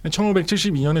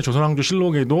 1572년에 조선왕조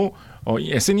실록에도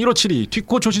SN157이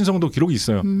튀코 초신성도 기록이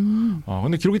있어요.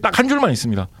 근데 기록이 딱 한 줄만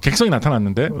있습니다. 객성이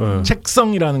나타났는데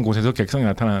책성이라는 곳에서 객성이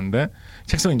나타나는데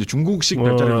책성이 이제 중국식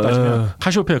별자리로 따지면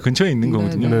카시오페아 근처에 있는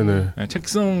거거든요.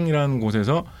 책성이라는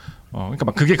곳에서 그러니까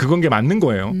막 그게 그건 게 맞는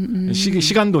거예요.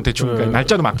 시간도 대충 그러니까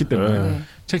날짜도 맞기 때문에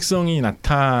책성이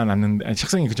나타났는데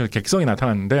책성이 그쵸 객성이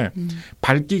나타났는데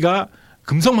밝기가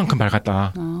금성만큼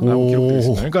밝았다라고 기록되어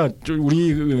있습니다. 그러니까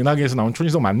우리 은하계에서 나온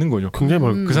초신성 맞는 거죠.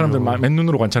 굉장히 그 사람들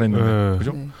맨눈으로 관찰했는데,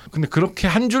 그죠? 근데 그렇게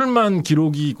한 줄만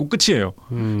기록이 있고 끝이에요.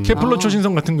 케플러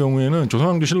초신성 같은 경우에는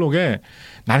조선왕조 실록에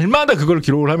날마다 그걸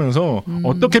기록을 하면서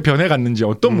어떻게 변해갔는지,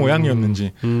 어떤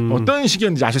모양이었는지, 어떤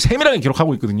시기였는지 아주 세밀하게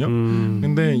기록하고 있거든요.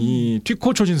 근데 이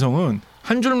튀코 초신성은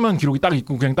한 줄만 기록이 딱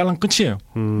있고 그냥 딸랑 끝이에요.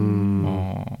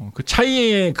 그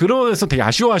차이에 그래서 되게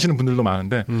아쉬워하시는 분들도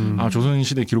많은데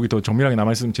조선시대 기록이 더 정밀하게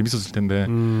남아있으면 재밌었을 텐데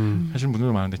하시는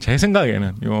분들도 많은데 제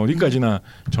생각에는 어디까지나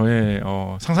저의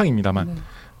상상입니다만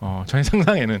저의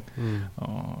상상에는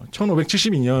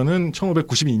 1572년은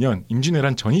 1592년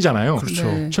임진왜란 전이잖아요. 그렇죠.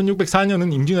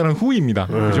 1604년은 임진왜란 후입니다.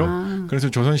 그렇죠? 그래서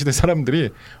조선시대 사람들이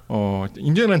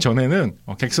임진왜란 전에는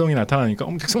객성이 나타나니까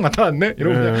객성 나타났네?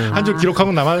 이러고 그냥 한 줄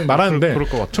기록하고 말하는데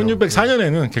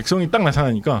 1604년에는 객성이 딱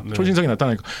나타나니까 초신성이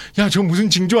나타나니까 야 저건 무슨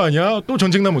징조 아니야? 또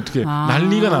전쟁 나면 어떡해?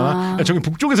 난리가 나나? 야 저기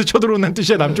북쪽에서 쳐들어온다는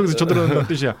뜻이야? 남쪽에서 쳐들어온다는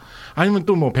뜻이야? 아니면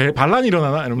또 뭐 반란이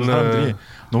일어나나? 이러면서 사람들이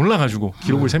놀라가지고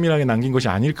기록을 세밀하게 남긴 것이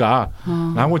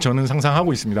아닐까라고 저는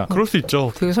상상하고 있습니다. 그럴 수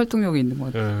있죠. 되게 설득력이 있는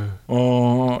것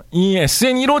같아요. 이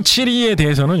SN157에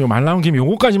대해서는 요 말 나온 김에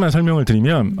요거까지만 설명을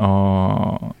드리면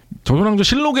조선왕조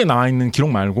실록에 나와 있는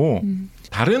기록 말고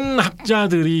다른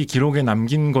학자들이 기록에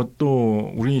남긴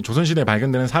것도 우리 조선시대에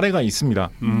발견되는 사례가 있습니다.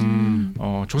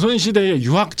 조선시대의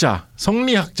유학자,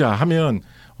 성리학자 하면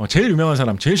제일 유명한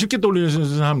사람, 제일 쉽게 떠올리는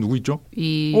사람 누구 있죠?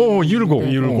 이율곡.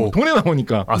 돈에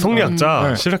나오니까.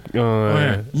 성리학자.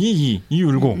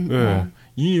 이율곡.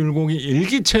 이율곡이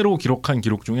일기체로 기록한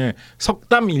기록 중에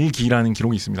석담일기라는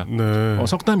기록이 있습니다.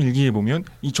 석담일기에 보면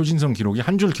이 초신성 기록이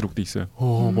한 줄 기록돼 있어요.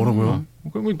 뭐라고요?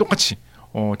 똑같이.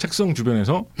 책성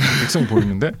주변에서 객성이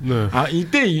보이는데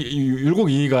이때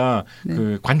율곡 이의가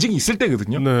그 관직이 있을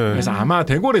때거든요. 그래서 아마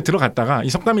대궐에 들어갔다가 이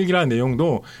석담일기라는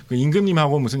내용도 그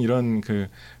임금님하고 무슨 이런 그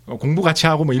공부 같이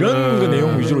하고 뭐 이런 그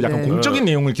내용 위주로 약간 공적인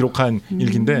내용을 기록한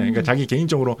일기인데 그러니까 자기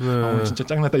개인적으로 진짜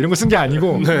짱났다 이런 거 쓴 게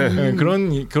아니고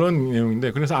그런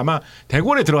내용인데 그래서 아마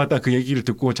대궐에 들어갔다 그 얘기를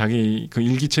듣고 자기 그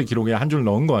일기체 기록에 한 줄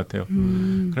넣은 것 같아요.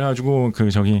 그래가지고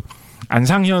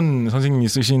안상현 선생님이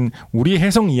쓰신 우리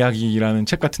해성 이야기라는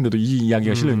책 같은데도 이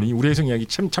이야기가 실려 있는데 우리 해성 이야기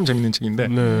참 재밌는 책인데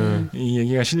이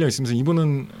얘기가 실려 있으면서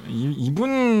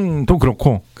이분도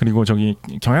그렇고 그리고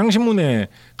경향신문에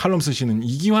칼럼 쓰시는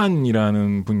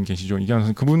이기환이라는 분 계시죠. 이기환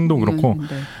선생 그분도 그렇고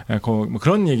뭐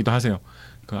그런 얘기도 하세요.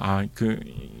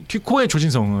 튀코의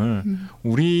초신성을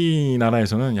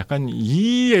우리나라에서는 약간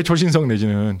이의 초신성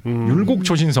내지는 율곡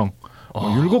초신성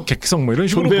율곡 객성 뭐 이런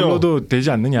식으로 불러도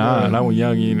되지 않느냐라고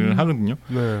이야기를 하거든요.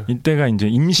 이때가 이제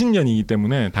임신년이기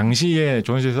때문에 당시에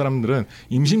조선시대 사람들은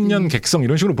임신년 객성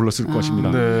이런 식으로 불렀을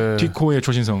것입니다. 튀코의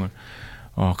초신성을.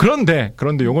 그런데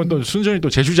이건 또 순전히 또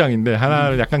제 주장인데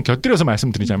하나를 약간 곁들여서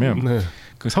말씀드리자면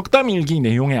그 석담일기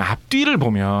내용의 앞뒤를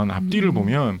보면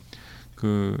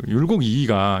그 율곡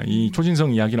이의가 이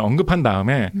초신성 이야기를 언급한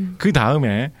다음에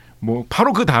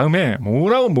바로 그 다음에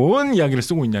뭔 이야기를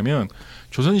쓰고 있냐면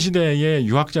조선시대의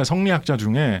유학자, 성리학자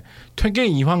중에 퇴계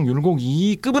이황 율곡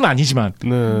이급은 아니지만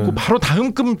그 바로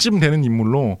다음 급쯤 되는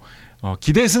인물로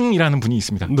기대승이라는 분이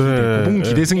있습니다. 고봉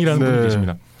기대승이라는 분이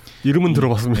계십니다. 이름은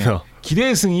들어봤습니다.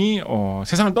 기대승이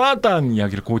세상을 떠났다는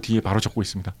이야기를 그 뒤에 바로 적고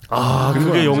있습니다.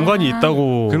 그게 연관이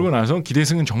있다고. 그러고 나서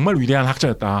기대승은 정말 위대한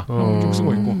학자였다. 좀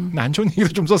쓰고 있고. 안 좋은 얘기도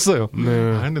좀 썼어요.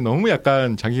 근데 너무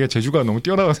약간 자기가 재주가 너무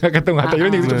뛰어나다고 생각했던 것 같다.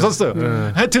 이런 얘기도 좀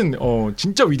썼어요. 하여튼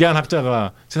진짜 위대한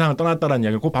학자가 세상을 떠났다라는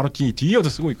이야기를 그 바로 뒤이어서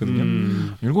쓰고 있거든요.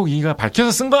 율곡 이의가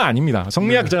밝혀서 쓴 건 아닙니다.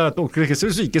 성리학자가 또 그렇게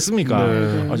쓸 수 있겠습니까?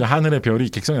 하늘의 별이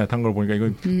객성에 나타난 걸 보니까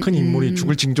이건 큰 인물이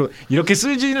죽을 징조 이렇게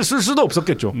쓸 수도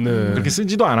없었겠죠. 그렇게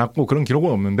쓰지도 않았고 그런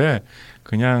기록은 없는데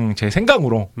그냥 제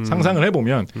생각으로 상상을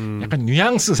해보면 약간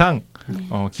뉘앙스상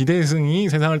기대승이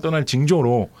세상을 떠날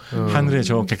징조로 하늘의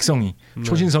저 객성이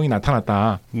초신성이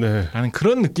나타났다라는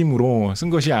그런 느낌으로 쓴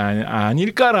것이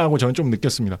아닐까라고 저는 좀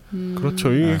느꼈습니다. 그렇죠.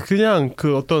 그냥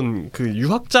그 어떤 그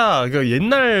유학자, 그러니까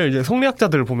옛날 이제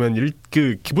성리학자들 보면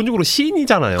그 기본적으로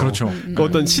시인이잖아요. 그렇죠. 그러니까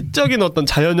어떤 시적인 어떤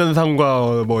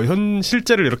자연현상과 뭐 현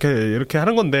실제를 이렇게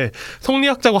하는 건데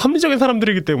성리학자고 합리적인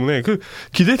사람들이기 때문에 그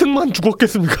기대승만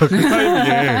죽었겠습니까? 그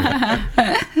타이밍에.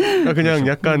 그냥 그렇죠.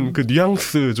 약간 그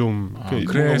뉘앙스 좀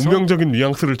그래서 운명적인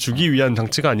뉘앙스를 주기 위한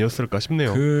장치가 아니었을까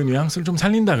싶네요. 그 뉘앙스를 좀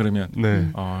살린다 그러면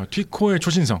튀코의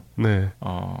초신성.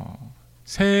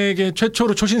 세계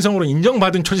최초로 초신성으로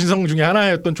인정받은 초신성 중에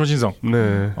하나였던 초신성.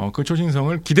 그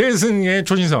초신성을 기대승의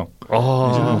초신성.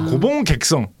 이제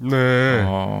고봉객성.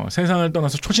 세상을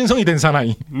떠나서 초신성이 된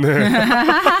사나이.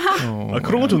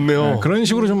 그런 거 좋네요. 그런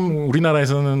식으로 좀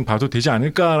우리나라에서는 봐도 되지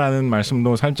않을까라는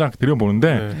말씀도 살짝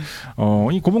드려보는데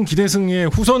이 고봉 기대승의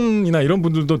후손이나 이런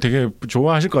분들도 되게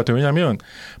좋아하실 것 같아요. 왜냐하면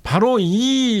바로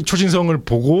이 초신성을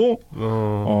보고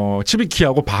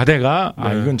츠비키하고 바데가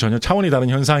이건 전혀 차원이 다른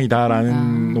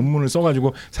현상이다라는 논문을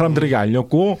써가지고 사람들에게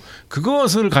알렸고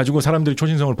그것을 가지고 사람들이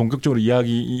초신성을 본격적으로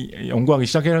연구하기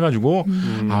시작해가지고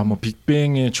뭐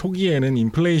빅뱅의 초기에는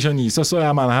인플레이션이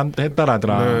있었어야만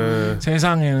했다라더라.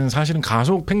 세상에는 사실은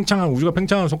우주가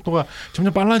팽창하는 속도가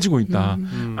점점 빨라지고 있다.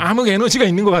 암흑 에너지가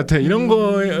있는 것 같아. 이런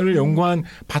거를 연구한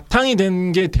바탕이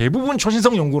된 게 대부분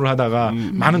초신성 연구를 하다가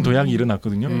많은 도약이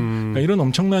일어났거든요. 그러니까 이런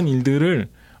엄청난 일들을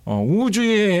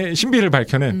우주의 신비를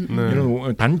밝혀낸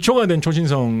이런 단초가 된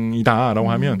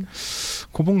초신성이다라고 하면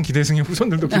고봉 기대승의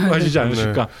후손들도 기뻐하시지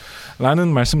않으실까라는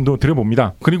말씀도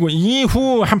드려봅니다. 그리고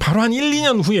이후 바로 한 1,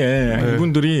 2년 후에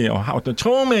이분들이 어떤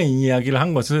처음에 이 이야기를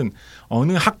한 것은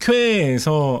어느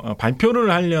학회에서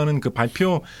발표를 하려는 그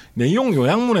발표 내용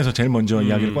요약문에서 제일 먼저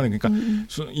이야기를 꺼내. 그러니까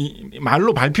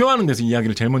말로 발표하는 데서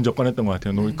이야기를 제일 먼저 꺼냈던 것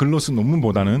같아요. 글로 쓴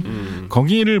논문보다는.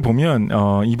 거기를 보면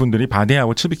이분들이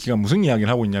바데하고 츠비키가 무슨 이야기를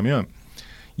하고 있냐면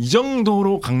이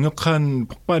정도로 강력한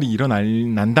폭발이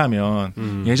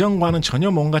일어난다면 예전과는 전혀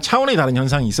뭔가 차원이 다른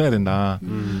현상이 있어야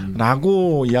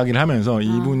된다라고 이야기를 하면서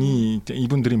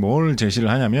이분들이 뭘 제시를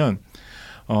하냐면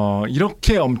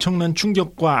이렇게 엄청난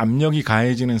충격과 압력이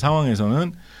가해지는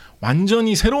상황에서는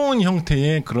완전히 새로운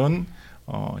형태의 그런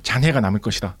잔해가 남을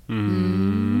것이다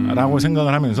라고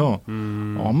생각을 하면서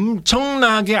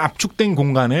엄청나게 압축된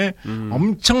공간에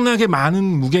엄청나게 많은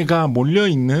무게가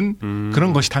몰려있는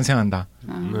그런 것이 탄생한다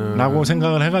라고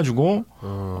생각을 해가지고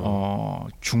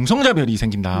중성자별이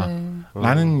생긴다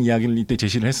라는 이야기를 이때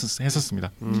제시를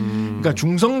했었습니다. 그러니까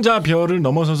중성자별을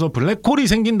넘어서서 블랙홀이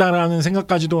생긴다라는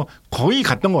생각까지도 거의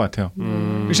갔던 것 같아요.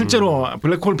 실제로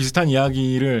블랙홀 비슷한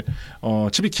이야기를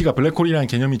츠비키가 블랙홀이라는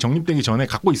개념이 정립되기 전에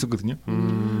갖고 있었거든요.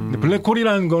 근데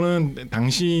블랙홀이라는 거는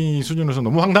당시 수준으로서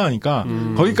너무 황당하니까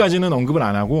거기까지는 언급을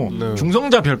안 하고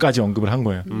중성자별까지 언급을 한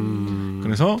거예요.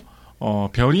 그래서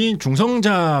별이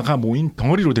중성자가 모인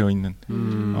덩어리로 되어 있는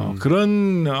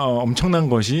그런 엄청난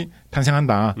것이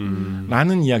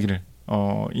탄생한다라는 이야기를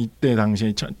이때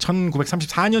당시에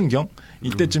 1934년경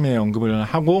이때쯤에 언급을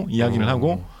하고 이야기를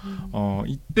하고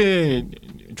이때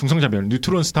중성자별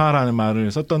뉴트론 스타라는 말을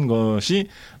썼던 것이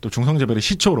또 중성자별의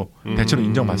시초로 대체로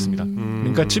인정받습니다.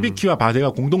 그러니까 츠비키와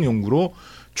바데가 공동 연구로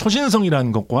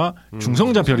초신성이라는 것과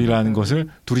중성자별이라는 것을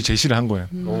둘이 제시를 한 거예요.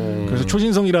 그래서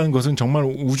초신성이라는 것은 정말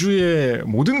우주의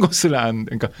모든 것을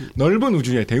그러니까 넓은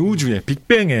우주의 대우주의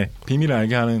빅뱅의 비밀을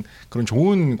알게 하는 그런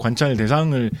좋은 관찰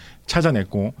대상을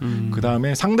찾아냈고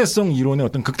그다음에 상대성 이론의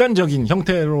어떤 극단적인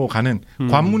형태로 가는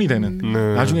관문이 되는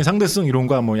나중에 상대성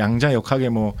이론과 뭐 양자역학의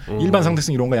뭐 일반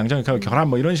상대성 이론과 양자역학의 결합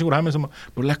뭐 이런 식으로 하면서 뭐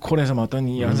블랙홀에서 뭐 어떤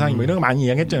현상이 뭐 이런 거 많이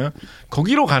이야기했잖아요.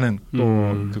 거기로 가는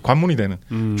또 그 관문이 되는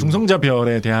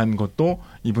중성자별에 대한 것도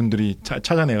이분들이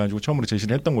찾아내가지고 처음으로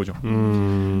제시를 했던 거죠.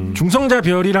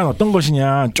 중성자별이란 어떤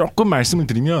것이냐 조금 말씀을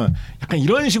드리면 약간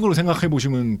이런 식으로 생각해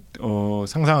보시면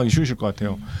상상하기 쉬우실 것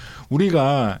같아요.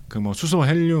 우리가 그 뭐 수소,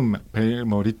 헬륨,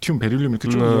 뭐 리튬, 베릴륨 이렇게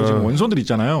쭉 이어지는 원소들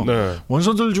있잖아요.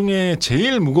 원소들 중에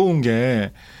제일 무거운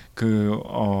게 그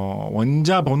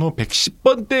원자 번호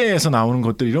 110번대에서 나오는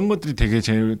것들 이런 것들이 되게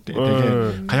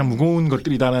가장 무거운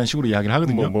것들이다라는 식으로 이야기를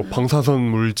하거든요. 뭐 방사선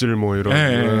물질 뭐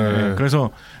이런. 그래서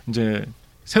이제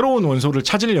새로운 원소를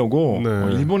찾으려고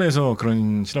일본에서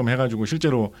그런 실험을 해가지고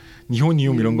실제로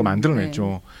니호니움 이런 거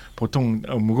만들어냈죠. 보통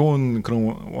무거운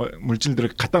그런 물질들을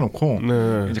갖다 놓고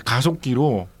이제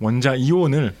가속기로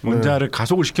원자를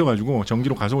가속을 시켜가지고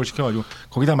전기로 가속을 시켜가지고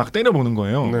거기다 막 때려보는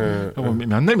거예요.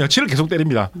 몇 날 며칠을 계속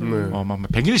때립니다. 막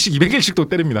 100일씩 200일씩도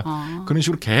때립니다. 그런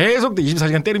식으로 계속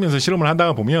 24시간 때리면서 실험을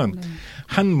하다가 보면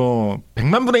한 뭐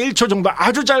 100만 분의 1초 정도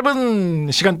아주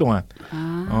짧은 시간 동안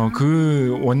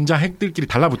그 원자 핵들끼리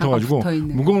달라붙어가지고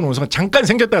무거운 원소가 잠깐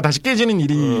생겼다가 다시 깨지는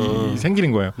일이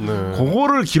생기는 거예요.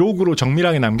 그거를 기록으로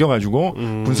정밀하게 남겨가지고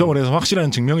분석을 해서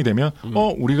확실한 증명이 되면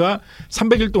우리가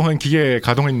 300일 동안 기계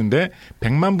가동했는데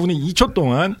 100만 분의 2초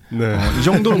동안 이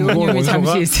정도로 무거운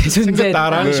원소가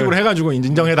생겼다라는 식으로 해가지고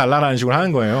인정해달라라는 식으로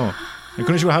하는 거예요.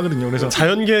 그런 식으로 하거든요. 그래서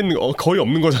자연계는 거의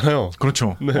없는 거잖아요.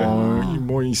 그렇죠. 네.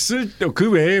 뭐 있을 때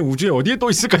그 외에 우주에 어디에 또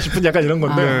있을까 싶은 약간 이런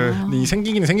건데 이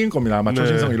생기긴 생길 겁니다. 아마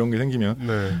초신성 이런 게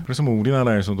생기면. 그래서 뭐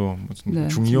우리나라에서도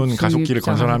중이온 가속기를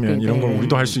건설하면 이런 걸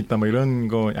우리도 할 수 있다. 뭐 이런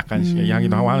거 약간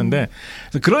이야기도 하고 하는데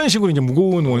그런 식으로 이제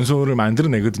무거운 원소를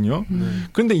만들어내거든요.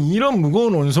 그런데 이런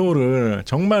무거운 원소를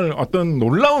정말 어떤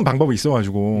놀라운 방법이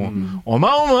있어가지고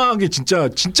어마어마하게 진짜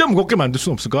무겁게 만들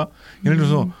수는 없을까? 예를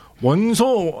들어서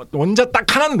원자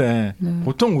딱 하나인데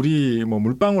보통 우리 뭐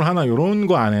물방울 하나 요런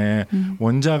거 안에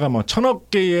원자가 뭐 1000억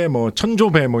개의 뭐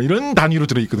 1000조 배 뭐 이런 단위로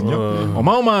들어 있거든요.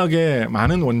 어마어마하게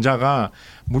많은 원자가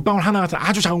물방울 하나가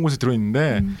아주 작은 곳에 들어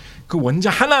있는데 그 원자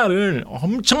하나를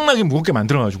엄청나게 무겁게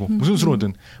만들어 가지고 무슨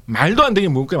수로든 말도 안 되게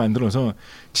무겁게 만들어서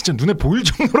진짜 눈에 보일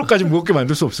정도로까지 무겁게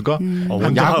만들 수 없을까?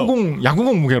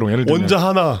 야구공 무게로 예를 들면 원자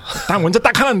하나 원자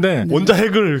딱 하나인데 원자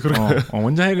핵을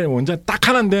원자 딱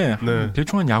하나인데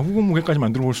대충 한 야구공 무게까지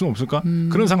만들어 볼 수는 없을까?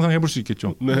 그런 상상 해볼 수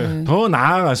있겠죠. 더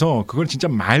나아가서 그걸 진짜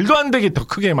말도 안 되게 더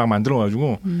크게 막 만들어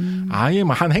가지고 아예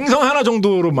막 한 행성 하나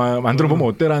정도로 만들어 보면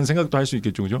어때라는 생각도 할 수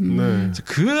있겠죠, 그죠?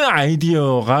 그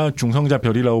아이디어가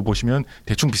중성자별이라고 보시면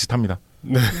대충 비슷합니다.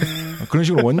 그런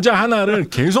식으로 원자 하나를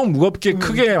계속 무겁게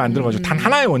크게 만들어가지고 단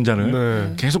하나의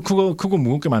원자를 계속 크고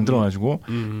무겁게 만들어가지고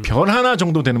별 하나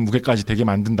정도 되는 무게까지 되게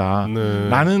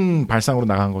만든다라는 발상으로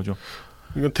나간 거죠.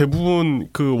 그러니까 대부분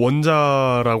그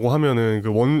원자라고 하면은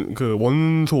그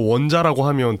원소 원자라고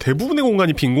하면 대부분의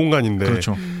공간이 빈 공간인데.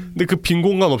 그렇죠. 근데 그 빈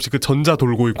공간 없이 그 전자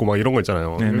돌고 있고 막 이런 거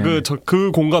있잖아요.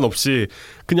 그 공간 없이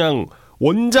그냥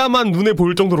원자만 눈에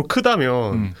보일 정도로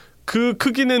크다면 그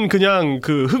크기는 그냥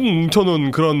그 흙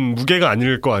뭉쳐놓은 그런 무게가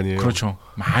아닐 거 아니에요. 그렇죠.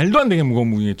 말도 안 되게 무거운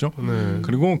무게겠죠.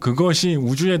 그리고 그것이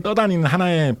우주에 떠다니는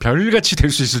하나의 별같이 될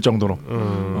수 있을 정도로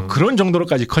그런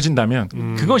정도로까지 커진다면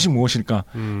그것이 무엇일까?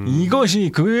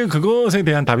 이것이 그것에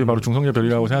대한 답이 바로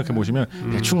중성자별이라고 생각해 보시면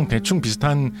대충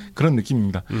비슷한 그런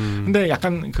느낌입니다. 근데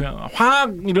약간 그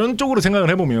화학 이런 쪽으로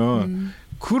생각을 해보면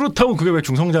그렇다고 그게 왜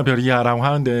중성자별이야라고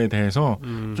하는 데에 대해서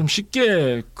좀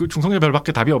쉽게 그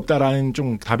중성자별밖에 답이 없다라는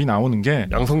좀 답이 나오는 게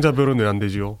양성자별은 왜 안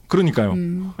되지요? 그러니까요.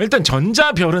 일단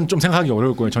전자별은 좀 생각하기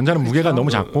어려울 거예요. 전자는 무게가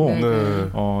너무 작고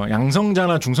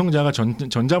양성자나 중성자가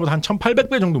전자보다 한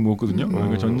 1800배 정도 무겁거든요.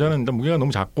 그러니까 전자는 일단 무게가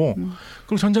너무 작고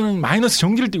그리고 전자는 마이너스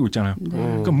전기를 띠고 있잖아요.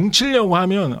 그러니까 뭉치려고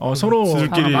하면 서로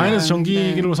마이너스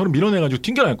전기를 서로 밀어내가지고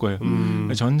튕겨날 거예요.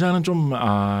 전자는 좀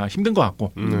힘든 것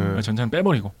같고 전자는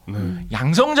빼버리고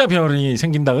양성자별이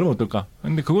생긴다 그러면 어떨까?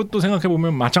 근데 그것도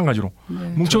생각해보면 마찬가지로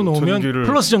뭉쳐놓으면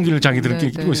플러스 전기를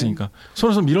자기들끼리 끼고 있으니까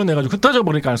서로 밀어내가지고 흩어져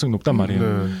버릴 가능성이 높단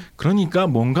말이에요. 그러니까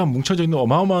뭔가 뭉쳐져 있는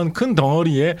어마어마한 큰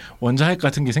덩어리에 원자핵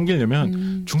같은 게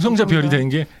생기려면 중성자별이 되는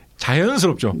게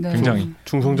자연스럽죠. 굉장히.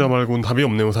 중성자 말고는 답이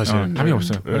없네요, 사실. 답이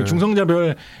없어요.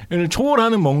 중성자별을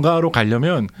초월하는 뭔가로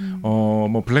가려면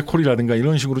뭐 블랙홀이라든가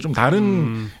이런 식으로 좀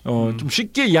다른 좀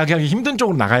쉽게 이야기하기 힘든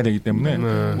쪽으로 나가야 되기 때문에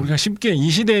우리가 쉽게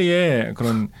이 시대의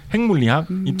그런 핵물리학,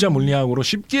 입자 물리학으로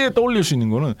쉽게 떠올릴 수 있는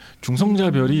거는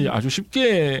중성자별이 아주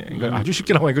쉽게 그러니까 아주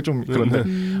쉽게라고 하니까 좀 그런데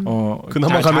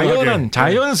그나마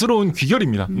자연스러운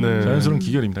귀결입니다. 자연스러운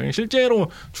귀결입니다. 실제로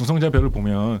중성자별을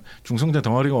보면 중성자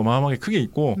덩어리가 어마어마하게 크게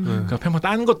있고 그 앞에 뭐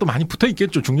다른 것도 많이 붙어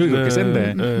있겠죠. 중력이 그렇게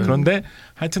센데. 그런데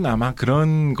하여튼 아마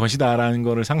그런 것이다라는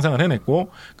거를 상상을 해냈고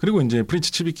그리고 이제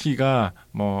프리츠 츠비키가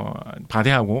뭐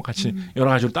바데하고 같이 여러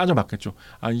가지로 따져봤겠죠.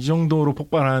 이 정도로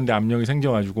폭발하는데 압력이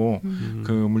생겨가지고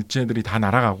그 물체들이 다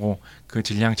날아가고 그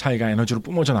질량 차이가 에너지로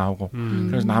뿜어져 나오고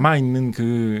그래서 남아있는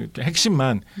그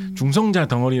핵심만 중성자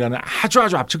덩어리라는 아주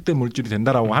압축된 물질이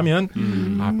된다라고 하면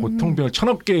보통 별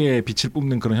 1000억 개의 빛을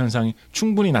뿜는 그런 현상이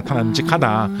충분히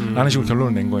나타남직하다라는 식으로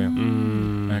결론을 낸 거예요.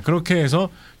 그렇게 해서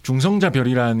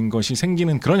중성자별이라는 것이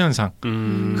생기는 그런 현상,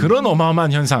 그런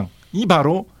어마어마한 현상이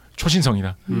바로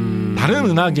초신성이다. 다른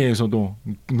은하계에서도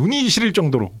눈이 시릴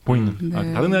정도로 보이는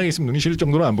다른 은하계에 있으면 눈이 시릴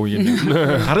정도로 안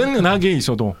보이겠네요. 다른 은하계에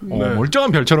있어도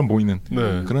멀쩡한 별처럼 보이는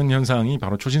그런 현상이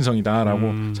바로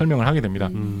초신성이다라고 설명을 하게 됩니다.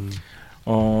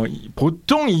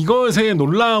 보통 이것의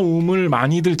놀라움을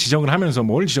많이들 지적을 하면서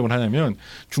뭘 지적을 하냐면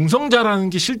중성자라는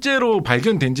게 실제로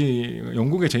발견된 지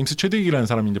영국의 제임스 체드윅이라는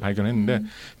사람이 이제 발견했는데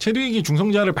체드윅이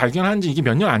중성자를 발견한 지 이게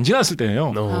몇 년 안 지났을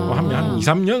때예요. 한 2,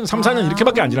 3년, 3, 4년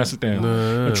이렇게밖에 안 지났을 때예요.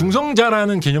 네.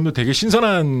 중성자라는 개념도 되게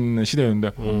신선한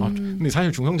시대였는데 근데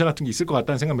사실 중성자 같은 게 있을 것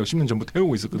같다는 생각 몇십 년 전부터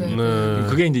해오고 있었거든요. 네.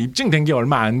 그게 이제 입증된 게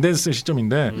얼마 안 됐을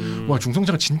시점인데 와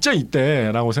중성자가 진짜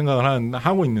있대라고 생각을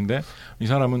하고 있는데 이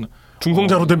사람은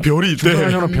중성자로 된 별이 있대.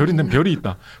 중성자로 된 별이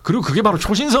있다. 그리고 그게 바로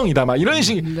초신성이다. 막 이런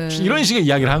식의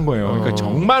이야기를 한 거예요. 그러니까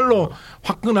정말로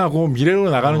화끈하고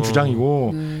미래로 나가는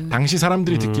주장이고 당시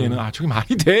사람들이 듣기에는 저게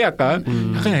말이 돼? 약간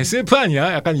SF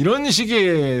아니야? 약간 이런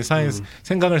식의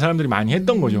생각을 사람들이 많이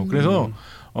했던 거죠. 그래서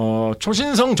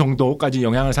초신성 정도까지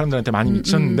영향을 사람들한테 많이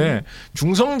미쳤는데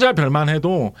중성자 별만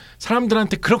해도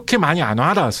사람들한테 그렇게 많이 안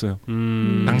와닿았어요.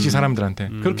 당시 사람들한테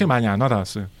그렇게 많이 안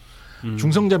와닿았어요.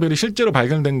 중성자별이 실제로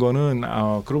발견된 거는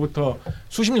그로부터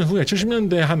수십 년 후에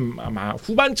 70년대 한 아마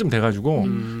후반쯤 돼가지고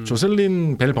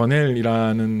조셀린 벨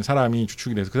버넬이라는 사람이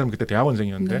주축이 돼서 그 사람 그때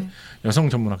대학원생이었는데 여성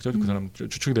천문학자죠. 그 사람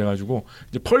주축이 돼가지고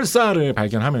이제 펄사를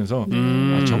발견하면서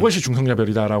저것이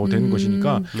중성자별이다라고 된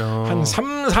것이니까 한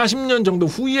 3, 40년 정도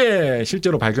후에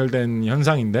실제로 발견된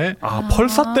현상인데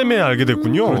펄사 때문에 알게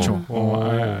됐군요. 그렇죠.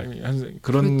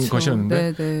 그런 그렇죠.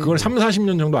 것이었는데 네네. 그걸 3,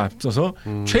 40년 정도 앞서서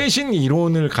최신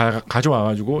이론을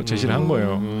가져와가지고 제시를 한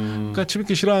거예요. 그러니까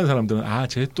츠비키 싫어하는 사람들은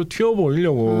쟤 또 튀어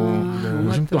보이려고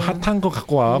요즘 또 핫한 거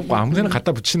갖고 와갖고 아무데나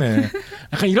갖다 붙이네.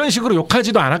 약간 이런 식으로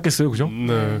욕하지도 않았겠어요, 그죠?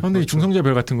 그런데 이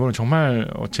중성자별 같은 거는 정말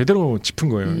제대로 짚은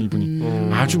거예요,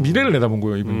 이분이. 아주 미래를 내다본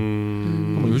거예요, 이분이.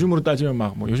 뭐 요즘으로 따지면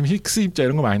막 뭐 요즘 힉스 입자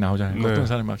이런 거 많이 나오잖아요. 어떤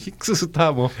사람이 막 힉스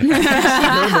스타 뭐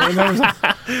하면서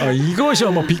이것이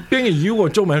뭐 빅뱅의 이유가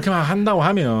어쩌고 이렇게 막 한다고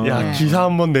하면 기사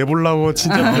한번 내보려고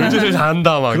진짜 별짓을 다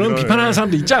한다 막 그런 비판하는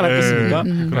사람도 있지 않았겠습니까?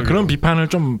 그런 비판을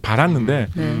좀 받았는데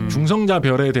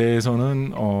중성자별에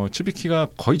대해서는 츠비키가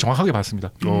거의 정확하게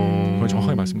봤습니다. 거의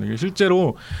정확하게 봤습니다.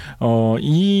 실제로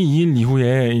이 일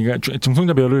이후에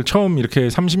중성자별을 처음 이렇게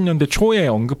 30년대 초에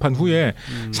언급한 후에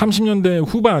 30년대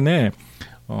후반에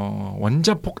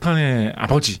원자폭탄의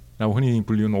아버지라고 흔히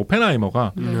불리는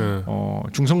오펜하이머가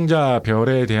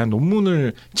중성자별에 대한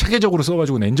논문을 체계적으로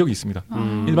써가지고 낸 적이 있습니다.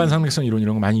 일반 상대성 이론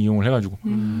이런 거 많이 이용을 해가지고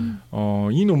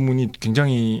이 논문이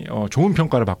굉장히 좋은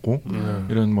평가를 받고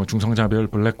이런 뭐 중성자별,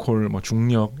 블랙홀, 뭐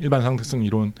중력, 일반 상대성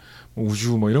이론,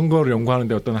 우주 뭐 이런 거를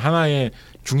연구하는데 어떤 하나의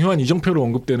중요한 이정표로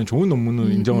언급되는 좋은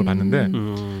논문을 인정을 받는데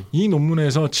이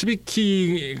논문에서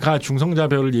츠비키가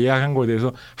중성자별을 이해한 거에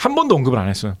대해서 한 번도 언급을 안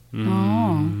했어요.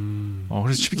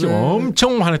 그래서 츠비키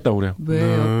엄청 화냈다고 그래요.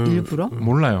 왜요? 일부러?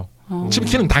 몰라요.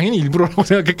 츠비키는 당연히 일부러라고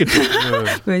생각했겠죠.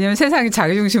 왜냐면 세상이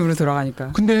자기 중심으로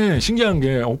돌아가니까. 근데 신기한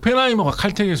게 오펜하이머가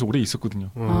칼텍에서 오래 있었거든요.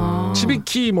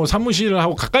 츠비키 뭐 사무실을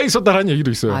하고 가까이 있었다라는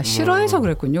얘기도 있어요. 싫어해서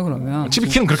그랬군요. 그러면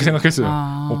츠비키는 그렇게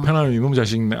생각했어요. 오펜하이머 이놈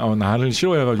자식 나를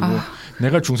싫어해가지고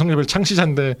내가 중성자별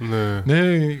창시자인데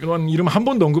내 그런 이름 한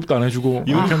번도 언급도 안 해주고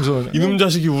이렇게 하면서 이놈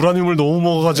자식이 우라늄을 너무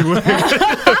먹어가지고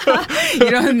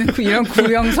이런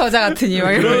구형서자 같으니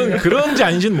그런지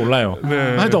아닌지는 몰라요.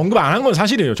 하여튼 언급 안 한 건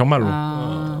사실이에요. 정말로.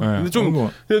 근데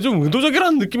좀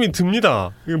의도적이라는 느낌이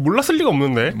듭니다. 몰랐을 리가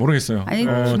없는데. 모르겠어요. 아니,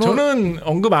 저는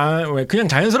그냥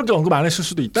자연스럽게 언급 안 했을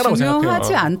수도 있다라고 생각해요.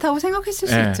 중요하지 않다고 생각했을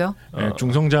수 있죠.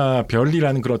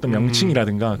 중성자별이라는 그런 어떤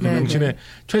명칭이라든가 그 명칭의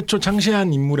최초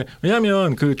창시한 인물의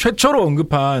왜냐하면 그 최초로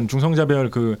언급한 중성자별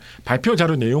그 발표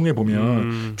자료 내용에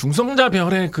보면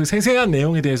중성자별의 그 세세한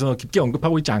내용에 대해서 깊게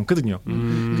언급하고 있지 않거든요.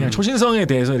 그냥 초신성에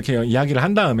대해서 이렇게 이야기를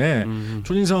한 다음에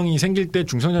초신성이 생길 때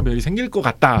중성자별이 생길 것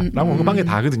같다라고 언급한 게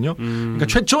다거든요. 그러니까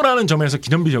최초라는 점에서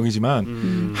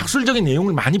기념비적이지만 학술적인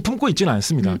내용을 많이 품고 있지는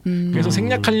않습니다. 그래서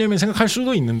생략하려면 생각할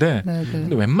수도 있는데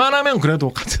근데 웬만하면 그래도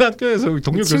같은 학교에서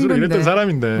동료 교수로 일했던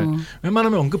사람인데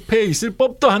웬만하면 언급해 있을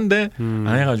법도 한데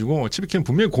안 해가지고 츠비키는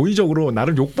분명히 고의적으로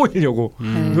나를 욕보이려고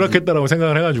누락했다라고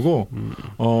생각을 해가지고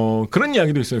그런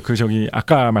이야기도 있어요.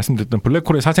 아까 말씀드렸던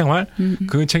블랙홀의 사생활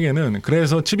그 책에는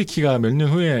그래서 츠비키가 몇 년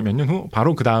후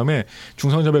바로 그 다음에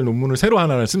중성자별 논문을 새로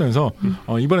하나를 쓰면서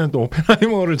이번에는 또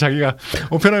오펜하이머를 자기가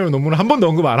오펜하이머 논문을 한 번도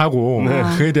언급 안 하고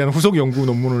그에 대한 후속 연구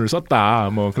논문을 썼다.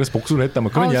 뭐 그래서 복수를 했다.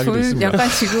 뭐 그런 이야기도 있습니다. 약간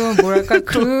지금 뭐랄까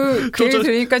그 얘기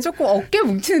들으니까 조금 어깨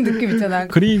뭉치는 느낌 있잖아.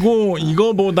 그리고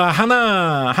이거보다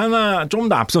하나 좀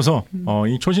더 앞서서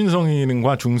이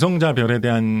초신성인과 중성자별에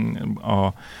대한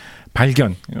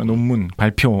발견, 논문,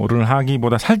 발표를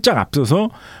하기보다 살짝 앞서서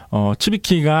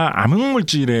츠비키가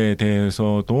암흑물질에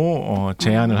대해서도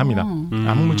제안을 합니다.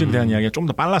 암흑물질에 대한 이야기가 좀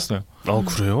더 빨랐어요.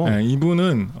 그래요? 네,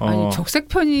 이분은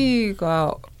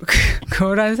적색편의가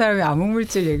그거라는 사람이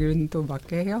암흑물질 얘기는 또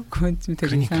맞게 해요? 그건 좀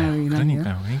되게 이상하긴 하네요.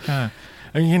 그러니까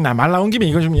이게 말 나온 김에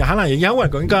이거 좀 하나 얘기하고 할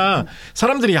거. 그러니까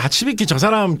사람들이 츠비키 저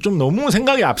사람 좀 너무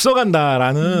생각이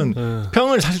앞서간다라는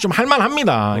평을 사실 좀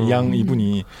할만합니다.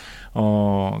 이분이.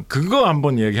 그거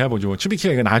한번 얘기해보죠.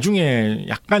 츠비키가 나중에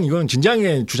약간 이건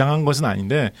진지하게 주장한 것은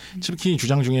아닌데 츠비키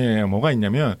주장 중에 뭐가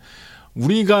있냐면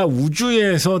우리가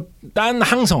우주에서 딴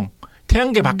항성,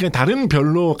 태양계 밖에 다른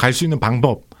별로 갈 수 있는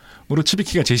방법으로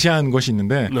츠비키가 제시한 것이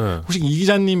있는데 혹시 이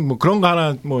기자님 뭐 그런 거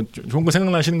하나 뭐 좋은 거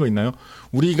생각나시는 거 있나요?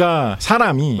 우리가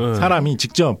사람이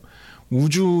직접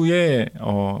우주에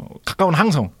가까운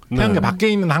항성, 태양계 밖에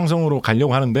있는 항성으로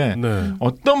가려고 하는데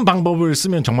어떤 방법을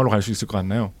쓰면 정말로 갈 수 있을 것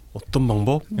같나요? 어떤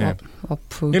방법? 네.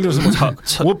 예를 들어서 뭐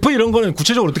워프 이런 거는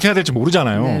구체적으로 어떻게 해야 될지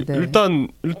모르잖아요.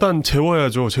 일단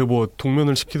재워야죠. 재워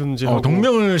동면을 시키든지 하고.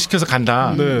 동면을 시켜서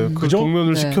간다. 네, 그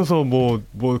동면을 시켜서 뭐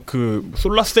그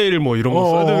솔라세일 뭐 이런 거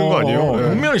써야 되는 거 아니에요?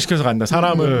 동면을 시켜서 간다.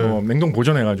 사람을 뭐 냉동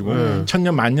보존해가지고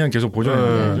천년 만년 계속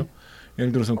보존해가지고. 그렇죠?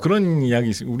 예를 들어서 그런 이야기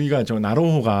있어요. 우리가 저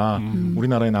나로호가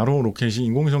우리나라의 나로호 로켓이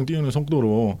인공위성 띄우는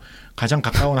속도로 가장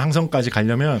가까운 항성까지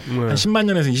가려면 한 10만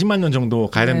년에서 20만 년 정도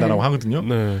가야 된다라고 하거든요.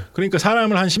 그러니까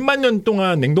사람을 한 10만 년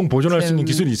동안 냉동 보존할 수 있는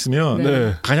기술이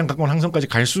있으면 가장 가까운 항성까지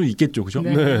갈 수 있겠죠. 그죠?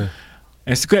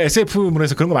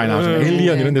 SF물에서 그런 거 많이 나오죠.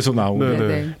 에일리언 이런 데서 나오고.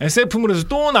 SF물에서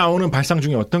또 나오는 발상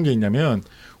중에 어떤 게 있냐면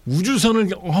우주선을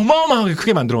어마어마하게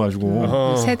크게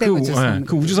만들어가지고 세대 우주선.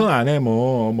 그 우주선 안에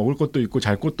뭐 먹을 것도 있고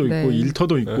잘 것도 있고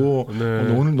일터도 있고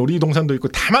놀이동산도 있고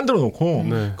다 만들어 놓고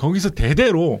거기서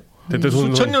대대로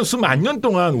수천 년, 수만 년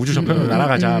동안 우주 저편으로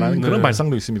날아가자라는 그런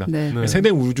발상도 있습니다. 세대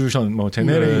우주선, 뭐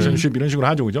제네레이션쉽 이런 식으로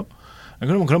하죠, 그죠?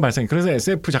 그러면 그런 발상이. 그래서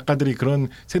SF 작가들이 그런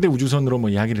세대 우주선으로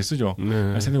뭐 이야기를 쓰죠.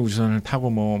 세대 우주선을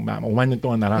타고 뭐 5만 년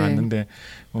동안 날아갔는데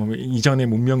이전의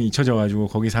문명이 잊혀져가지고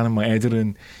거기 사는 뭐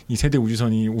애들은 이 세대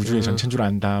우주선이 우주의 전체인 줄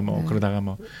안다. 뭐 그러다가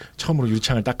뭐 처음으로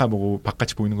유리창을 닦아보고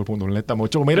바깥이 보이는 걸 보고 놀랬다. 뭐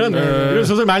어쩌고 이런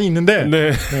소설 많이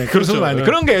있는데 그런 소설 많이.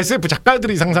 그런 게 SF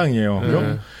작가들이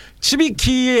상상이에요.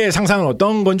 츠비키의 상상은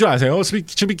어떤 건 줄 아세요?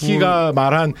 츠비키가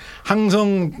말한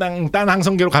항성 딴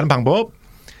항성계로 가는 방법.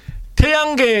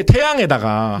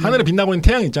 태양에다가 하늘에 빛나고 있는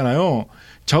태양 있잖아요.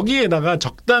 저기에다가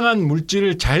적당한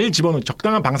물질을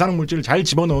적당한 방사능 물질을 잘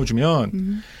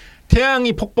집어넣어주면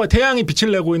태양이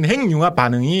빛을 내고 있는 핵융합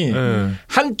반응이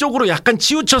한쪽으로 약간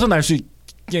치우쳐서 날 수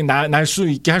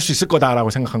있게 할 수 있을 거다라고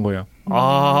생각한 거예요.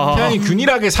 태양이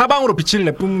균일하게 사방으로 빛을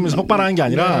내뿜으면서 폭발하는 게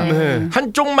아니라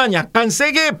한쪽만 약간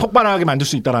세게 폭발하게 만들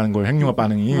수 있다라는 거예요. 핵융합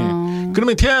반응이.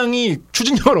 그러면 태양이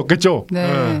추진력을 얻겠죠.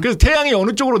 그래서 태양이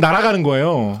어느 쪽으로 날아가는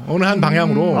거예요. 어느 한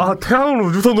방향으로. 태양을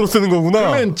우주선으로 쓰는 거구나.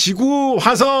 그러면 지구,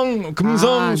 화성,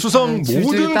 금성, 수성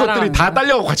모든 것들이 다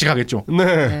딸려가고 같이 가겠죠.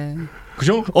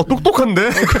 그죠? 똑똑한데?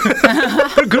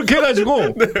 그렇게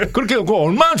해가지고, 그렇게,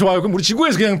 얼마나 좋아요. 그럼 우리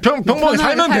지구에서 그냥 평범하게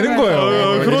살면 되는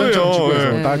거예요. 그러네요.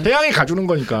 지구에서. 다 태양이 가주는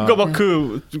거니까. 그러니까 막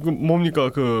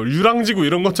뭡니까, 유랑지구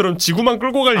이런 것처럼 지구만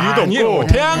끌고 갈 이유도 없고.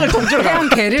 태양을 통째로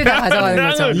태양계를 다 가져가는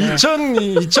거죠.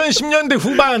 2010년대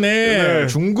후반에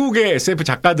중국의 SF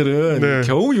작가들은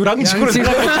겨우 유랑지구를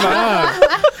생각했지만,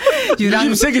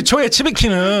 20세기 초에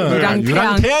츠비키는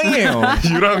유랑태양이에요.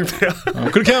 유랑태양.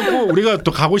 그렇게 하고 우리가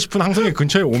또 가고 싶은 항성의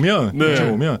근처에 오면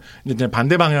이제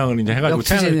반대 방향을 이제 해가지고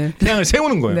태양을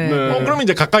세우는 거예요. 그러면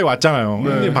이제 가까이 왔잖아요.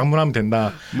 이제 방문하면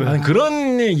된다.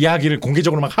 그런 이야기를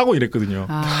공개적으로 막 하고 이랬거든요.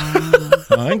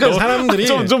 그러니까 사람들이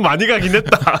좀 많이 가긴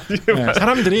했다.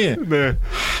 사람들이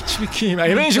츠비키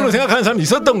이런 식으로 생각하는 사람이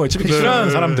있었던 거예요. 츠비키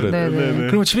싫어하는 사람들은.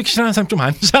 그리고 츠비키 싫어하는 사람 좀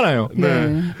많잖아요.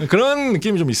 그런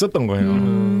느낌이 좀 있었던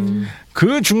거예요.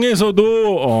 그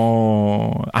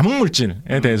중에서도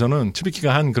암흑물질에 대해서는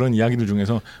츠비키가 한 그런 이야기들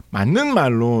중에서 맞는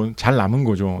말로 잘 남은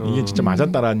거죠. 이게 진짜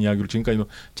맞았다라는 이야기로 지금까지도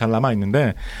잘 남아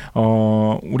있는데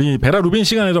우리 베라 루빈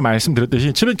시간에도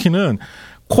말씀드렸듯이 츠비키는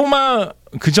코마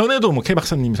그 전에도 뭐 K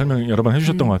박사님이 설명 여러 번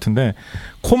해주셨던 것 같은데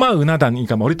코마 은하단,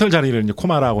 그러니까 머리털 자리를 이제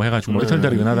코마라고 해가지고 머리털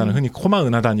자리 은하단을 흔히 코마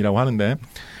은하단이라고 하는데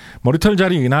머리털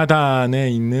자리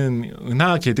은하단에 있는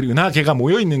은하계가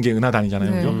모여 있는 게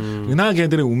은하단이잖아요. 그죠?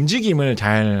 은하계들의 움직임을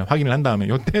잘 확인을 한 다음에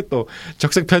요때 또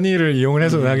적색 편의를 이용을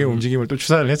해서 은하계 움직임을 또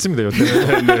추사를 했습니다. 요때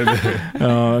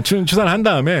추사를 한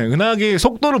다음에 은하계의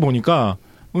속도를 보니까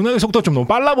은하계 속도가 좀 너무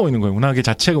빨라 보이는 거예요. 은하계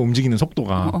자체가 움직이는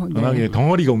속도가. 은하계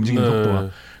덩어리가 움직이는 속도가.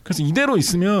 그래서 이대로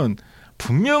있으면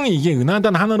분명히 이게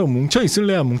은하단 하나로 뭉쳐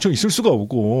있을래야 뭉쳐 있을 수가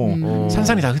없고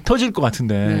산산이 다 흩어질 것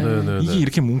같은데 이게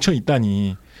이렇게 뭉쳐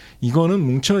있다니 이거는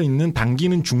뭉쳐 있는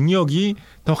당기는 중력이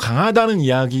더 강하다는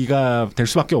이야기가 될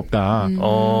수밖에 없다.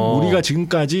 우리가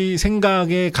지금까지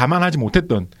생각에 감안하지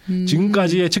못했던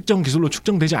지금까지의 측정 기술로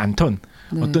측정되지 않던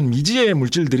어떤 미지의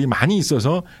물질들이 많이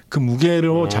있어서 그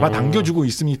무게로 잡아당겨주고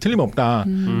있음이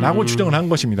틀림없다라고 추정을 한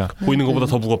것입니다. 보이는 것보다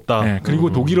더 무겁다.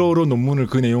 그리고 독일어로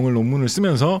논문을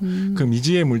쓰면서 그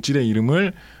미지의 물질의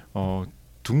이름을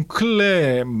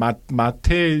둥클레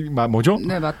뭐죠?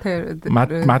 네,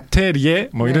 마테리에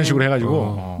뭐 이런 식으로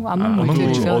해가지고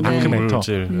암흑물질이죠.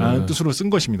 다크매터라는 뜻으로 쓴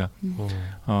것입니다.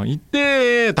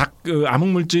 이때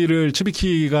암흑물질을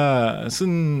츠비키가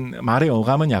쓴 말의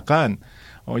어감은 약간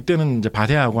이때는 이제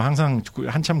바데하고 항상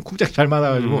한참 쿵짝 잘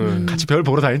맞아가지고 같이 별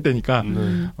보러 다닐 때니까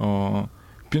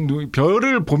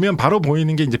별을 보면 바로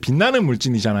보이는 게 이제 빛나는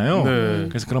물질이잖아요. 네.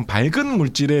 그래서 그런 밝은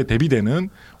물질에 대비되는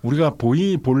우리가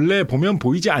본래 보면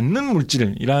보이지 않는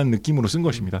물질이라는 느낌으로 쓴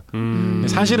것입니다.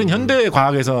 사실은 현대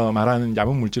과학에서 말하는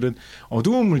야분 물질은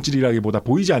어두운 물질이라기보다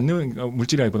보이지 않는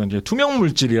물질이라기보다 이제 투명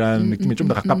물질이라는 느낌에 좀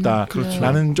더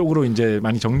가깝다라는 쪽으로 이제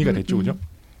많이 정리가 됐죠, 그죠?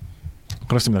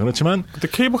 그렇습니다. 그렇지만 그때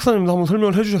K 박사님도 한번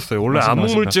설명을 해주셨어요. 원래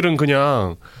암흑 물질은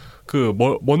그냥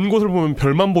먼 곳을 보면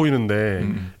별만 보이는데,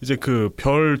 이제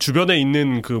별 주변에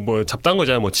있는 잡다한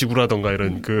거잖아요. 뭐 지구라던가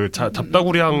이런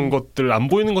잡다구리한 것들, 안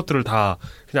보이는 것들을 다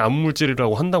그냥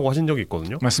암흑물질이라고 한다고 하신 적이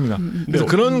있거든요. 맞습니다. 그래서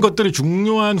그런 것들이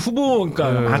중요한 후보,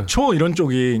 그러니까 마초 이런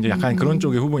쪽이 이제 약간 그런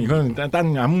쪽의 후보, 이건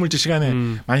딴 암흑물질 시간에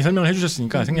많이 설명을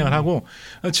해주셨으니까 생략을 하고,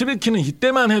 츠비키는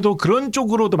이때만 해도 그런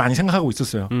쪽으로도 많이 생각하고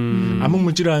있었어요.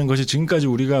 암흑물질이라는 것이 지금까지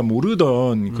우리가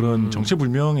모르던 그런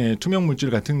정체불명의 투명물질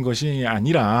같은 것이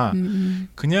아니라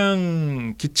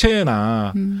그냥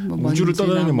기체나 우주를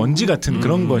떠다니는 먼지 같은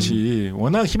그런 것이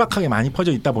워낙 희박하게 많이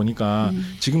퍼져 있다 보니까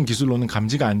지금 기술로는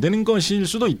감지가 안 되는 것일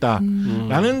수도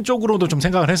있다라는 쪽으로도 좀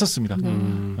생각을 했었습니다.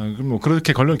 뭐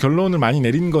그렇게 결론을 많이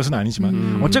내린 것은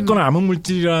아니지만 어쨌거나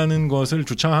암흑물질이라는 것을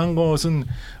주창한 것은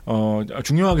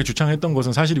중요하게 주창했던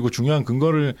것은 사실이고 중요한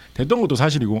근거를 댔던 것도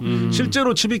사실이고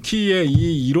실제로 츠비키의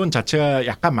이 이론 자체가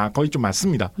약간 거의 좀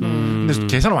맞습니다. 근데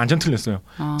계산은 완전 틀렸어요.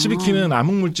 츠비키는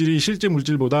암흑물질이 실제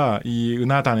물질보다 이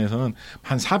은하단에서는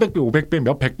한 400배, 500배,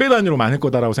 몇 100배 단위로 많을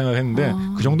거다라고 생각했는데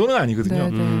그 정도는 아니거든요.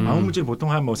 암흑물질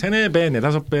보통 한 3, 4배, 4,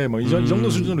 5배 뭐 이 정도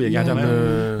수준으로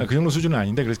얘기하잖아요. 그 정도 수준은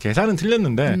아닌데 그래서 계산은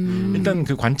틀렸는데 일단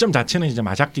그 관점 자체는 이제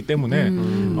맞았기 때문에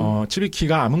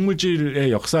츠비키가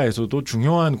암흑물질의 역사에서도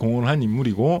중요한 공헌을 한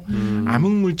인물이고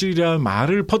암흑물질이라는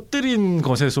말을 퍼뜨린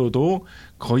것에서도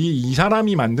거의 이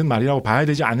사람이 만든 말이라고 봐야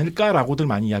되지 않을까라고들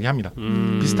많이 이야기합니다.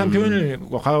 비슷한 표현을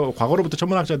과거로부터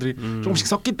천문학자들이 조금씩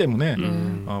썼기 때문에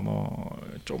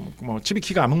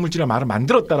츠비키가 암흑물질이라는 말을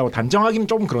만들었다라고 단정하기는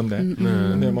조금 그런데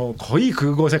근데 뭐 거의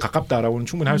그것에 가깝다라고는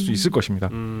충분히 할 수 있을 것입니다.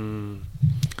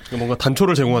 뭔가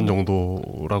단초를 제공한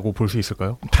정도라고 볼 수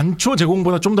있을까요? 단초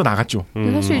제공보다 좀 더 나갔죠.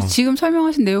 사실 지금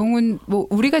설명하신 내용은 뭐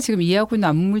우리가 지금 이해하고 있는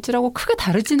암흑물질하고 크게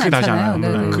다르지는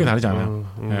않잖아요. 크게 다르지 않아요.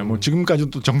 뭐 지금까지도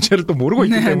또 정체를 또 모르고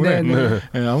있기 때문에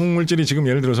암흑물질이 지금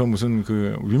예를 들어서 무슨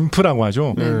윈프라고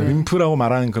하죠. 윈프라고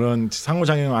말하는 그런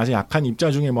상호작용이 아주 약한 입자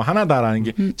중에 뭐 하나다라는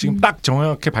게 지금 딱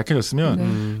정확하게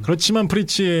밝혀졌으면 그렇지만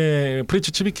프리츠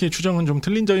츠비키의 추정은 좀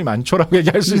틀린 점이 많죠라고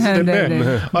얘기할 수 있을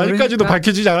텐데 아직까지도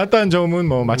밝혀지지 않았다는 점은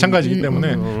뭐 마찬가지이기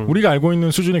때문에 우리가 알고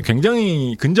있는 수준에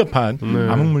굉장히 근접한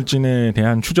암흑물질에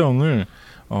대한 추정을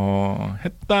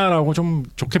했다라고 좀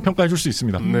좋게 평가해 줄 수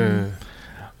있습니다.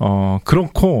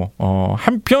 그렇고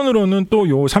한편으로는 또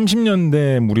요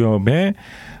 30년대 무렵에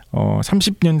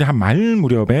 30년대 한 말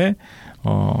무렵에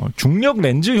중력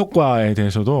렌즈 효과에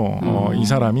대해서도 이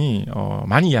사람이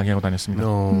많이 이야기하고 다녔습니다.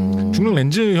 중력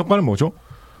렌즈 효과는 뭐죠?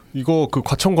 이거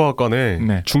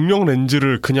과천과학관에 중력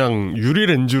렌즈를 그냥 유리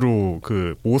렌즈로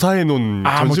모사해 놓은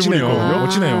전시물이 있거든요.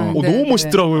 멋지네요. 너무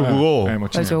멋있더라고요, 그거. 네,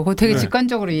 맞아요. 그거 되게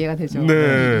직관적으로 이해가 되죠.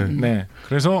 네.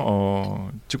 그래서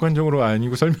직관적으로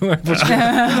아니고 설명해 보시면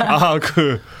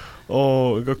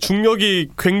그러니까 중력이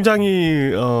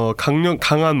굉장히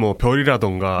강한 뭐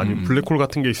별이라던가 아니면 블랙홀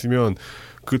같은 게 있으면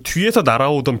그 뒤에서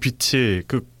날아오던 빛이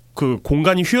그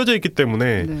공간이 휘어져 있기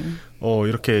때문에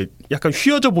이렇게 약간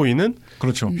휘어져 보이는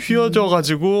그렇죠. 휘어져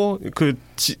가지고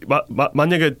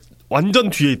만약에 완전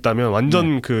뒤에 있다면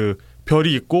완전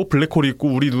별이 있고 블랙홀이 있고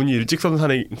우리 눈이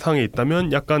일직선상에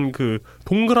있다면 약간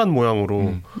동그란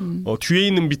모양으로 뒤에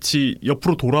있는 빛이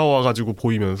옆으로 돌아와 가지고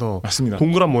보이면서 맞습니다.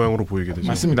 동그란 모양으로 보이게 되죠.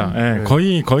 맞습니다. 네.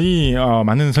 거의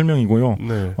맞는 설명이고요.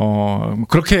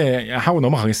 그렇게 하고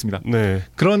넘어가겠습니다.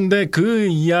 그런데 그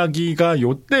이야기가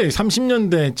요때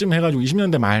 30년대쯤 해가지고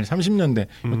 20년대 말 30년대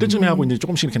요때쯤에 하고 이제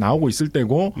조금씩 이렇게 나오고 있을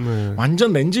때고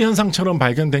완전 렌즈 현상처럼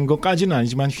발견된 것까지는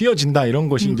아니지만 휘어진다 이런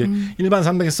것이 이제 일반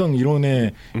삼각성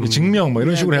이론의 증명 뭐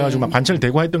이런 식으로 해가지고 막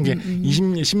관찰되고 했던 게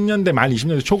 10년대 말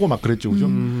 20년대 초고 막 그랬죠. 그죠?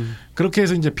 그렇게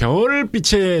해서 이제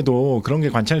별빛에도 그런 게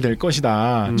관찰될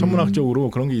것이다. 천문학적으로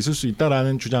그런 게 있을 수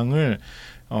있다라는 주장을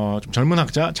좀 젊은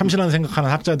학자, 참신한 생각하는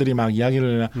학자들이 막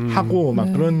이야기를 하고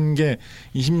막 그런 게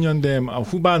 20년대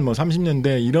후반 뭐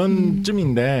 30년대 이런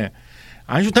쯤인데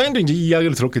아인슈타인도 이제 이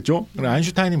이야기를 들었겠죠.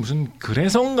 아인슈타인이 무슨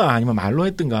그래서인가 아니면 말로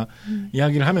했든가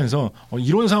이야기를 하면서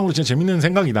이론상으로 진짜 재밌는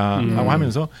생각이다라고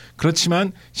하면서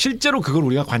그렇지만 실제로 그걸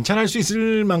우리가 관찰할 수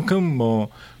있을 만큼 뭐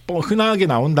흔하게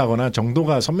나온다거나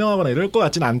정도가 선명하거나 이럴 것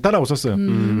같지는 않다라고 썼어요.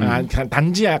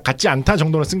 단지 같지 않다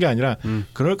정도로 쓴 게 아니라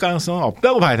그럴 가능성은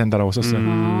없다고 봐야 된다라고 썼어요.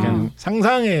 그냥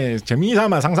상상에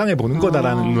재미삼아 상상해 보는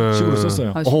거다라는 식으로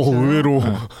썼어요. 의외로.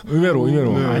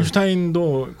 의외로. 네.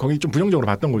 아인슈타인도 거기 좀 부정적으로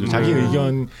봤던 거죠. 자기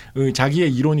의견,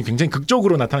 자기의 이론이 굉장히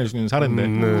극적으로 나타날 수 있는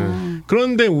사례인데.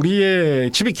 그런데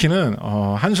우리의 츠비키는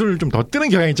한술 좀 더 뜨는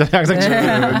경향이 있잖아요.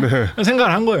 항상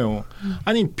생각을 한 거예요.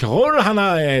 아니 별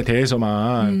하나에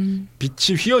대해서만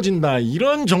빛이 휘어진다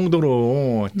이런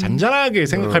정도로 잔잔하게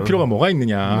생각할 필요가 뭐가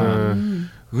있느냐.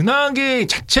 은하계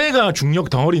자체가 중력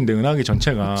덩어리인데 은하계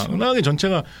전체가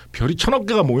별이 1000억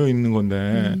개가 모여 있는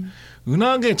건데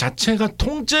은하계 자체가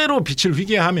통째로 빛을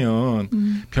휘게 하면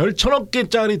별 1000억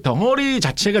개짜리 덩어리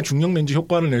자체가 중력 렌즈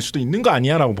효과를 낼 수도 있는 거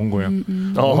아니야라고 본 거예요.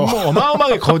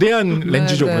 어마어마하게 거대한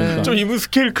렌즈죠. 그러니까. 좀 이분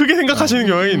스케일 크게 생각하시는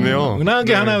경향이 있네요.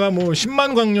 은하계 하나가 뭐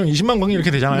 10만 광년, 20만 광년 이렇게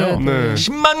되잖아요.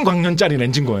 10만 광년짜리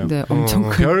렌즈인 거예요. 엄청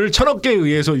별 1000억 개에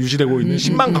의해서 유지되고 있는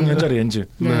 10만 광년짜리 렌즈.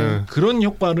 그런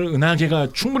효과를 은하계가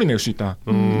충분히 낼 수 있다.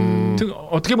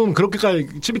 어떻게 보면 그렇게까지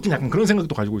츠비키는 약간 그런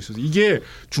생각도 가지고 있어서 이게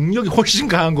중력이 훨씬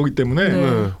강한 거기 때문에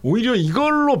오히려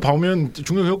이걸로 보면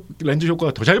중력 렌즈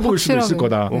효과가 더 잘 보일 수도 있을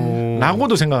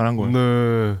거다라고도 생각을 한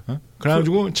거예요.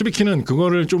 그래가지고 츠비키는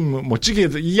그거를 좀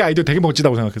멋지게 이 아이디어 되게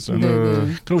멋지다고 생각했어요.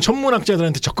 그리고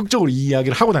천문학자들한테 적극적으로 이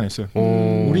이야기를 하고 다녔어요.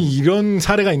 우리 이런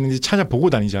사례가 있는지 찾아보고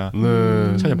다니자.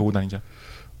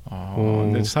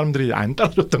 근데 사람들이 안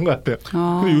따라줬던 것 같아요.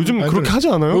 근데 요즘 그렇게 하지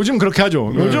않아요? 요즘 그렇게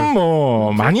하죠. 요즘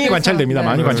뭐 많이 관찰됩니다.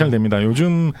 많이 관찰됩니다.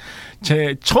 요즘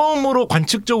제 처음으로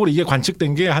관측적으로 이게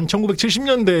관측된 게 한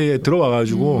 1970년대에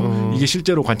들어와가지고 이게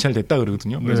실제로 관찰됐다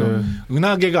그러거든요. 그래서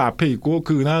은하계가 앞에 있고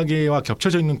그 은하계와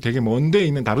겹쳐져 있는 되게 먼 데에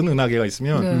있는 다른 은하계가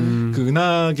있으면 그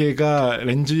은하계가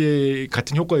렌즈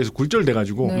같은 효과에서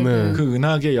굴절돼가지고 그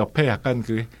은하계 옆에 약간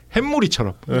그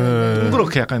햇무리처럼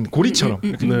둥그렇게 약간 고리처럼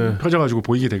이렇게 펴져가지고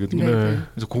보이게 되거든요.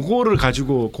 그래서 그거를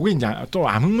가지고 그게 이제 또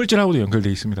암흑물질하고도 연결돼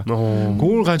있습니다.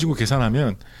 그걸 가지고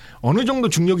계산하면 어느 정도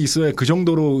중력이 있어야 그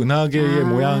정도로 은하계의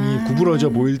모양이 구부러져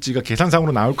보일지가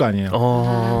계산상으로 나올 거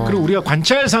아니에요. 그리고 우리가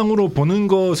관찰상으로 보는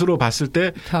것으로 봤을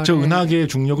때 저 은하계의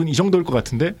중력은 이 정도일 것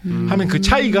같은데 하면 그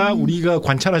차이가 우리가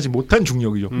관찰하지 못한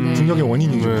중력이죠. 중력의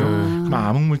원인이죠. 그럼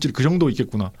암흑물질이 그 정도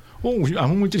있겠구나.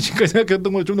 암흑물질이 지금까지 생각했던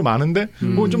것보다 좀 더 많은데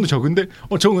좀 더 적은데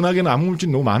저 은하계는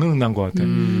암흑물질이 너무 많은 은하인 것 같아.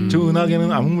 저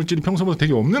은하계는 암흑물질이 평소보다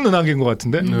되게 없는 은하계인 것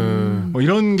같은데 뭐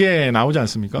이런 게 나오지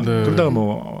않습니까? 그러다가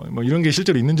뭐 이런 게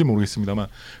실제로 있는지 모르겠습니다만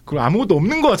아무것도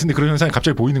없는 것 같은데 그런 현상이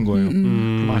갑자기 보이는 거예요.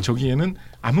 그럼 저기에는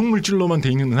암흑물질로만 돼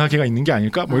있는 은하계가 있는 게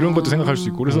아닐까? 뭐 이런 것도 생각할 수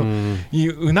있고 그래서 이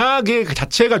은하계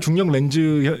자체가 중력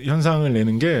렌즈 현상을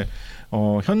내는 게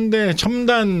현대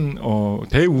첨단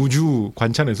대우주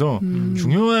관찰에서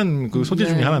중요한 그 소재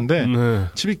중에 하나인데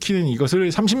츠비키는 이것을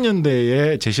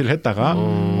 30년대에 제시를 했다가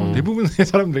대부분의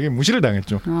사람들에게 무시를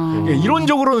당했죠.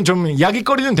 이론적으로는 좀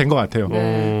이야기거리는 된 것 같아요.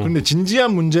 그런데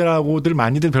진지한 문제라고들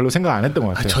많이들 별로 생각 안 했던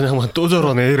것 같아요. 전향만 또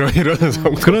저러네 이런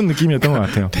그런 느낌이었던 것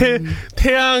같아요.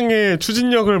 태양의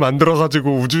추진력을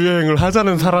만들어가지고 우주여행을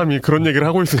하자는 사람이 그런 얘기를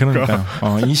하고 있으니까. 그러니까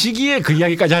이 시기에 그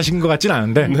이야기까지 하신 것 같지는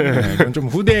않은데 그건 좀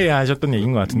후대에 하셨던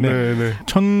얘기인 것 같은데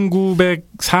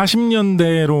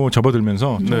 1940년대로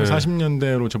접어들면서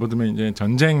 1940년대로 접어들면 이제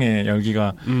전쟁의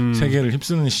열기가 세계를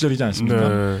휩쓰는 시절이지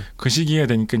않습니까? 그 시기에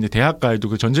되니까 이제 대학가에도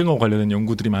그 전쟁과 관련된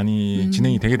연구들이 많이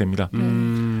진행이 되게 됩니다.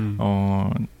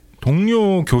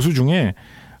 동료 교수 중에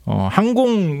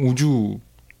항공 우주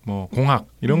뭐 공학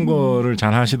이런 거를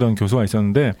잘 하시던 교수가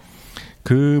있었는데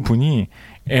그 분이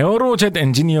에어로젯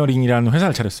엔지니어링이라는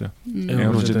회사를 차렸어요.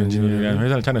 에어로젯 엔지니어링이라는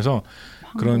회사를 차려서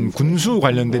그런 군수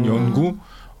관련된 연구,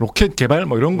 로켓 개발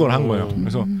뭐 이런 걸 한 거예요.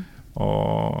 그래서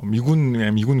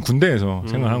미군 군대에서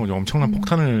생각을 한 거죠. 엄청난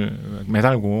폭탄을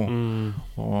매달고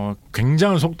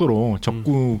굉장한 속도로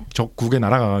적국에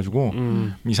날아가가지고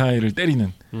미사일을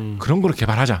때리는 그런 거를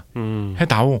개발하자.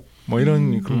 해다오. 뭐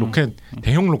이런 그런 로켓,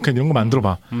 대형 로켓 이런 거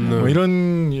만들어봐. 뭐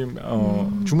이런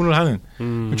주문을 하는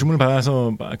주문을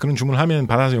받아서 그런 주문을 하면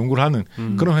받아서 연구를 하는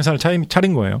그런 회사를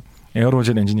차린 거예요.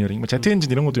 에어로젯 엔지니어링, 뭐 제트 엔진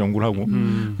이런 것도 연구를 하고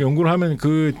연구를 하면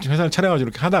그 회사를 차려가지고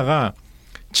이렇게 하다가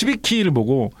츠비키를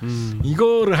보고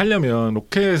이거를 하려면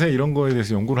로켓에 이런 거에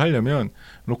대해서 연구를 하려면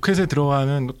로켓에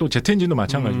들어가는 또 제트 엔진도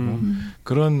마찬가지고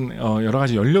그런 여러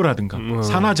가지 연료라든가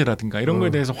산화제라든가 이런 거에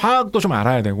대해서 화학도 좀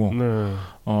알아야 되고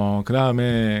그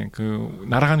다음에 그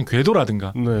날아가는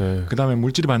궤도라든가 그 다음에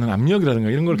물질이 받는 압력이라든가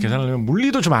이런 걸 계산하려면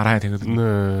물리도 좀 알아야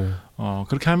되거든요.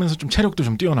 그렇게 하면서 좀 체력도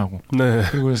좀 뛰어나고. 네.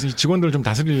 그리고 직원들을 좀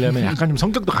다스리려면 약간 좀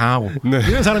성격도 강하고. 네.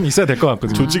 이런 사람이 있어야 될 것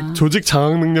같거든요. 조직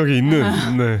장악 능력이 있는.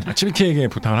 네. 츠비키에게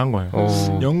부탁을 한 거예요.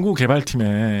 연구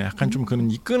개발팀에 약간 좀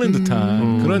그런 이끄는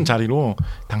듯한 그런 자리로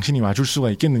당신이 와줄 수가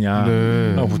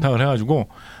있겠느냐라고 부탁을 해가지고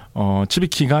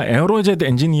츠비키가 에어로젯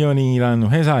엔지니어링이라는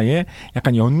회사의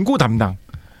약간 연구 담당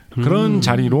그런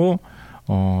자리로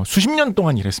수십 년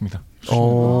동안 일했습니다.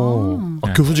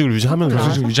 네. 교수직을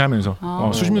유지하면서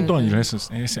수십 년 동안 일을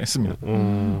했습니다.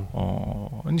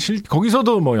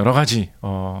 거기서도 뭐 여러 가지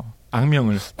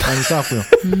악명을 많이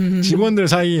쌓았고요. 직원들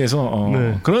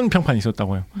사이에서 그런 평판이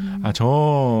있었다고요.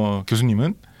 저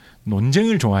교수님은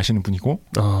논쟁을 좋아하시는 분이고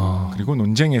그리고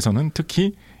논쟁에서는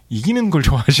특히 이기는 걸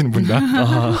좋아하시는 분이다.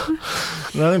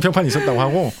 라는 평판이 있었다고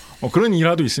하고 그런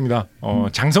일화도 있습니다.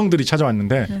 장성들이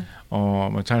찾아왔는데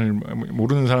잘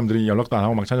모르는 사람들이 연락도 안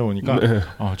하고 막 찾아오니까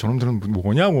저놈들은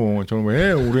뭐냐고 저는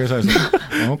왜 우리 회사에서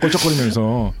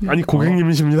껄쩍거리면서 아니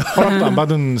고객님이십니다. 허락도 안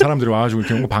받은 사람들이 와가지고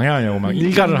이렇게 방해하냐고 막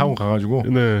일가를 하고 가가지고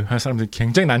할 사람들이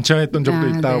굉장히 난처했던 적도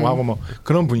있다고 하고 뭐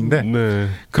그런 분인데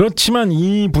그렇지만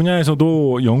이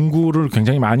분야에서도 연구를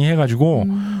굉장히 많이 해가지고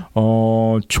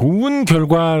좋은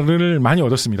결과를 많이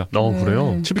얻었습니다.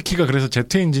 그래요? 츠비키가 그래서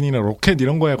제트 엔진이나 로켓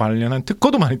이런 거에 관련한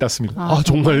특허도 많이 땄습니다.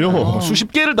 정말요?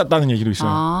 수십 개를 땄다는 얘기도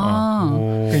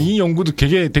있어요. 이 연구도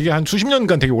되게 한 수십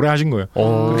년간 되게 오래 하신 거예요.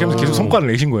 그렇게 하면서 계속 성과를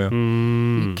내신 거예요.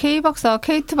 K 박사와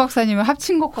케이트 박사님을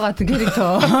합친 것과 같은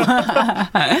캐릭터.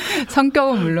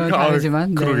 성격은 물론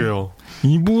다르지만. 그러게요.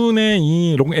 이분의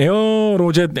이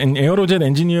에어로젯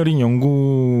엔지니어링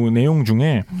연구 내용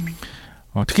중에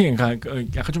특히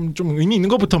약간 좀 의미 있는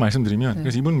것부터 말씀드리면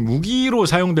그래서 이분 무기로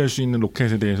사용될 수 있는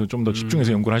로켓에 대해서 좀 더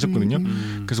집중해서 연구를 하셨거든요.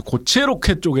 그래서 고체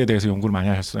로켓 쪽에 대해서 연구를 많이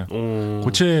하셨어요.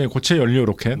 고체 연료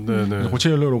로켓.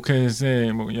 고체 연료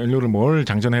로켓에 뭐 연료를 뭘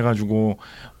장전해가지고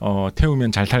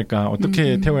태우면 잘 탈까?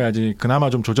 어떻게 태워야지 그나마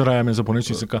좀 조절하면서 보낼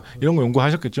수 있을까? 이런 거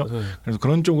연구하셨겠죠. 그래서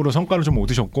그런 쪽으로 성과를 좀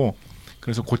얻으셨고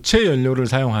그래서 고체 연료를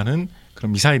사용하는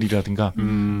그런 미사일이라든가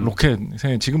로켓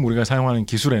지금 우리가 사용하는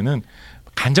기술에는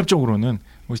간접적으로는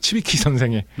우리 츠비키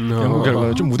선생의 연구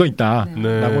결과가 좀 묻어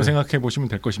있다라고 생각해 보시면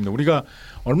될 것입니다. 우리가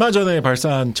얼마 전에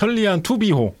발사한 천리안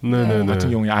 2B호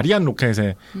같은 경우에 아리안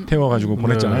로켓에 태워가지고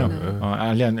보냈잖아요.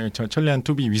 천리안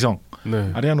 2B 위성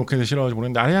아리안 로켓에 실어가지고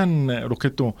보냈는데 아리안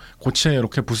로켓도 고체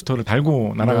로켓 부스터를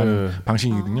달고 날아가는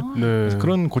방식이거든요. 그래서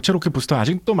그런 고체 로켓 부스터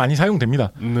아직도 많이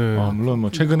사용됩니다. 물론 뭐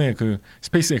최근에 그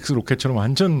스페이스 X 로켓처럼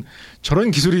완전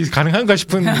저런 기술이 가능한가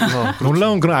싶은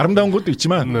놀라운 그런 아름다운 것도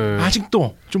있지만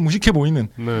아직도 좀 무식해 보이는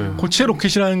고체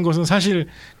로켓이라는 것은 사실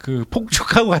그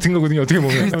폭죽하고 같은 거거든요. 어떻게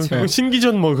보면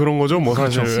신기전 뭐 그런 거죠. 뭐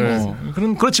그렇죠. 사실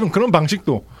그렇지만 그런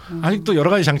방식도 아직도 여러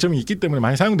가지 장점이 있기 때문에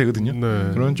많이 사용되거든요.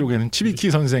 그런 쪽에는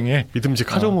츠비키 선생의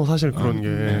믿음직하죠. 뭐 사실 그런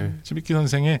게 츠비키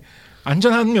선생의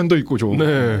안전한 면도 있고 좀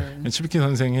츠비키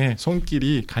선생의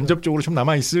손길이 간접적으로 좀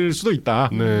남아 있을 수도 있다.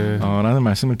 라는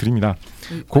말씀을 드립니다.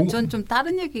 완전 좀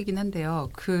다른 얘기이긴 한데요.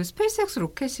 그 스페이스X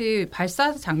로켓이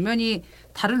발사 장면이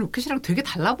다른 로켓이랑 되게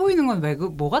달라 보이는 건 왜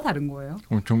뭐가 다른 거예요?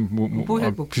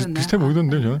 비슷해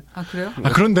보이던데 저는. 그래요?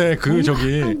 그런데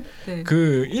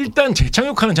그 일단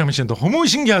재착륙하는 장면이 진짜 너무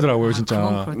신기하더라고요,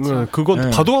 진짜. 그렇죠.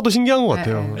 그건 봐도 봐도 신기한 것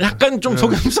같아요. 약간 좀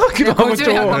속임수 같기도 하고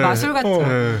좀. 약간 마술 같죠.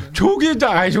 저게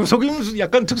저 속임수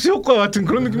약간 특수 효과 같은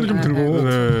그런 느낌도 좀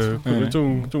들고.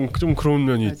 좀 그런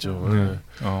면이 있죠.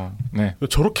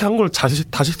 저렇게 한 걸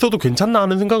다시 써도 괜찮나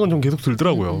하는 생각은 좀 계속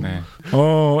들더라고요.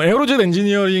 에어로젯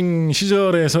엔지니어링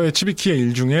시절에서의 츠비키의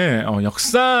일 중에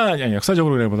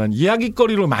역사적으로보다는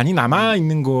이야기거리로 많이 남아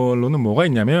있는 걸로는 뭐가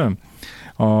있냐면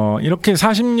이렇게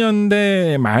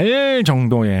 40년대 말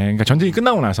정도에 그러니까 전쟁이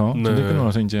끝나고 나서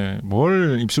이제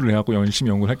뭘 입수를 해갖고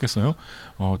열심히 연구를 했겠어요.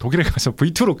 독일에 가서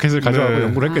V2 로켓을 가져가고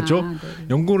연구를 했겠죠.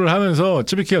 연구를 하면서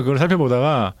츠비키가 그걸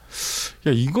살펴보다가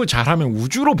야, 이거 잘하면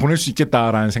우주로 보낼 수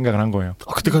있겠다라는 생각을 한 거예요.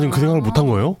 그때까지는 그 생각을 못 한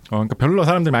거예요? 그러니까 별로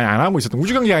사람들이 많이 안 하고 있었던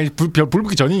우주 경제가 불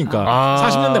붙기 전이니까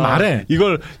 40년대 말에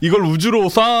이걸 우주로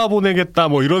쏴 보내겠다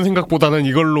뭐 이런 생각보다는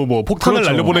이걸로 뭐 폭탄을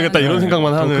날려보내겠다 이런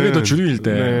생각만 하는 그게 더 주류일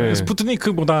때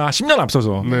스푸트니크보다 10년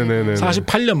앞서서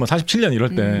 48년 뭐 47년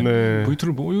이럴 때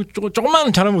V2를 보고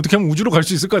조금만 잘하면 어떻게 하면 우주로 갈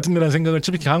수 있을 것 같은데라는 생각을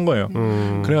츠비키가 한 거예요.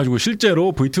 그래가지고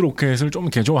실제로 V2 로켓을 좀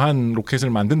개조한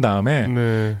로켓을 만든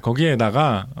다음에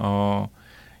거기에다가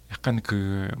약간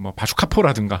그 뭐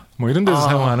바주카포라든가 뭐 이런 데서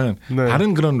사용하는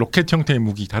다른 그런 로켓 형태의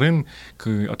무기, 다른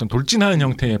그 어떤 돌진하는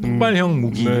형태의 폭발형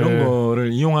무기 이런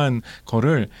거를 이용한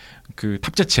거를 그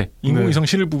탑재체 인공위성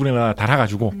실을 부분에다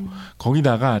달아가지고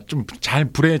거기다가 좀 잘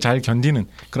불에 잘 견디는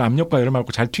그런 압력과 열을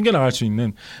맞고 잘 튕겨 나갈 수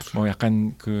있는 뭐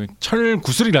약간 그 철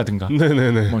구슬이라든가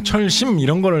뭐 철심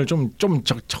이런 거를 좀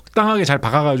적당하게 잘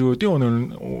박아가지고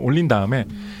올린 다음에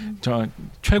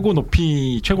최고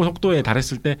높이, 최고 속도에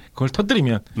달했을 때 그걸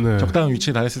터뜨리면 적당한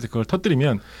위치에 달했을 때 그걸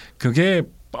터뜨리면 그게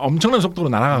엄청난 속도로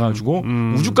날아가가지고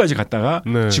우주까지 갔다가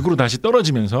지구로 다시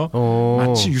떨어지면서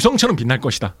마치 유성처럼 빛날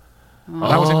것이다.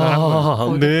 라고 생각을 한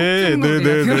거예요. 네.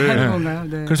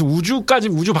 그래서 우주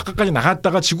바깥까지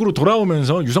나갔다가 지구로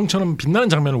돌아오면서 유성처럼 빛나는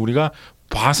장면을 우리가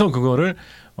봐서 그거를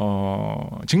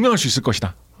증명할 수 있을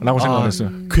것이다. 라고 생각을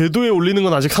했어요. 궤도에 올리는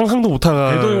건 아직 상상도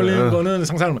못하나. 궤도에 올리는 거는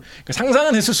상상은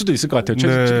했을 수도 있을 것 같아요.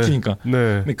 츠비키니까.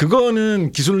 근데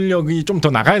그거는 기술력이 좀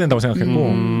더 나가야 된다고 생각했고,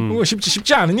 그거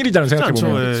쉽지 않은 일이잖아요.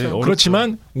 생각해보면.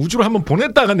 그렇지만 우주로 한번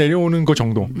보냈다가 내려오는 거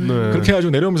정도. 그렇게 해가지고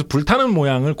내려오면서 불타는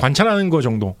모양을 관찰하는 거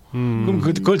정도. 그럼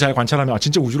그걸 잘 관찰하면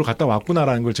진짜 우주로 갔다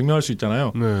왔구나라는 걸 증명할 수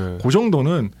있잖아요. 그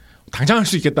정도는 당장 할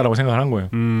수 있겠다라고 생각을 한 거예요.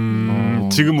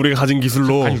 지금 우리가 가진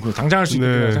기술로 당장 할 수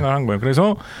있겠다고 생각을 한 거예요.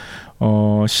 그래서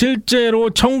실제로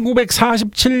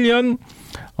 1947년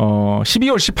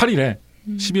 12월 18일에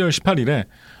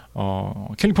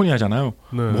캘리포니아잖아요.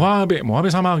 모하베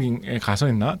사막에 가서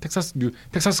했나?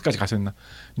 텍사스까지 가서 했나?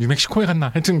 뉴멕시코에 갔나?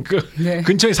 하여튼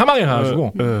근처에 사막에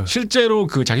가가지고 실제로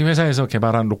그 자기 회사에서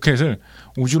개발한 로켓을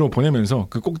우주로 보내면서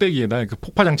그 꼭대기에다 그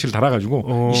폭파 장치를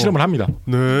달아가지고 이 실험을 합니다.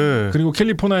 그리고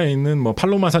캘리포니아에 있는 뭐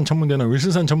팔로마산 천문대나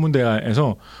윌슨산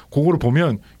천문대에서 그거를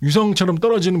보면 유성처럼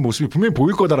떨어지는 모습이 분명히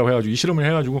보일 거다라고 해가지고 이 실험을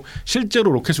해가지고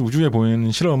실제로 로켓을 우주에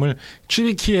보내는 실험을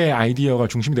츠비키의 아이디어가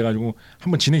중심이 돼가지고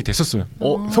한번 진행이 됐었어요.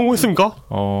 성공했습니까?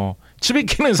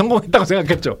 츠비키는 성공했다고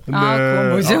생각했죠. 그건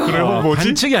뭐죠? 그래요? 뭐지?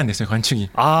 관측이 안 됐어요. 관측이.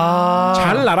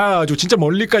 잘 날아가지고 진짜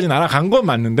멀리까지 날아간 건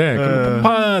맞는데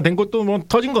폭파된 것도 뭐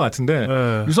터진 것 같은데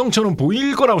유성처럼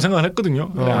보일 거라고 생각을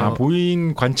했거든요.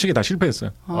 보인 관측에 다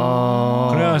실패했어요.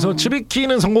 그래서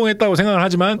츠비키는 성공했다고 생각을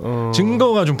하지만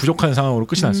증거가 좀 부족한 상황으로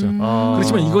끝이 났어요.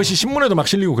 그렇지만 이것이 신문에도 막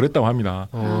실리고 그랬다고 합니다.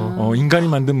 인간이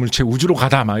만든 물체 우주로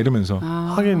가다 막 이러면서.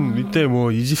 하긴 이때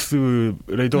뭐 이지스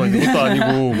레이더가 있는 것도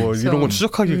아니고 뭐 이런 거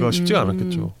추적하기가 쉽지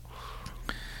않았겠죠.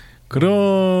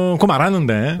 그렇고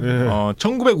말하는데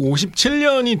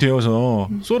 1957년이 되어서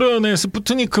소련의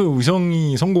스푸트니크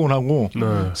위성이 성공을 하고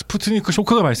스푸트니크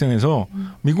쇼크가 발생해서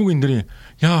미국인들이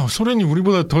야 소련이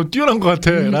우리보다 더 뛰어난 것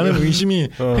같아 라는 의심이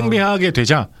팽배하게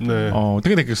되자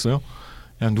어떻게 됐겠어요?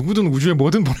 야, 누구든 우주에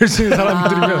뭐든 보낼 수 있는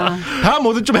사람들이면 다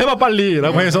뭐든 좀 해봐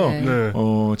빨리라고 해서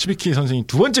츠비키 선생이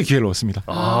두 번째 기회를 얻습니다.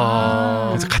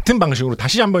 그래서 같은 방식으로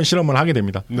다시 한번 실험을 하게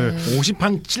됩니다.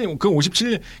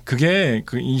 57년 그게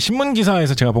이 신문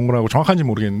기사에서 제가 본 거라고 정확한지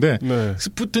모르겠는데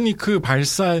스푸트니크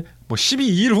발사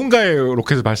 12일 후인가에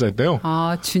로켓을 발사했대요.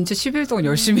 진짜 10일 동안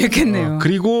열심히 했겠네요.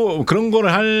 그리고 그런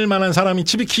거를 할 만한 사람이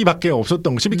츠비키 팀밖에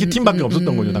없었던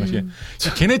거죠, 당시에.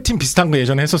 걔네 팀 비슷한 거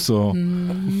예전에 했었어.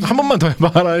 한 번만 더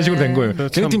해봐라는 식으로 된 거예요.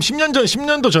 걔네 팀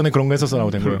 10년도 전에 그런 거 했었어라고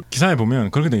된 거예요. 기사에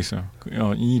보면 그렇게 돼 있어요.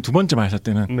 이 두 번째 발사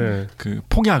때는 그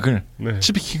폭약을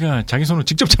츠비키가 자기 손으로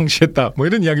직접 장치했다. 뭐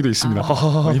이런 이야기도 있습니다.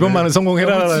 이번만은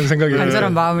성공해라라는 생각이.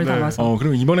 간절한 마음을 담아서.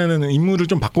 그리고 이번에는 임무를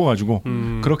좀 바꿔가지고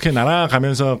그렇게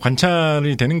날아가면서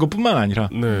관찰이 되는 것뿐만 아니라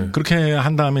그렇게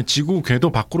한 다음에 지구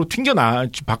궤도 밖으로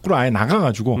밖으로 아예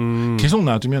나가가지고 계속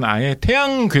놔두면 아예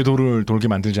태양 궤도를 돌게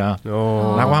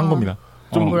만들자라고 한 겁니다.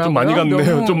 좀 많이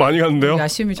갔네요. 좀 많이 갔는데요.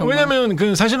 야심이 정말.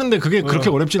 왜냐하면 사실은 근데 그게 그렇게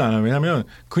어렵진 않아요. 왜냐하면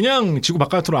그냥 지구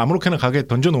바깥으로 아무렇게나 가게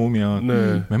던져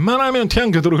놓으면 웬만하면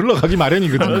태양 궤도로 흘러가기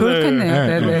마련이거든요.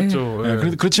 그렇겠네요.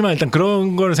 그렇지만 일단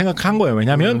그런 걸 생각한 거예요.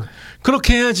 왜냐하면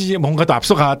그렇게 해야지 뭔가 더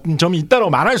앞서간 점이 있다고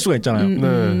말할 수가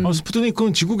있잖아요.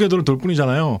 스푸트니크는 지구 궤도를 돌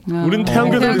뿐이잖아요. 우린 태양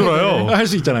궤도를 돌아요. 할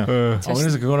수 있잖아요.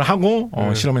 그래서 그걸 하고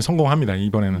실험에 성공합니다.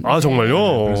 이번에는.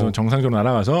 정말요? 그래서 정상적으로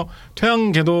날아가서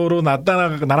태양 궤도로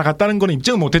날아갔다는 건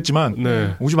입증은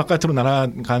못했지만 우주 바깥으로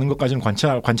날아가는 것까지는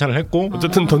관찰을 했고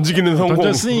어쨌든 던지기는 성공.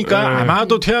 던졌으니까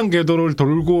아마도 태양 궤도를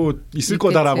돌고 있을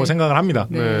거다라고 생각을 합니다.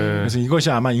 그래서 이것이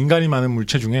아마 인간이 많은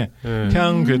물체 중에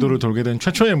태양 궤도를 돌게 된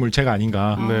최초의 물체가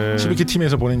아닌가. 츠비키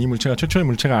팀에서 보낸 이 물체가 최초의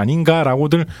물체가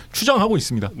아닌가라고들 추정하고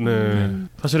있습니다.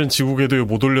 사실은 지구 궤도에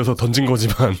못 올려서 던진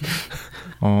거지만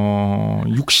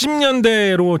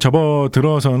 60년대로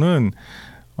접어들어서는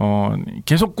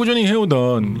계속 꾸준히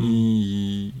해오던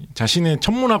이 자신의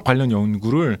천문학 관련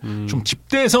연구를 좀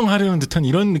집대성하려는 듯한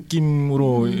이런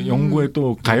느낌으로 연구에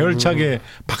또 가열차게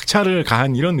박차를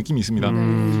가한 이런 느낌이 있습니다.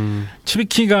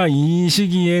 츠비키가 이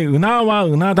시기에 은하와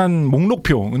은하단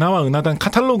목록표, 은하와 은하단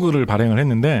카탈로그를 발행을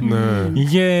했는데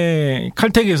이게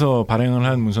칼텍에서 발행을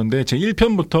한 문서인데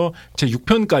제1편부터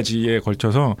제6편까지에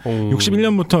걸쳐서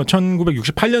 61년부터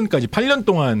 1968년까지 8년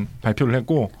동안 발표를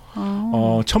했고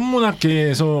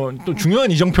천문학계에서 또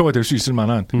중요한 이정표가 될 수 있을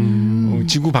만한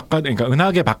지구 바깥, 그러니까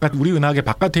은하계 바깥, 우리 은하계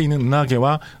바깥에 있는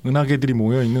은하계와 은하계들이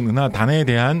모여 있는 은하단에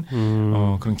대한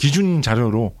그런 기준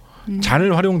자료로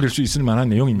잘 활용될 수 있을 만한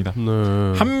내용입니다.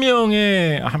 한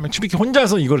명의 츠비키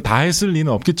혼자서 이걸 다 했을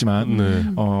리는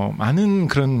없겠지만 많은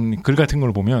그런 글 같은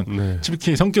걸 보면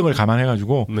츠비키의 성격을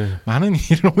감안해가지고 많은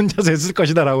일을 혼자서 했을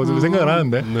것이다라고 생각을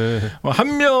하는데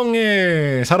한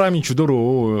명의 사람이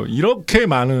주도로 이렇게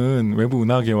많은 외부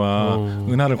은하계와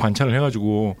은하를 관찰을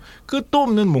해가지고 끝도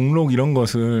없는 목록 이런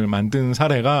것을 만든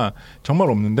사례가 정말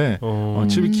없는데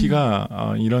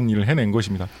츠비키가 이런 일을 해낸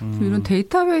것입니다. 이런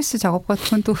데이터베이스 작업 같은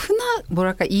건 또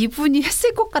뭐랄까 이분이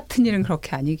했을 것 같은 일은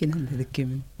그렇게 아니긴 한데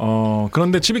느낌은.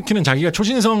 그런데 츠비키는 자기가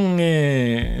초신성에라는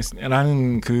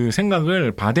그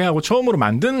생각을 바데하고 처음으로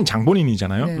만든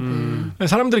장본인이잖아요.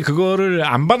 사람들이 그거를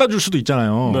안 받아줄 수도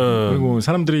있잖아요. 그리고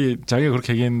사람들이 자기가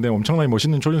그렇게 얘기했는데 엄청나게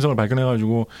멋있는 초신성을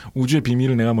발견해가지고 우주의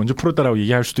비밀을 내가 먼저 풀었다라고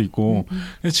얘기할 수도 있고.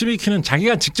 츠비키는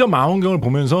자기가 직접 망원경을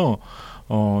보면서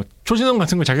초신성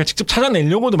같은 걸 자기가 직접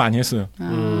찾아내려고도 많이 했어요.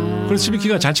 그래서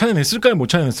츠비키가 잘 찾아냈을까요? 못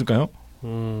찾아냈을까요?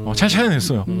 잘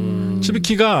찾아냈어요.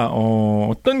 츠비키가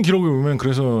어떤 기록을 보면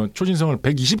그래서 초신성을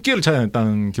 120개를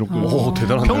찾아냈다는 기록도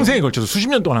대단하네. 평생에 걸쳐서 수십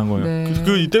년 동안 한 거예요. 네.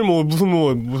 이때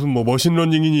무슨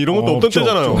머신러닝이니 이런 것도 없던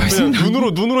때잖아요. 그냥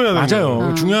눈으로 해야 되는 맞아요.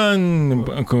 거예요. 중요한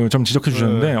그 점 지적해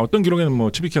주셨는데 어떤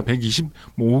기록에는 츠비키가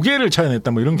 125개를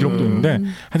찾아냈다 이런 기록도 있는데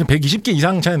하여튼 120개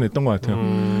이상 찾아냈던 것 같아요.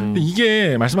 근데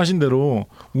이게 말씀하신 대로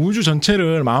우주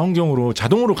전체를 망원경으로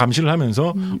자동으로 감시를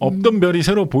하면서 없던 별이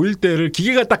새로 보일 때를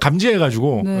기계가 딱 감지해가지고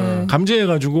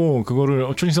그거를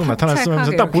초신성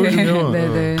나타났으면서 딱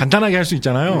보여주면 간단하게 할 수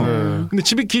있잖아요. 근데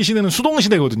츠비키 시대는 수동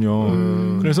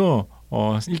시대거든요. 그래서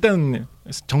일단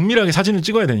정밀하게 사진을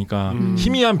찍어야 되니까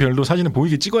희미한 별도 사진을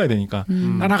보이게 찍어야 되니까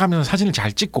따라가면서 사진을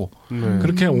잘 찍고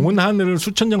그렇게 온 하늘을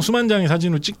수천 장 수만 장의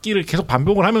사진으로 찍기를 계속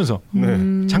반복을 하면서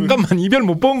잠깐만 이 별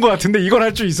못 본 것 같은데 이걸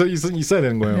할 수 있어야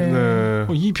되는 거예요.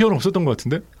 이 별 없었던 것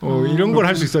같은데 이런 걸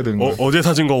할 수 있어야 되는 거예요. 어제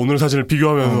사진과 오늘 사진을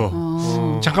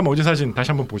비교하면서 잠깐만 어제 사진 다시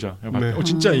한번 보자.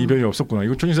 진짜 이 별이 없었구나.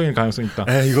 이거 초신성일 가능성이 있다.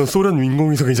 이건 소련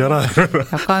인공위성이잖아.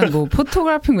 약간 뭐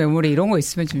포토그래픽 메모리 이런 거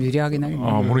있으면 좀 유리하긴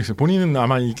하겠네요. 모르겠어요. 본인은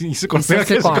아마 있을 거라고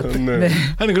생각했을 것 같은데.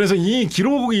 아니 그래서 이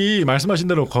기록이 말씀하신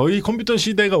대로 거의 컴퓨터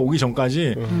시대가 오기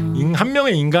전까지 한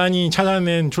명의 인간이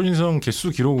찾아낸 초신성 개수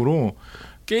기록으로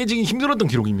깨지기 힘들었던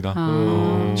기록입니다.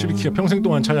 츠비키가 평생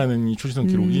동안 찾아낸 이 초신성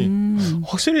기록이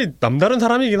확실히 남다른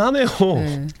사람이긴 하네요.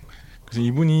 그래서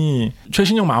이분이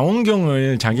최신형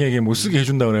망원경을 자기에게 못 쓰게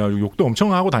해준다 그래가지고 욕도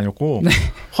엄청 하고 다녔고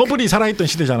허블이 살아있던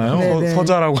시대잖아요.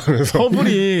 서자라고 하면서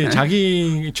허블이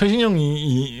자기 최신형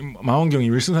이 망원경이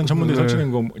윌슨산 천문대에 설치된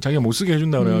거 자기가 못 쓰게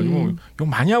해준다 그래가지고 욕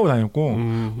많이 하고 다녔고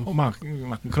막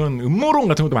그런 음모론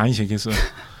같은 것도 많이 제기했어요.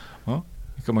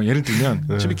 그러니까 뭐 예를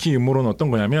들면 츠비키 음모론은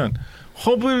어떤 거냐면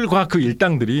허블과 그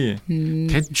일당들이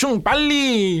대충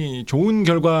빨리 좋은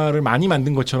결과를 많이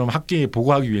만든 것처럼 학계에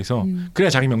보고하기 위해서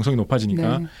그래야 자기 명성이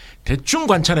높아지니까 대충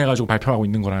관찰해가지고 발표하고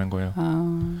있는 거라는 거예요.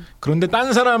 그런데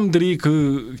딴 사람들이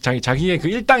그 자기의 그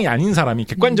일당이 아닌 사람이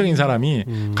객관적인 사람이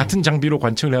같은 장비로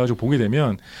관측을 해가지고 보게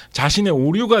되면 자신의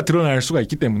오류가 드러날 수가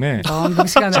있기 때문에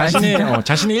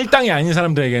자신의 일당이 아닌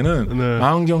사람들에게는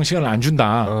망원경 시간을 안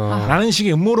준다라는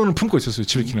식의 음모론을 품고 있었어요.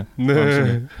 츠비키는.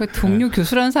 동료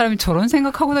교수라는 사람이 저런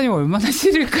생각하고 다니면 얼마나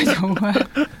싫을까 정말.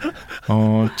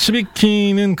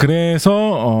 츠비키는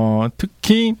그래서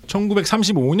특히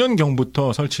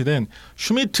 1935년경부터 설치된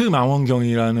슈미트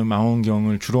망원경이라는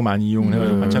망원경을 주로 많이 이용을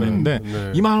해가지고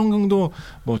관찰했는데 이 망원경도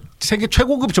뭐 세계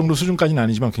최고급 정도 수준까지는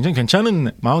아니지만 굉장히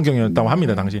괜찮은 망원경이었다고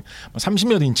합니다. 당시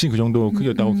 30몇 인치 그 정도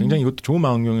크기였다고 굉장히 이것도 좋은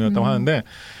망원경이었다고 하는데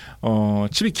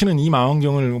츠비키는 이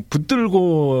망원경을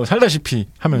붙들고 살다시피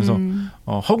하면서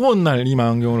허구한 날 이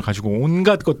망원경을 가지고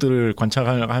온갖 것들을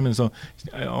관찰하면서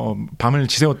밤을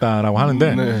지새웠다라고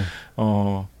하는데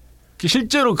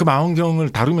실제로 그 망원경을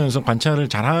다루면서 관찰을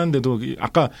잘하는데도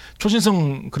아까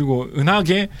초신성 그리고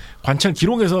은하계 관찰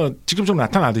기록에서 직접적으로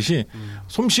나타나듯이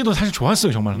솜씨도 사실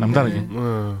좋았어요. 정말 남다르게.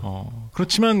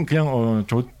 그렇지만 그냥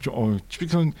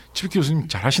츠비키 교수님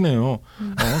잘하시네요.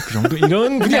 그 정도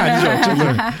이런 분이 아니죠.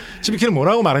 츠비키는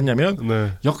뭐라고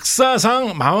말했냐면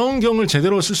역사상 망원경을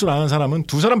제대로 쓸 줄 아는 사람은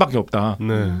두 사람밖에 없다.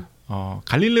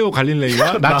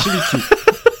 갈릴레이와 나 츠비키.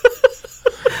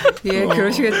 예,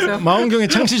 그러시겠죠. 망원경의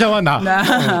창시자와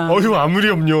나. 어휴,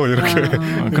 아무리 없뇨. 이렇게.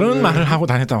 그런 말을 하고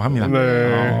다녔다고 합니다.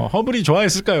 허블이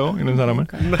좋아했을까요? 이런 사람을.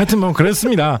 하여튼 뭐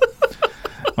그랬습니다.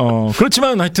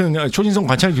 그렇지만 하여튼 초신성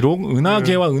관찰 기록,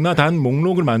 은하계와 은하단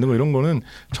목록을 만들고 이런 거는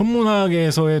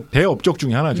천문학에서의 대업적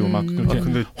중에 하나죠. 막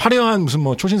그렇게 화려한 무슨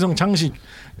뭐 초신성 창시,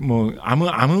 뭐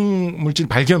암흑물질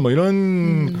발견 뭐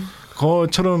이런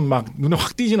것처럼 막 눈에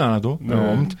확 띄진 않아도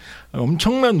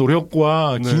엄청난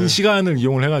노력과 긴 시간을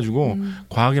이용을 해가지고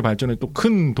과학의 발전에 또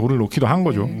큰 도를 놓기도 한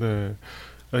거죠.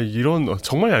 이런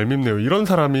정말 얄밉네요. 이런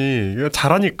사람이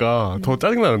잘하니까 더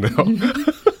짜증나는데요.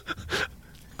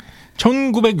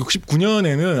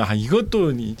 1969년에는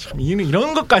이것도 참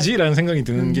이런 것까지라는 생각이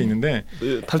드는 게 있는데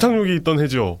달착륙이 있던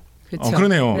해죠.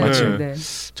 그러네요. 마치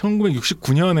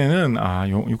 1969년에는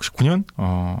 69년?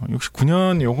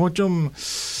 69년 요거 좀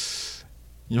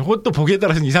이것도 보기에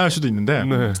따라서는 이상할 수도 있는데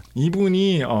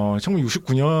이분이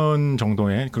 1969년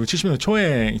정도에 그리고 70년대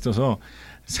초에 있어서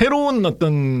새로운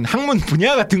어떤 학문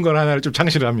분야 같은 걸 하나를 좀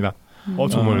창시를 합니다.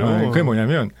 정말요? 그게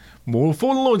뭐냐면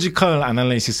모폴로지컬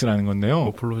아날리시스라는 건데요.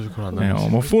 모폴로지컬 아날리시스.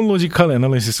 모폴로지컬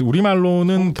아날리시스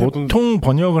우리말로는 보통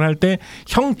번역을 할 때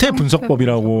형태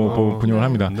분석법이라고 번역을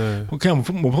합니다. 그냥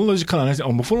모폴로지컬 아날리시스,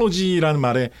 모폴로지라는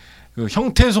말에 그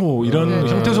형태소 이런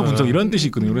형태소 분석 이런 뜻이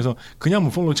있거든요. 그래서 그냥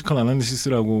모폴로지컬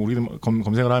아날리시스라고 우리도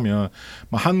검색을 하면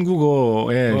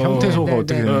한국어의 형태소가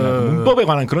어떻게 되느냐 문법에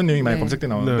관한 그런 내용이 많이 검색돼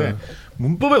나오는데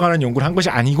문법에 관한 연구를 한 것이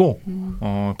아니고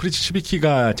프리츠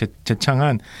츠비키가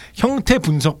제창한 형태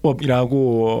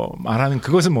분석법이라고 말하는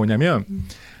그것은 뭐냐면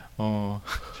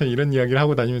이런 이야기를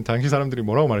하고 다니면 당시 사람들이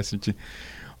뭐라고 말했을지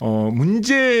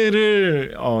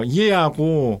문제를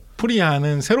이해하고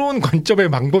풀이하는 새로운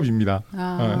관점의 방법입니다.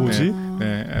 뭐지?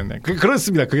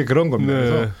 그렇습니다. 그게 그런 겁니다.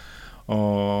 그래서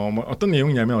어떤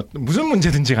내용이냐면 무슨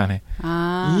문제든지 간에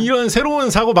이런 새로운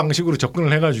사고 방식으로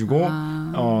접근을 해가지고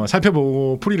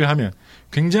살펴보고 풀이를 하면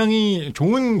굉장히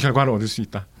좋은 결과를 얻을 수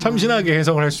있다. 참신하게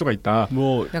해석을 할 수가 있다.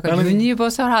 약간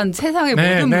유니버설한 세상의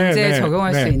모든 문제에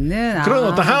적용할 수 있는 그런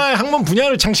어떤 하나의 학문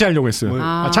분야를 창시하려고 했어요.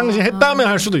 창시했다면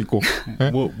할 수도 있고.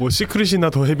 뭐 시크릿이나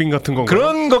더 헤빈 같은 건가요?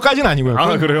 그런 것까지는 아니고요.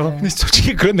 그래요? 근데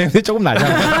솔직히 그런 내용이 조금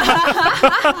나잖아요.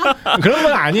 그런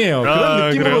건 아니에요. 그런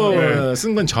느낌으로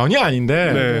쓴 건 전혀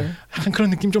아닌데 약간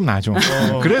그런 느낌 좀 나죠.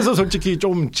 그래서 솔직히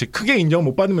좀 크게 인정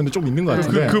못 받는 면도 좀 있는 것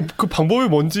같은데. 그 방법이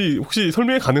뭔지 혹시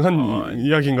설명이 가능한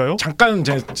이야기인가요? 잠깐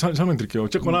제가 설명드릴게요.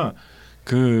 어쨌거나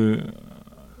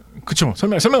그쵸.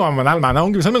 설명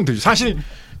나온 김에 설명드리죠. 사실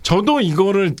저도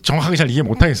이거를 정확하게 잘 이해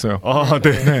못하겠어요.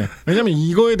 네. 왜냐하면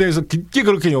이거에 대해서 깊게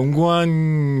그렇게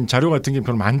연구한 자료 같은 게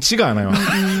별로 많지가 않아요.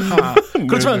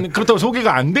 그렇지만 그렇다고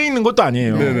소개가 안 돼 있는 것도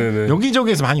아니에요.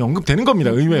 여기저기에서 많이 언급되는 겁니다.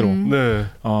 의외로.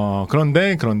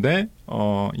 그런데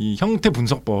이 형태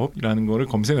분석법이라는 거를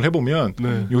검색을 해보면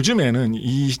요즘에는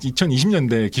이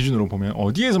 2020년대 기준으로 보면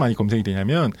어디에서 많이 검색이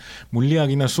되냐면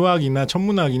물리학이나 수학이나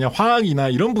천문학이나 화학이나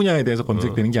이런 분야에 대해서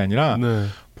검색되는 게 아니라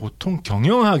보통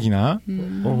경영학이나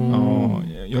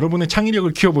여러분의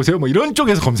창의력을 키워보세요. 뭐 이런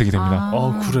쪽에서 검색이 됩니다.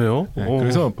 그래요?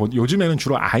 그래서 요즘에는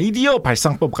주로 아이디어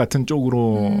발상법 같은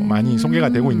쪽으로 많이 소개가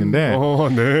되고 있는데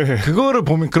그거를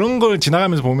보면 그런 걸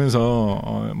지나가면서 보면서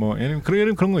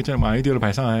그런 거 있잖아요. 뭐 아이디어를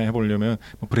발상해 보려면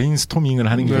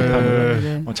브레인스토밍을 하는 게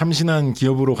좋다. 참신한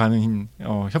기업으로 가는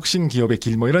혁신 기업의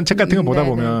길 뭐 이런 책 같은 거 보다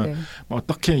보면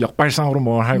어떻게 역발상으로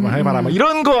뭘 해봐라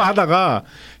이런 거 하다가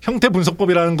형태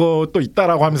분석법이라는 것도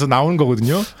있다라고 하면서 나오는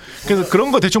거거든요. 그래서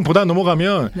그런 거 대충 보다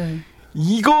넘어가면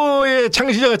이거의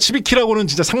창시자가 츠비키라고는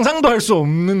진짜 상상도 할 수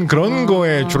없는 그런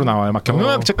거에 주로 나와요. 막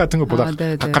경영학 책 같은 거 보다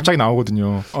갑자기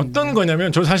나오거든요. 어떤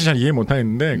거냐면 저 사실 잘 이해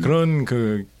못하겠는데 그런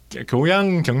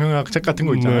교양 경영학 책 같은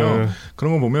거 있잖아요.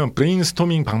 그런 거 보면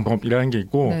브레인스토밍 방법이라는 게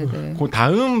있고 그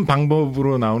다음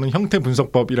방법으로 나오는 형태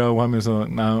분석법이라고 하면서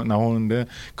나오는데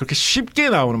그렇게 쉽게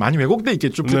나오는 많이 왜곡돼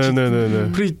있겠죠.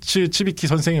 프리츠 츠비키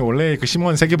선생의 원래 그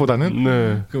심오한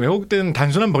세계보다는 그 왜곡된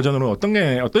단순한 버전으로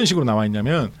어떤 식으로 나와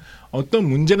있냐면 어떤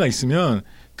문제가 있으면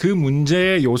그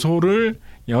문제의 요소를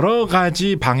여러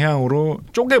가지 방향으로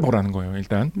쪼개보라는 거예요.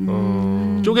 일단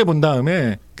쪼개본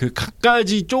다음에 그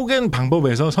각가지 쪼갠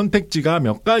방법에서 선택지가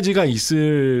몇 가지가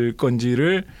있을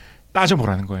건지를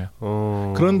따져보라는 거예요.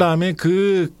 그런 다음에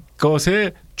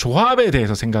그것의 조합에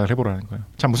대해서 생각을 해보라는 거예요.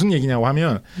 자, 무슨 얘기냐고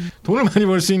하면 돈을 많이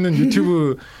벌 수 있는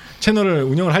유튜브 채널을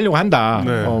운영을 하려고 한다.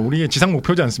 우리의 지상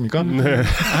목표지 않습니까?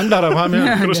 한다라고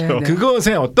하면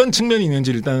그것에 어떤 측면이 있는지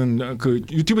일단 그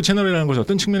유튜브 채널이라는 것이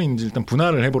어떤 측면이 있는지 일단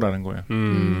분할을 해보라는 거예요.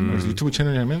 그래서 유튜브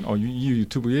채널이 하면 이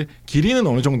유튜브의 길이는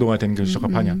어느 정도가 되는 것이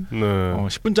적합하냐.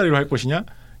 10분짜리로 할 것이냐.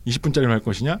 20분짜리로 할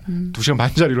것이냐, 2시간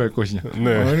반짜리로 할 것이냐,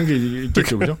 이런 게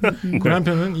있겠죠, 그죠? 그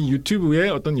한편은 이 유튜브의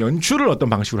어떤 연출을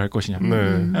어떤 방식으로 할 것이냐,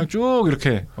 그냥 쭉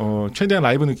이렇게 최대한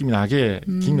라이브 느낌이 나게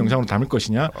긴 영상으로 담을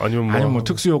것이냐, 아니면 뭐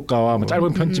특수 효과와 뭐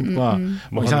짧은 편집과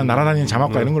뭐 이상한 날아다니는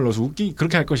자막과 이런 걸 넣어서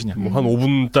그렇게 할 것이냐, 뭐 한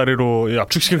 5분짜리로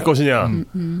압축시킬 것이냐,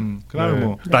 그다음에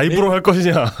뭐 라이브로 할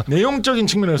것이냐, 내용적인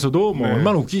측면에서도 뭐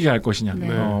얼마나 웃기게 할 것이냐,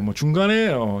 뭐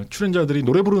중간에 출연자들이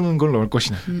노래 부르는 걸 넣을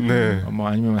것이냐, 뭐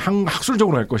아니면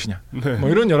학술적으로 할 것이냐. 뭐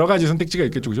이런 여러 가지 선택지가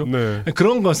있겠죠. 그죠?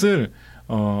 그런 것을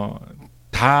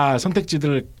다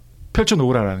선택지들을 펼쳐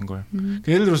놓으라는 거예요.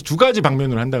 예를 들어서 두 가지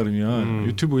방면으로 한다 그러면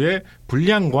유튜브의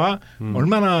분량과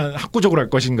얼마나 학구적으로 할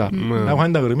것인가 라고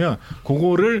한다 그러면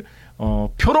그거를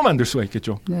표로 만들 수가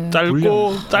있겠죠. 네.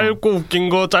 짧고 웃긴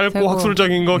거, 짧고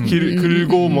학술적인 거,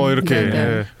 길고 뭐 이렇게.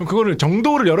 네. 그거를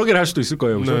정도를 여러 개를 할 수도 있을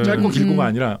거예요. 네. 짧고 길고가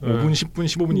아니라 5분, 10분,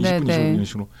 15분, 20분, 25분 이런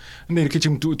식으로. 근데 이렇게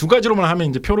지금 두 가지로만 하면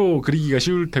이제 표로 그리기가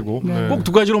쉬울 테고 꼭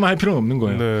두 가지로만 할 필요는 없는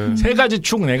거예요. 세 가지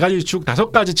축, 네 가지 축,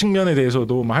 5가지 측면에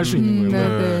대해서도 할 수 있는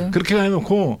거예요. 그렇게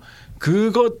해놓고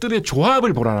그것들의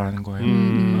조합을 보라라는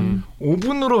거예요.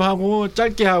 5분으로 하고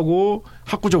짧게 하고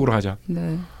학구적으로 하자.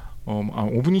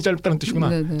 5분이 짧다는 뜻이구나.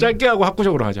 네네. 짧게 하고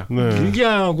학구적으로 하자. 길게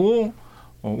하고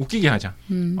웃기게 하자.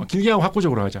 길게 하고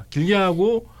학구적으로 하자. 길게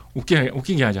하고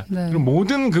웃기게 하자. 그럼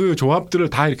모든 그 조합들을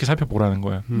다 이렇게 살펴보라는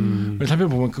거예요.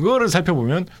 그거를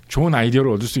살펴보면 좋은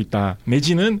아이디어를 얻을 수 있다.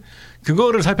 내지는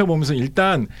그거를 살펴보면서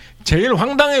일단 제일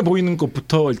황당해 보이는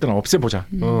것부터 일단 없애보자.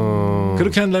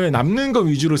 그렇게 한 다음에 남는 거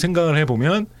위주로 생각을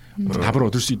해보면 답을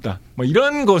얻을 수 있다. 뭐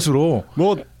이런 것으로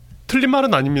틀린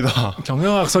말은 아닙니다.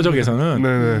 경영학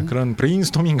서적에서는 그런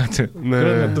브레인스토밍 같은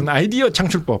그런 어떤 아이디어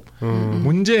창출법,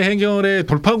 문제 해결의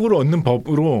돌파구를 얻는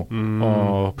법으로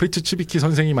프리츠 츠비키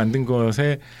선생이 만든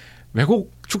것에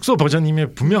외국 축소 버전임에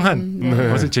분명한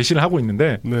것을 제시를 하고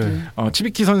있는데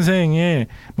츠비키 선생의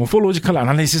Morphological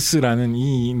Analysis라는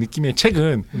이 느낌의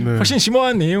책은 훨씬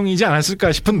심오한 내용이지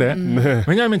않았을까 싶은데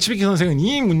왜냐하면 츠비키 선생은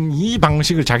이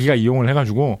방식을 자기가 이용을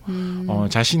해가지고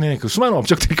자신의 그 수많은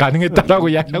업적들이 가능했다라고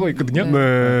이야기하고 있거든요.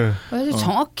 사실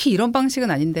정확히 이런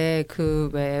방식은 아닌데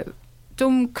왜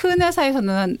좀 큰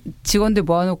회사에서는 직원들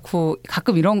모아놓고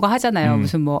가끔 이런 거 하잖아요.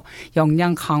 무슨 뭐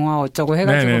역량 강화 어쩌고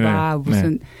해가지고 막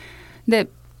무슨 근데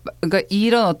그러니까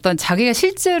이런 어떤 자기가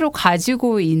실제로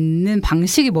가지고 있는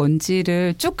방식이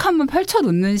뭔지를 쭉 한번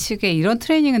펼쳐놓는 식의 이런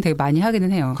트레이닝은 되게 많이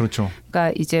하기는 해요. 그렇죠.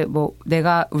 그러니까 이제 뭐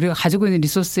우리가 가지고 있는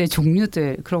리소스의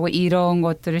종류들 그리고 이런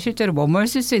것들을 실제로 뭐뭘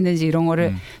쓸 수 있는지 이런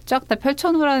거를 쫙 다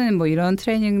펼쳐놓으라는 뭐 이런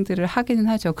트레이닝들을 하기는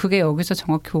하죠. 그게 여기서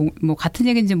정확히 뭐 같은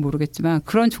얘기인지는 모르겠지만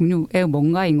그런 종류의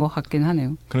뭔가인 것 같긴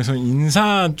하네요. 그래서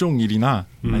인사 쪽 일이나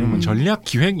아니면 전략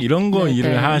기획 이런 거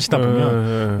일을 하시다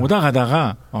보면 오다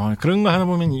가다가 그런 거 하다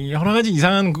보면 여러 가지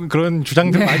이상한 그런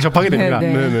주장들 많이 접하게 됩니다.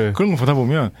 그런 거 보다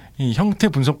보면 이 형태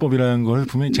분석법이라는 걸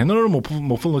분명히 제너럴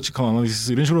모포로지컬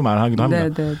어널리시스 이런 식으로 말하기도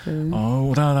합니다.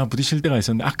 오다 부딪힐 때가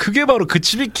있었는데 그게 바로 그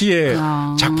츠비키의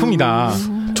작품이다.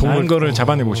 좋은 거를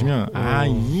잡아내 보시면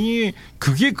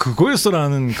그게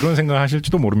그거였어라는 그런 생각을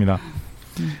하실지도 모릅니다.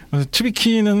 그래서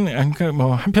츠비키는 그러니까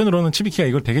뭐 한편으로는 츠비키가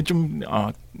이걸 되게 좀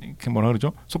뭐라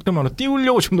그러죠? 속된 말로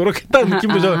띄우려고 좀 노력했다는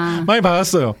느낌도 저 많이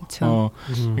받았어요.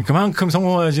 그만큼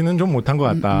성공하지는 좀 못한 것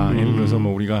같다. 예를 들어서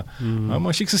뭐 우리가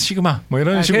뭐 식스 시그마 뭐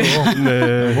이런 식으로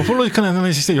모폴로지컬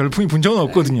애널리시스에 열풍이 분 적은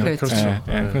없거든요. 그렇죠.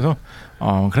 그래서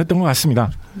그랬던 것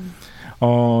같습니다.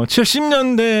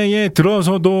 70년대에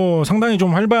들어서도 상당히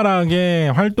좀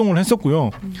활발하게 활동을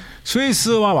했었고요.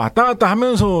 스위스와 왔다 갔다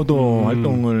하면서도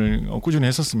활동을 꾸준히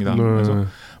했었습니다. 그래서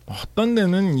어떤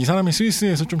데는 이 사람이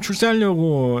스위스에서 좀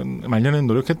출세하려고 말년에는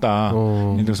노력했다.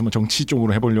 예를 들어서 뭐 정치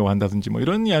쪽으로 해보려고 한다든지 뭐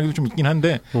이런 이야기도 좀 있긴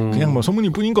한데 그냥 뭐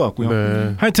소문일 뿐인 것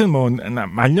같고요. 하여튼 뭐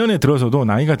말년에 들어서도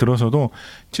나이가 들어서도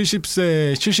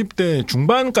 70대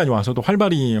중반까지 와서도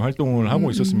활발히 활동을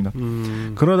하고 있었습니다.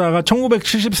 그러다가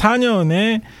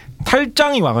 1974년에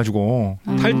탈장이 와가지고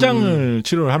탈장을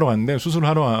치료를 하러 갔는데 수술을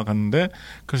하러 갔는데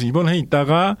그래서 입원해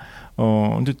있다가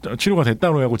이제 치료가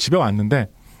됐다고 하고 집에 왔는데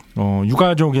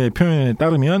유가족의 표현에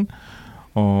따르면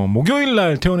목요일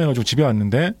날 퇴원해가지고 집에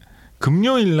왔는데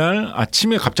금요일 날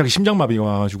아침에 갑자기 심장마비가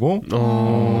와가지고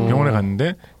병원에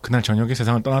갔는데 그날 저녁에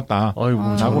세상을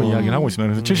떠났다라고 이야기를 하고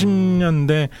있습니다. 그래서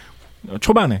 70년대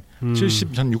초반에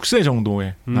 76세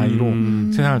정도의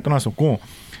나이로 세상을 떠났었고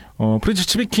프리츠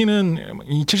츠비키는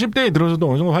이 70대에 들어서도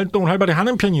어느 정도 활동을 활발히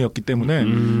하는 편이었기 때문에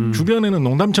주변에는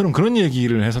농담처럼 그런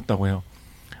얘기를 했었다고 해요.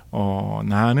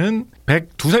 나는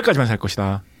 102살까지만 살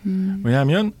것이다.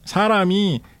 왜냐하면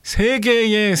사람이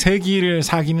세계의 세기를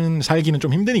살기는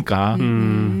좀 힘드니까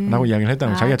라고 이야기를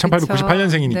했다는 거예요. 자기가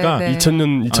 1898년생이니까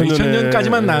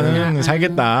 2000년까지만 나는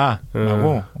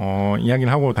살겠다라고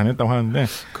이야기를 하고 다녔다고 하는데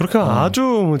그렇게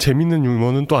아주 재밌는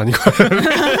유머는 또 아니고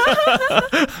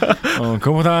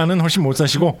그보다는 훨씬 못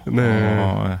사시고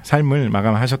삶을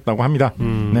마감하셨다고 합니다.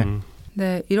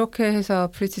 네, 이렇게 해서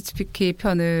프리츠 츠비키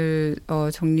편을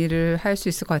정리를 할 수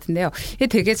있을 것 같은데요. 이게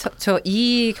되게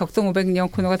이 격동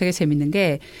 500년 코너가 되게 재밌는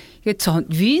게 이게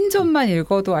위인전만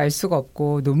읽어도 알 수가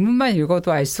없고 논문만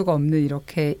읽어도 알 수가 없는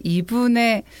이렇게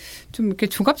이분의 좀 이렇게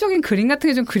종합적인 그림 같은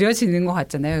게 좀 그려지는 것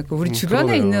같잖아요. 우리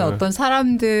주변에 있는 어떤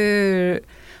사람들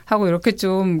하고 이렇게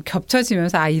좀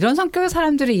겹쳐지면서 이런 성격의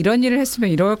사람들이 이런 일을 했으면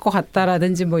이럴 것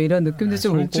같다라든지 뭐 이런 느낌도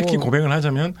좀 오고. 솔직히 고백을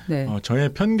하자면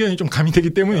저의 편견이 좀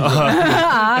가미되기 때문이죠.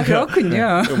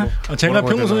 그렇군요. 제가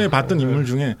평소에 봤던 인물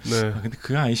중에 근데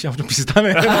그 아이씨하고 좀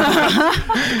비슷하네.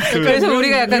 그래서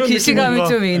우리가 약간 기시감이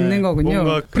좀 있는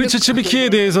거군요. 프리츠 츠비키에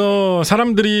대해서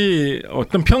사람들이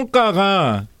어떤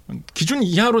평가가 기준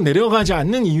이하로 내려가지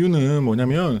않는 이유는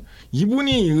뭐냐면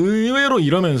이분이 의외로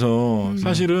이러면서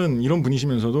사실은 이런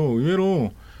분이시면서도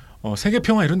의외로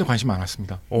세계평화 이런 데 관심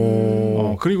많았습니다.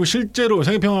 그리고 실제로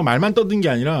세계평화 말만 떠든 게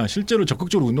아니라 실제로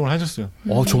적극적으로 운동을 하셨어요.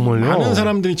 정말요? 많은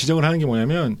사람들이 지적을 하는 게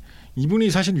뭐냐면 이분이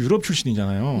사실 유럽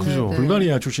출신이잖아요. 그죠.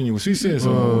 불가리아 출신이고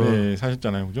스위스에서 오래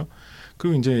사셨잖아요. 그죠?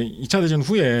 그리고 이제 2차 대전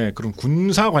후에 그런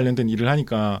군사 관련된 일을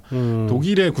하니까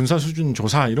독일의 군사 수준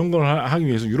조사 이런 걸 하기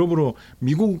위해서 유럽으로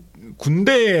미국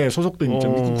군대에 소속된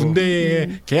미국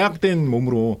군대에 계약된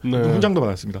몸으로 훈장도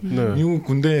받았습니다. 미국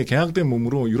군대에 계약된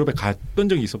몸으로 유럽에 갔던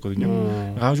적이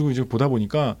있었거든요. 가지고 이제 보다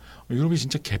보니까 유럽이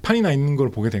진짜 개판이 나 있는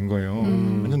걸 보게 된 거예요.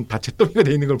 완전 다 잿더미가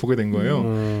돼 있는 걸 보게 된 거예요.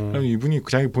 그래서 이분이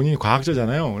본인이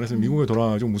과학자잖아요. 그래서 미국에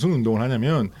돌아와가지고 무슨 운동을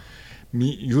하냐면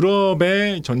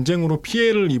유럽의 전쟁으로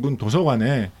피해를 입은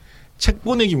도서관에 책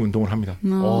보내기 운동을 합니다.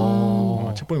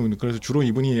 책 보내기 운동. 그래서 주로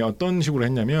이분이 어떤 식으로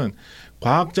했냐면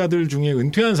과학자들 중에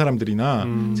은퇴한 사람들이나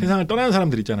세상을 떠난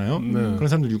사람들 있잖아요. 그런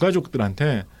사람들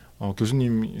유가족들한테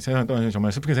교수님 세상을 떠나서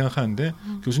정말 슬프게 생각하는데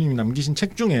교수님이 남기신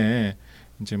책 중에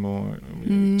이제 뭐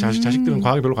자식들은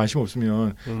과학에 별로 관심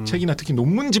없으면 책이나 특히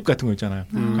논문집 같은 거 있잖아요.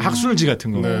 학술지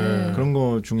같은 거 그런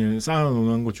거 중에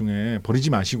쌓아놓은 것 중에 버리지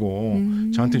마시고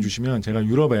저한테 주시면 제가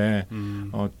유럽에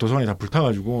도서관에 다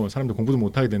불타가지고 사람들 공부도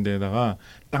못하게 된 데다가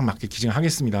딱 맞게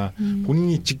기증하겠습니다.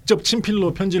 본인이 직접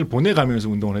친필로 편지를 보내가면서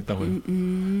운동을 했다고요.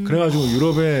 그래가지고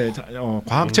유럽에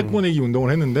과학책 보내기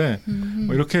운동을 했는데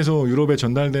이렇게 해서 유럽에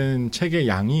전달된 책의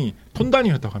양이 톤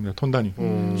단위였다고 합니다. 톤 단위.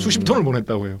 수십 톤을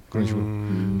보냈다고 해요. 그런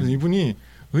식으로. 그래서 이분이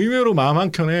의외로 마음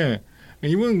한켠에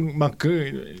이분 막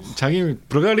자기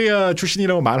불가리아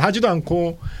출신이라고 말하지도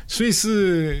않고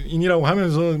스위스인이라고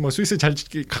하면서 뭐 스위스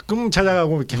가끔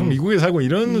찾아가고 계속 미국에 살고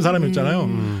이런 사람이었잖아요.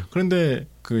 그런데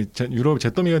유럽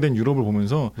잿더미가 된 유럽을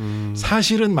보면서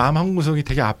사실은 마음 한구석이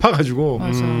되게 아파가지고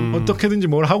어떻게든지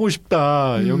뭘 하고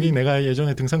싶다. 여기 내가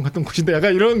예전에 등산 갔던 곳인데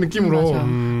약간 이런 느낌으로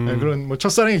그런 뭐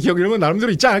첫사랑의 기억 이런 건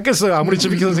나름대로 있지 않겠어요. 아무리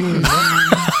츠비키 선생님이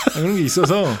그런 게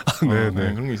있어서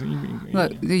그런 게 있어.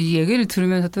 이 얘기를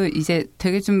들으면서도 이제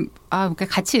되게 좀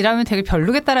같이 일하면 되게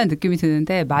별로겠다라는 느낌이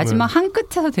드는데 마지막 한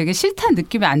끝에서 되게 싫다는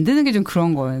느낌이 안 드는 게 좀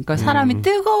그런 거예요. 그러니까 사람이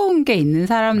뜨거운 게 있는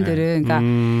사람들은 그러니까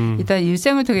일단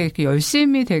일생을 되게 이렇게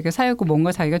열심히 되게 살고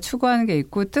뭔가 자기가 추구하는 게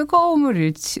있고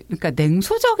뜨거움을 그러니까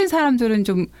냉소적인 사람들은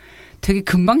좀 되게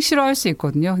금방 싫어할 수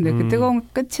있거든요. 근데 그 뜨거운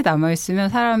끝이 남아있으면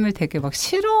사람을 되게 막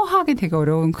싫어하기 되게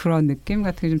어려운 그런 느낌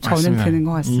같은 게 좀 저는 맞습니다. 드는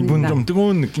것 같습니다. 이분 좀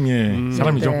뜨거운 느낌의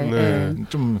사람이죠.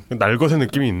 좀 날것의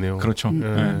느낌이 있네요. 그렇죠.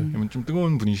 이분 좀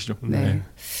뜨거운 분이시죠. 네,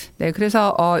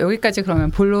 그래서 여기까지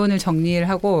그러면 본론을 정리를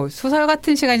하고 소설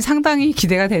같은 시간이 상당히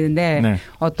기대가 되는데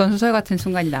어떤 소설 같은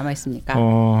순간이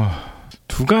남아있습니까?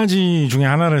 두 가지 중에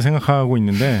하나를 생각하고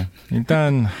있는데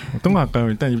일단 어떤 거 할까요?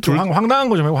 일단 좀 황당한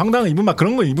거 좀 해고 황당한 이분 막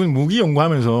그런 거 이분 무기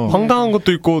연구하면서 황당한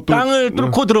것도 있고 또 땅을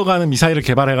뚫고 들어가는 미사일을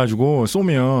개발해가지고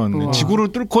쏘면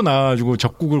지구를 뚫고 나와가지고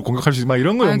적국을 공격할 수 있는 막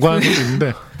이런 거 연구하는 것도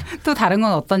있는데 또 다른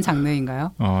건 어떤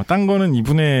장르인가요? 딴 거는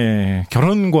이분의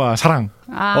결혼과 사랑.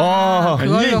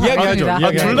 이야기하죠.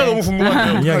 둘 다 너무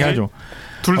궁금하네요. 이야기하죠.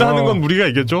 둘 다 하는 건 무리가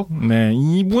있겠죠? 네,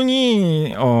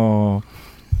 이분이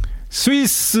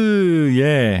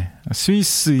스위스의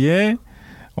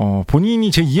본인이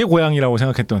제2의 고향이라고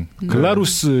생각했던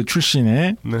글라루스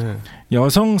출신의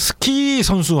여성 스키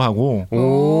선수하고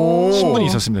친분이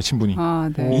있었습니다. 친분이.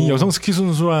 이 여성 스키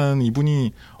선수라는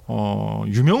이분이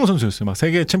유명 선수였어요. 막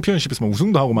세계 챔피언십에서 막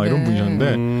우승도 하고 막 이런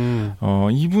분이셨는데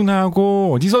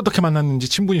이분하고 어디서 어떻게 만났는지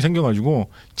친분이 생겨가지고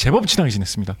제법 친하게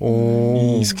지냈습니다.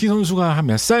 이 스키 선수가 한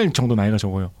몇 살 정도 나이가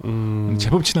적어요.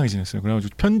 제법 친하게 지냈어요.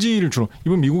 그래가지고 편지를 주로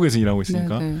이분 미국에서 일하고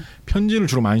있으니까 편지를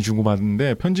주로 많이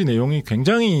주고받는데 편지 내용이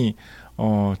굉장히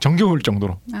정겨울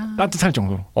정도로 따뜻할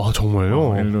정도로.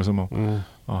 정말요? 예를 들어서 뭐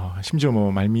심지어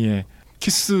뭐 말미에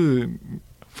키스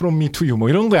From me to you 뭐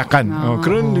이런 거 약간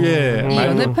그런 류의 이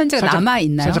연애 편지가 남아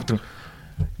있나요? 살짝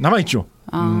남아 있죠.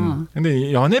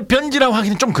 근데 연애 편지라고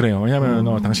하기는 좀 그래요.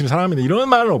 왜냐하면 당신을 사랑합니다 이런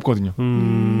말은 없거든요.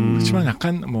 그렇지만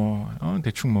약간 뭐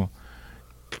대충 뭐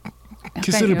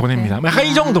키스를 보냅니다. 약간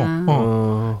이 정도.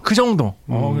 그 정도.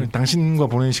 당신과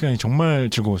보내는 시간이 정말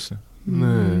즐거웠어요.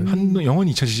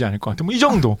 영원히 잊혀지지 않을 것 같아. 뭐 이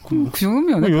정도. 그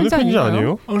정도면 연애 편지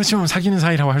아니에요? 그렇지만 사귀는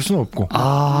사이라고 할 수는 없고.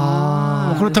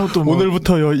 뭐 그렇다고 또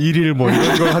오늘부터 1일 뭐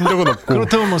이런 걸 한 적은 없고.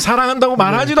 그렇다고 뭐 사랑한다고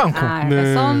말하지도 않고.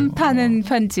 썸 타는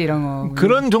편지 이런 거.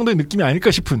 그런 정도의 느낌이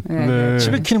아닐까 싶은.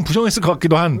 츠비키는 부정했을 것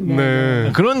같기도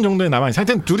한. 그런 정도의 남아있는.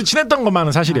 하여튼 둘이 친했던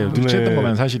것만은 사실이에요. 친했던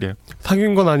것만은 사실이에요.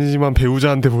 사귄 건 아니지만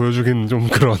배우자한테 보여주긴 좀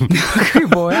그런. 그게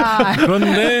뭐야.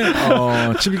 그런데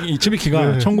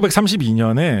츠비키가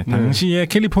 1932년에 당시에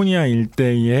캘리포니아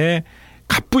일대의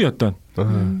갑부였던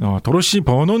도로시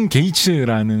버논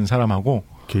게이츠라는 사람하고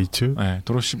게이츠? 네,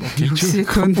 도로시 게이츠.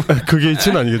 그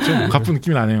게이츠는 아니겠죠? 갑부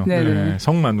느낌이 나네요. 네,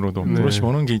 성만으로도. 도로시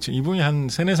버논 게이츠. 이분이 한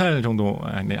 3-4살 정도,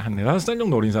 한 4-5살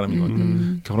정도 어린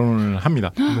사람이거든요. 결혼을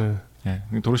합니다. 네,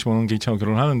 도로시 버논 게이츠하고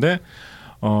결혼을 하는데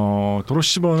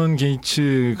도로시 버논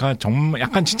게이츠가 정말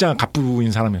약간 진짜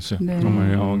갑부인 사람이었어요. 정말.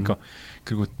 그러니까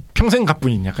그리고 평생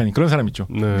갑부인 약간 그런 사람 있죠.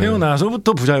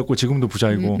 태어나서부터 부자였고 지금도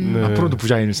부자이고 앞으로도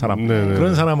부자일 사람.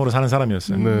 그런 사람으로 사는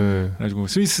사람이었어요. 그래가지고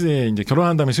스위스에 이제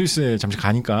결혼한 다음에 스위스에 잠시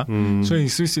가니까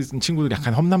스위스 친구들이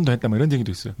약간 험담도 했다 막 이런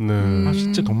얘기도 있어요. 아,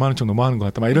 진짜 돈 많은 척 너무하는 것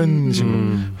같다 막 이런 식으로.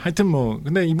 하여튼 뭐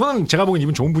근데 이분은 제가 보기엔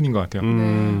이분 좋은 분인 것 같아요.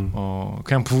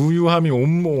 그냥 부유함이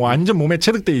완전 몸에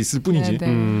체득돼 있을 뿐이지.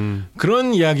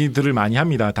 그런 이야기들을 많이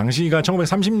합니다. 당시가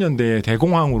 1930년대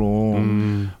대공황으로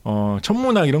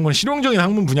천문학 이런 건 실용적인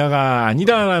학문 분야가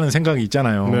아니다라는 생각이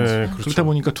있잖아요. 그렇죠. 그렇다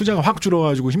보니까 투자가 확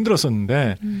줄어가지고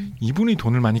힘들었었는데 이분이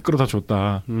돈을 많이 끌어다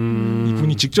줬다.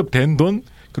 이분이 직접 댄 돈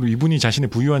그리고 이분이 자신의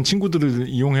부유한 친구들을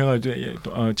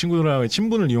이용해가지고 친구들하고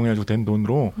친분을 이용해가지고 댄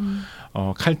돈으로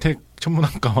칼텍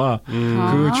천문학과와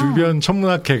그 주변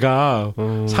천문학계가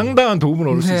상당한 도움을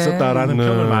얻을 수 있었다라는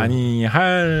평을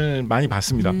많이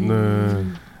받습니다.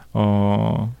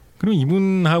 그리고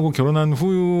이분하고 결혼한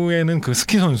후에는 그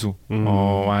스키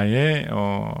선수와의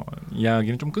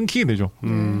이야기는 좀 끊기게 되죠.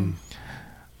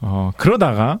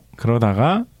 그러다가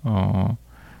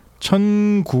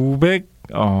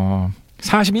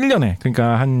 1941년에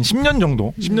그러니까 한 10년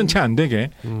정도, 10년 채 안 되게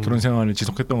결혼 생활을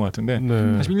지속했던 것 같은데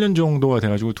 41년 정도가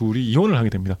돼가지고 둘이 이혼을 하게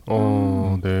됩니다.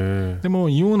 근데 뭐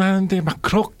이혼하는데 막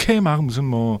그렇게 막 무슨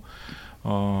뭐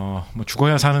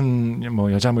죽어야 사는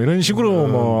뭐 여자 뭐 이런 식으로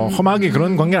뭐 험하게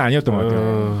그런 관계는 아니었던 것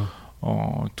같아요.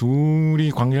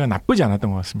 둘이 관계가 나쁘지 않았던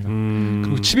것 같습니다.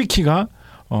 그리고 츠비키가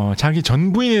자기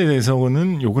전 부인에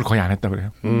대해서는 욕을 거의 안 했다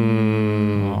그래요.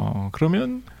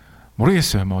 그러면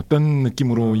모르겠어요. 뭐 어떤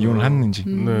느낌으로 이혼을 했는지.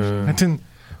 하여튼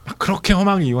막 그렇게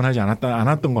험하게 이혼하지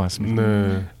않았던 것 같습니다.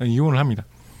 이혼을 합니다.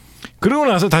 그러고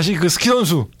나서 다시 그 스키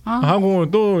선수하고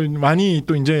또 많이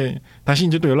또 이제 다시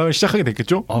이제 또 연락을 시작하게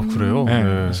됐겠죠. 아, 그래요?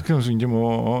 네. 스키 선수 이제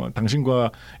뭐 당신과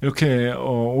이렇게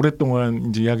오랫동안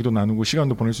이제 이야기도 나누고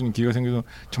시간도 보낼 수 있는 기회가 생겨서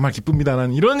정말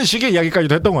기쁩니다라는 이런 식의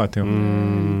이야기까지도 했던 것 같아요.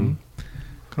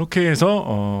 그렇게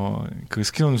해서 그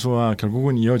스키 선수와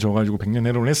결국은 이어져가지고 100년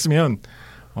해로를 했으면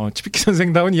츠비키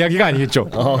선생다운 이야기가 아니겠죠.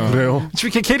 그래요?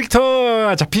 츠비키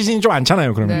캐릭터가 잡히지는 좀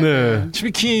않잖아요. 그러면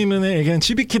츠비키에게는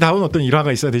츠비키다운 어떤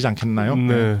일화가 있어야 되지 않겠나요?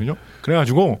 그죠?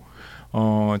 그래가지고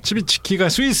츠비키가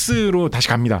스위스로 다시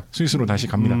갑니다.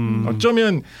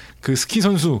 어쩌면 그 스키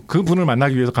선수 그 분을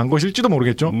만나기 위해서 간 것일지도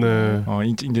모르겠죠.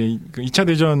 이제 그 2차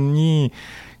대전이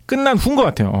끝난 후인 것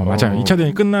같아요. 맞아요. 2차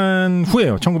대전이 끝난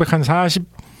후예요.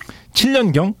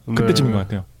 1947년경 그때쯤인 것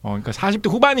같아요. 그러니까 40대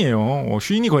후반이에요.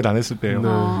 쉰이 거의 다 됐을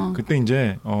때예요. 그때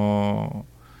이제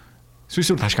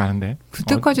스위스로 다시 가는데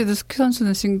그때까지도 스키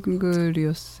선수는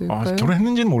싱글이었을까요?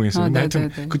 결혼했는지는 모르겠어요. 근데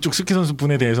하여튼 그쪽 스키 선수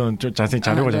분에 대해서는 자세히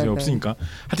자료가 없으니까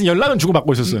하여튼 연락은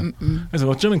주고받고 있었어요. 그래서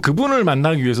어쩌면 그분을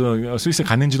만나기 위해서 스위스에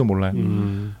갔는지도 몰라요.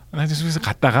 하여튼 스위스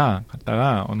갔다가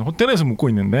어느 호텔에서 묵고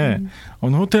있는데 그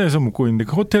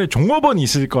호텔에 종업원이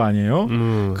있을 거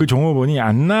아니에요. 그 종업원이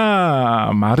안나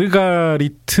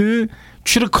마르가리트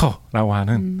취르커라고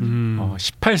하는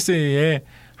 18세의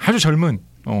아주 젊은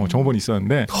종업원이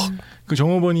있었는데 그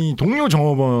종업원이 동료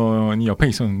종업원이 옆에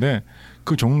있었는데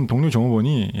그 동료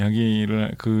종업원이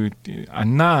이야기를 그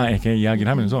안나에게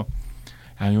이야기를 하면서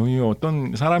여기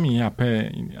어떤 사람이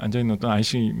앞에 앉아있는 어떤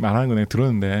아저씨 말하는 거 내가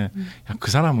들었는데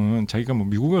그 사람은 자기가 뭐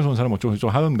미국에서 온 사람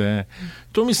어쩌고저쩌고 하던데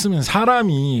좀 있으면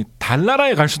사람이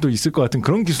달나라에 갈 수도 있을 것 같은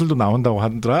그런 기술도 나온다고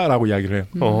하더라라고 이야기를 해요.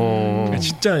 그러니까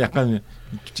진짜 약간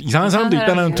이상한 사람도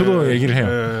있다는 투도 얘기를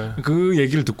해요. 그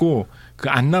얘기를 듣고 그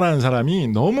안나라는 사람이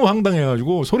너무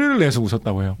황당해가지고 소리를 내서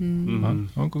웃었다고 해요.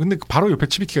 근데 바로 옆에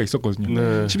츠비키가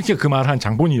있었거든요. 츠비키가 그 말한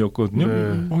장본인이었거든요.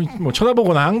 뭐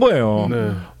쳐다보거나 한 거예요.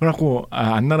 그래갖고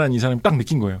안나라는 이 사람이 딱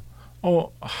느낀 거예요.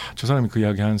 저 사람이 그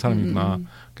이야기하는 사람이구나.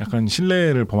 약간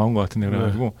신뢰를 범한 것 같은데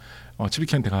그래가지고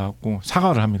츠비키한테 가갖고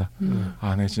사과를 합니다.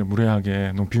 내가 진짜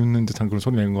무례하게 너무 비웃는 듯한 그런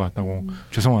소리 낸 것 같다고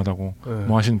죄송하다고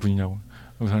뭐 하시는 분이냐고.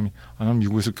 그 사람이 나는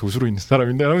미국에서 교수로 있는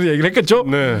사람인데 라면서 얘기를 했겠죠.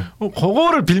 네.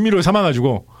 그거를 빌미로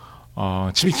삼아가지고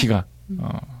츠비키가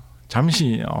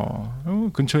잠시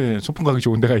근처에 소풍 가기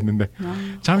좋은 데가 있는데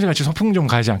잠시 같이 소풍 좀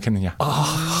가지 않겠느냐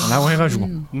라고 해가지고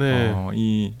네.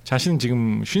 이 자신은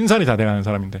지금 50살이 다 돼가는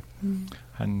사람인데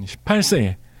한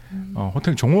 18세에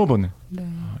호텔 종업원을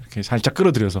이렇게 살짝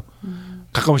끌어들여서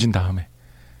가까워진 다음에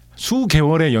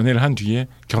수개월의 연애를 한 뒤에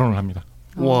결혼을 합니다.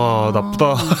 와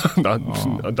나쁘다.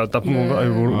 나쁜 건가? 아니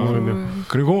모르겠네요.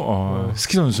 그리고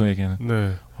스키 선수에게는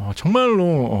네.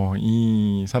 정말로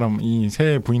이 사람 이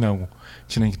새 부인하고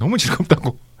지내기 너무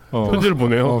즐겁다고 편지를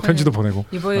보내요. 편지도 보내고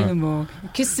이번에는 뭐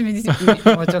키스미니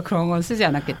뭐죠 그런 건 쓰지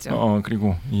않았겠죠.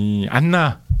 그리고 이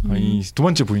안나 이 두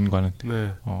번째 부인과는 네.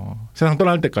 세상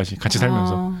떠날 때까지 같이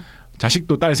살면서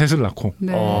자식도 딸 셋을 낳고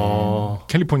네.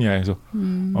 캘리포니아에서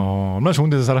얼마나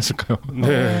좋은 데서 살았을까요?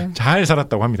 네. 잘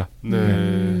살았다고 합니다.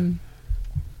 네.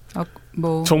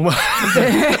 뭐 정말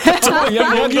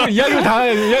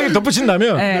이야기를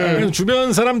덧붙인다면 네.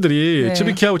 주변 사람들이 네.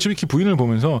 츠비키하고 츠비키 부인을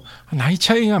보면서 나이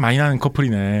차이가 많이 나는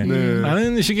커플이네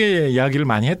라는 식의 이야기를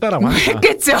많이 했다라고 합니다.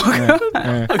 했겠죠.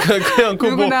 네. 그냥 그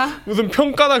뭐 무슨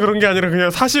평가나 그런 게 아니라 그냥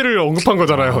사실을 언급한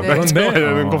거잖아요. 나이 차이가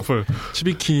나는 커플.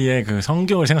 츠비키의 그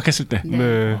성격을 생각했을 때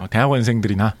네.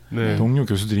 대학원생들이나 네. 동료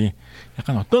교수들이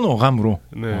약간 어떤 어감으로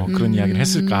그런 이야기를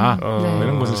했을까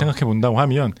이런 것을 생각해 본다고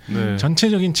하면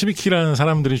전체적인 츠비키라는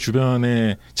사람들이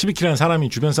주변에 츠비키라는 사람이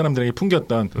주변 사람들에게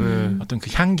풍겼던 어떤 그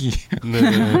향기,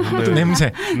 어떤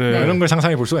냄새 이런 걸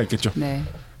상상해 볼 수가 있겠죠. 네.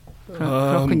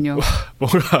 그렇군요.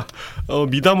 뭔가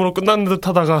미담으로 끝난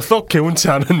듯하다가 썩 개운치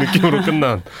않은 느낌으로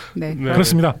끝난. 네.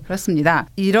 그렇습니다. 그렇습니다.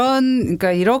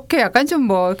 그러니까 이렇게 약간 좀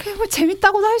뭐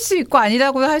재밌다고도 할 수 있고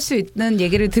아니라고도 할 수 있는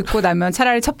얘기를 듣고 나면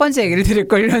차라리 첫 번째 얘기를 들을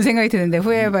걸 이런 생각이 드는데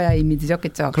후회해봐야 이미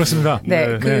늦었겠죠. 그렇습니다.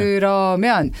 네.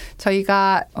 그러면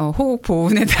저희가 호국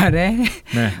보훈의 달에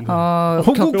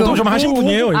호국도 좀 하신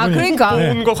분이에요. 이분이. 그러니까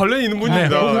보훈과 관련이 있는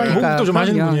분입니다. 호국도 좀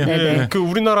하시는 분이에요. 그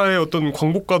우리나라의 어떤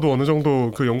광복과도 어느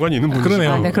정도 그 연관이 있는 분이죠.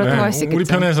 그러네요. 네, 그렇다고 할 수 있겠죠. 우리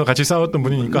편에서 같이 싸웠던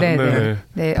분이니까.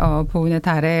 네, 보훈의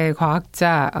달의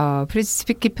과학자 프리츠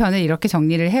츠비키 편을 이렇게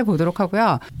정리를 해보도록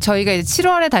하고요. 저희가 이제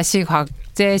 7월에 다시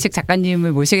곽재식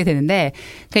작가님을 모시게 되는데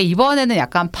이번에는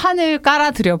약간 판을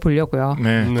깔아드려 보려고요.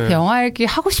 영화 읽기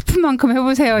하고 싶은 만큼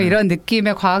해보세요. 이런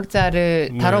느낌의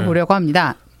과학자를 다뤄보려고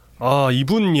합니다.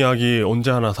 이분 이야기 언제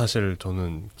하나 사실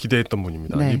저는 기대했던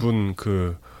분입니다. 네. 이분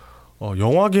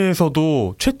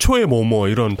영화계에서도 최초의 뭐뭐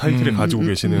이런 타이틀을 가지고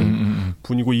계시는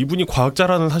분이고 이분이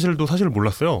과학자라는 사실도 사실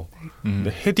몰랐어요.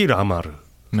 헤디 라마르.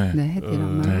 헤디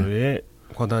라마르의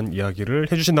관한 이야기를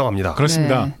해주신다고 합니다.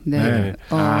 그렇습니다.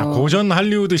 고전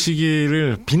할리우드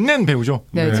시기를 빛낸 배우죠.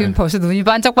 지금 벌써 눈이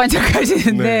반짝반짝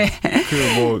하시는데.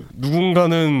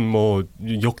 누군가는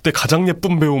역대 가장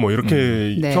예쁜 배우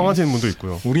이렇게 평하시는 분도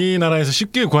있고요. 우리나라에서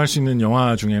쉽게 구할 수 있는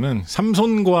영화 중에는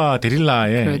삼손과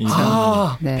데릴라의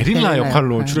데릴라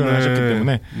역할로 출연을 하셨기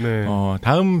때문에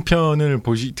다음 편을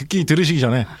들으시기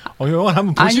전에 영화를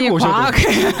한번 보시고 오셔야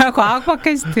돼요. 과학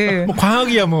팟캐스트.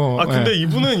 과학이야 근데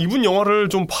이분 영화를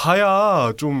좀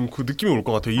봐야 좀 그 느낌이 올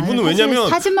것 같아요. 이분은 왜냐면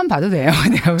사진만 봐도 돼요.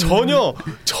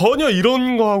 전혀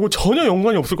이런 거하고 전혀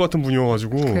연관이 없을 것 같은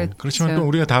분이어가지고. 그렇지만 또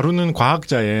우리가 다루는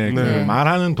과학자의 그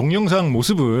말하는 동영상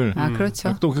모습을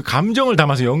또 그 감정을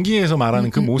담아서 연기해서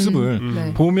말하는 그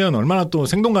모습을 보면 얼마나 또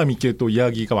생동감 있게 또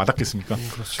이야기가 와닿겠습니까?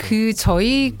 그렇죠.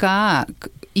 저희가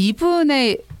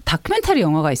이분의 다큐멘터리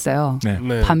영화가 있어요.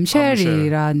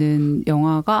 밤쉘이라는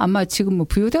영화가 아마 지금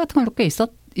VOD 같은 걸로 꽤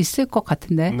있을 것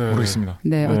같은데. 모르겠습니다.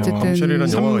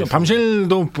 어쨌든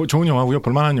밤쉘도 좋은 영화고요.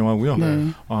 볼만한 영화고요.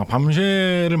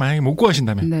 밤쉘을 만약에 못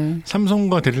구하신다면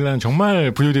삼성과 데릴라는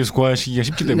정말 VOD에서 구하시기가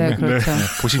쉽기 때문에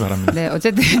보시기 바랍니다.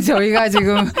 어쨌든 저희가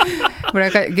지금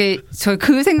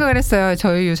그 생각을 했어요.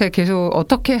 저희 요새 계속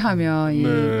어떻게 하면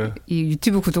이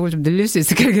유튜브 구독을 좀 늘릴 수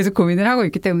있을까 계속 고민을 하고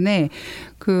있기 때문에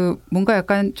뭔가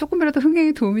약간 조금이라도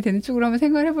흥행에 도움이 되는 쪽으로 한번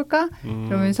생각을 해볼까?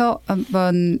 그러면서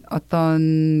한번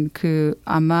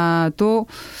아마도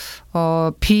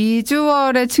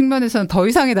비주얼의 측면에서는 더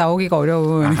이상이 나오기가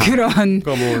어려운 그런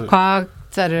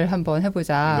과학자를 한번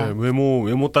해보자.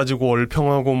 외모 따지고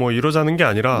얼평하고 이러자는 게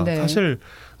아니라 사실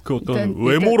그 어떤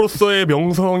외모로서의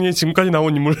명성이 지금까지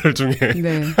나온 인물들 중에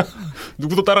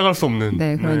누구도 따라갈 수 없는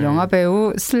그런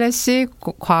영화배우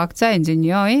 / 과학자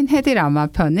엔지니어인 헤디 라마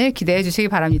편을 기대해 주시기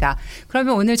바랍니다.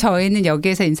 그러면 오늘 저희는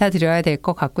여기에서 인사드려야 될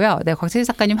것 같고요. 곽재식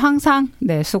작가님 항상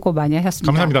수고 많이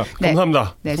하셨습니다. 감사합니다.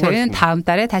 감사합니다. 저희는 다음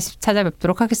달에 다시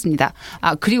찾아뵙도록 하겠습니다.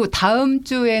 그리고 다음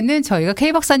주에는 저희가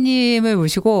K 박사님을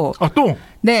모시고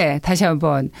다시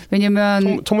한번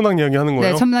왜냐면 천문학 이야기 하는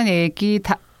거예요? 천문학 얘기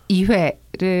 2회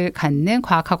를 갖는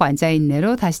과학하고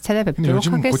앉아있네로 다시 찾아뵙도록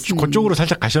요즘 하겠습니다. 그쪽으로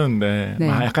살짝 가셨는데 네.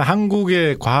 약간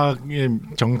한국의 과학의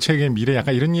정책의 미래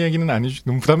약간 이런 이야기는 안 해주시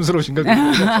너무 부담스러우신가?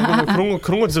 그런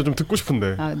거 진짜 좀 듣고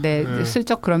싶은데. 네.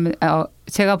 슬쩍 그러면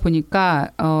제가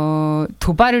보니까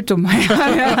도발을 좀 하면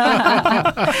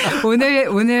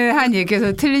오늘 한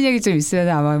얘기에서 틀린 얘기 좀 있으면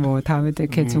아마 뭐 다음에 또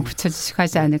이렇게 좀 붙여주시고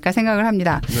하지 않을까 생각을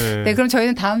합니다. 네, 그럼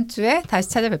저희는 다음 주에 다시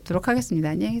찾아뵙도록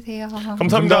하겠습니다. 안녕히 계세요.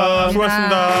 감사합니다.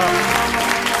 수고하셨습니다.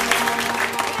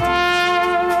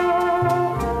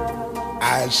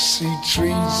 I see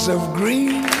trees of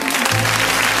green.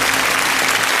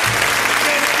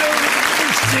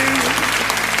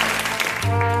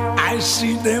 I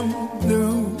see them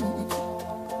blue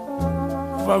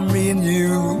for me and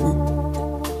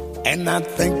you. And I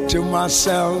think to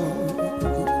myself,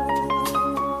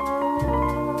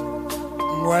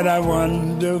 what a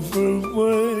wonderful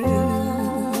world.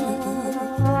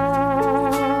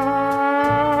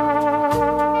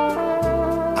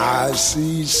 I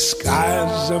see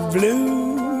skies of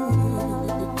blue,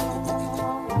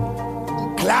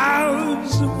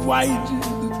 clouds of white,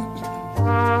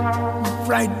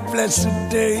 bright blessed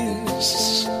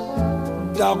days,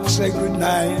 dark sacred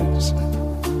nights,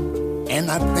 and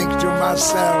I think to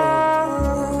myself,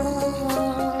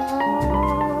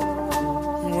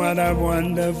 what a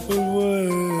wonderful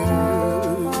world.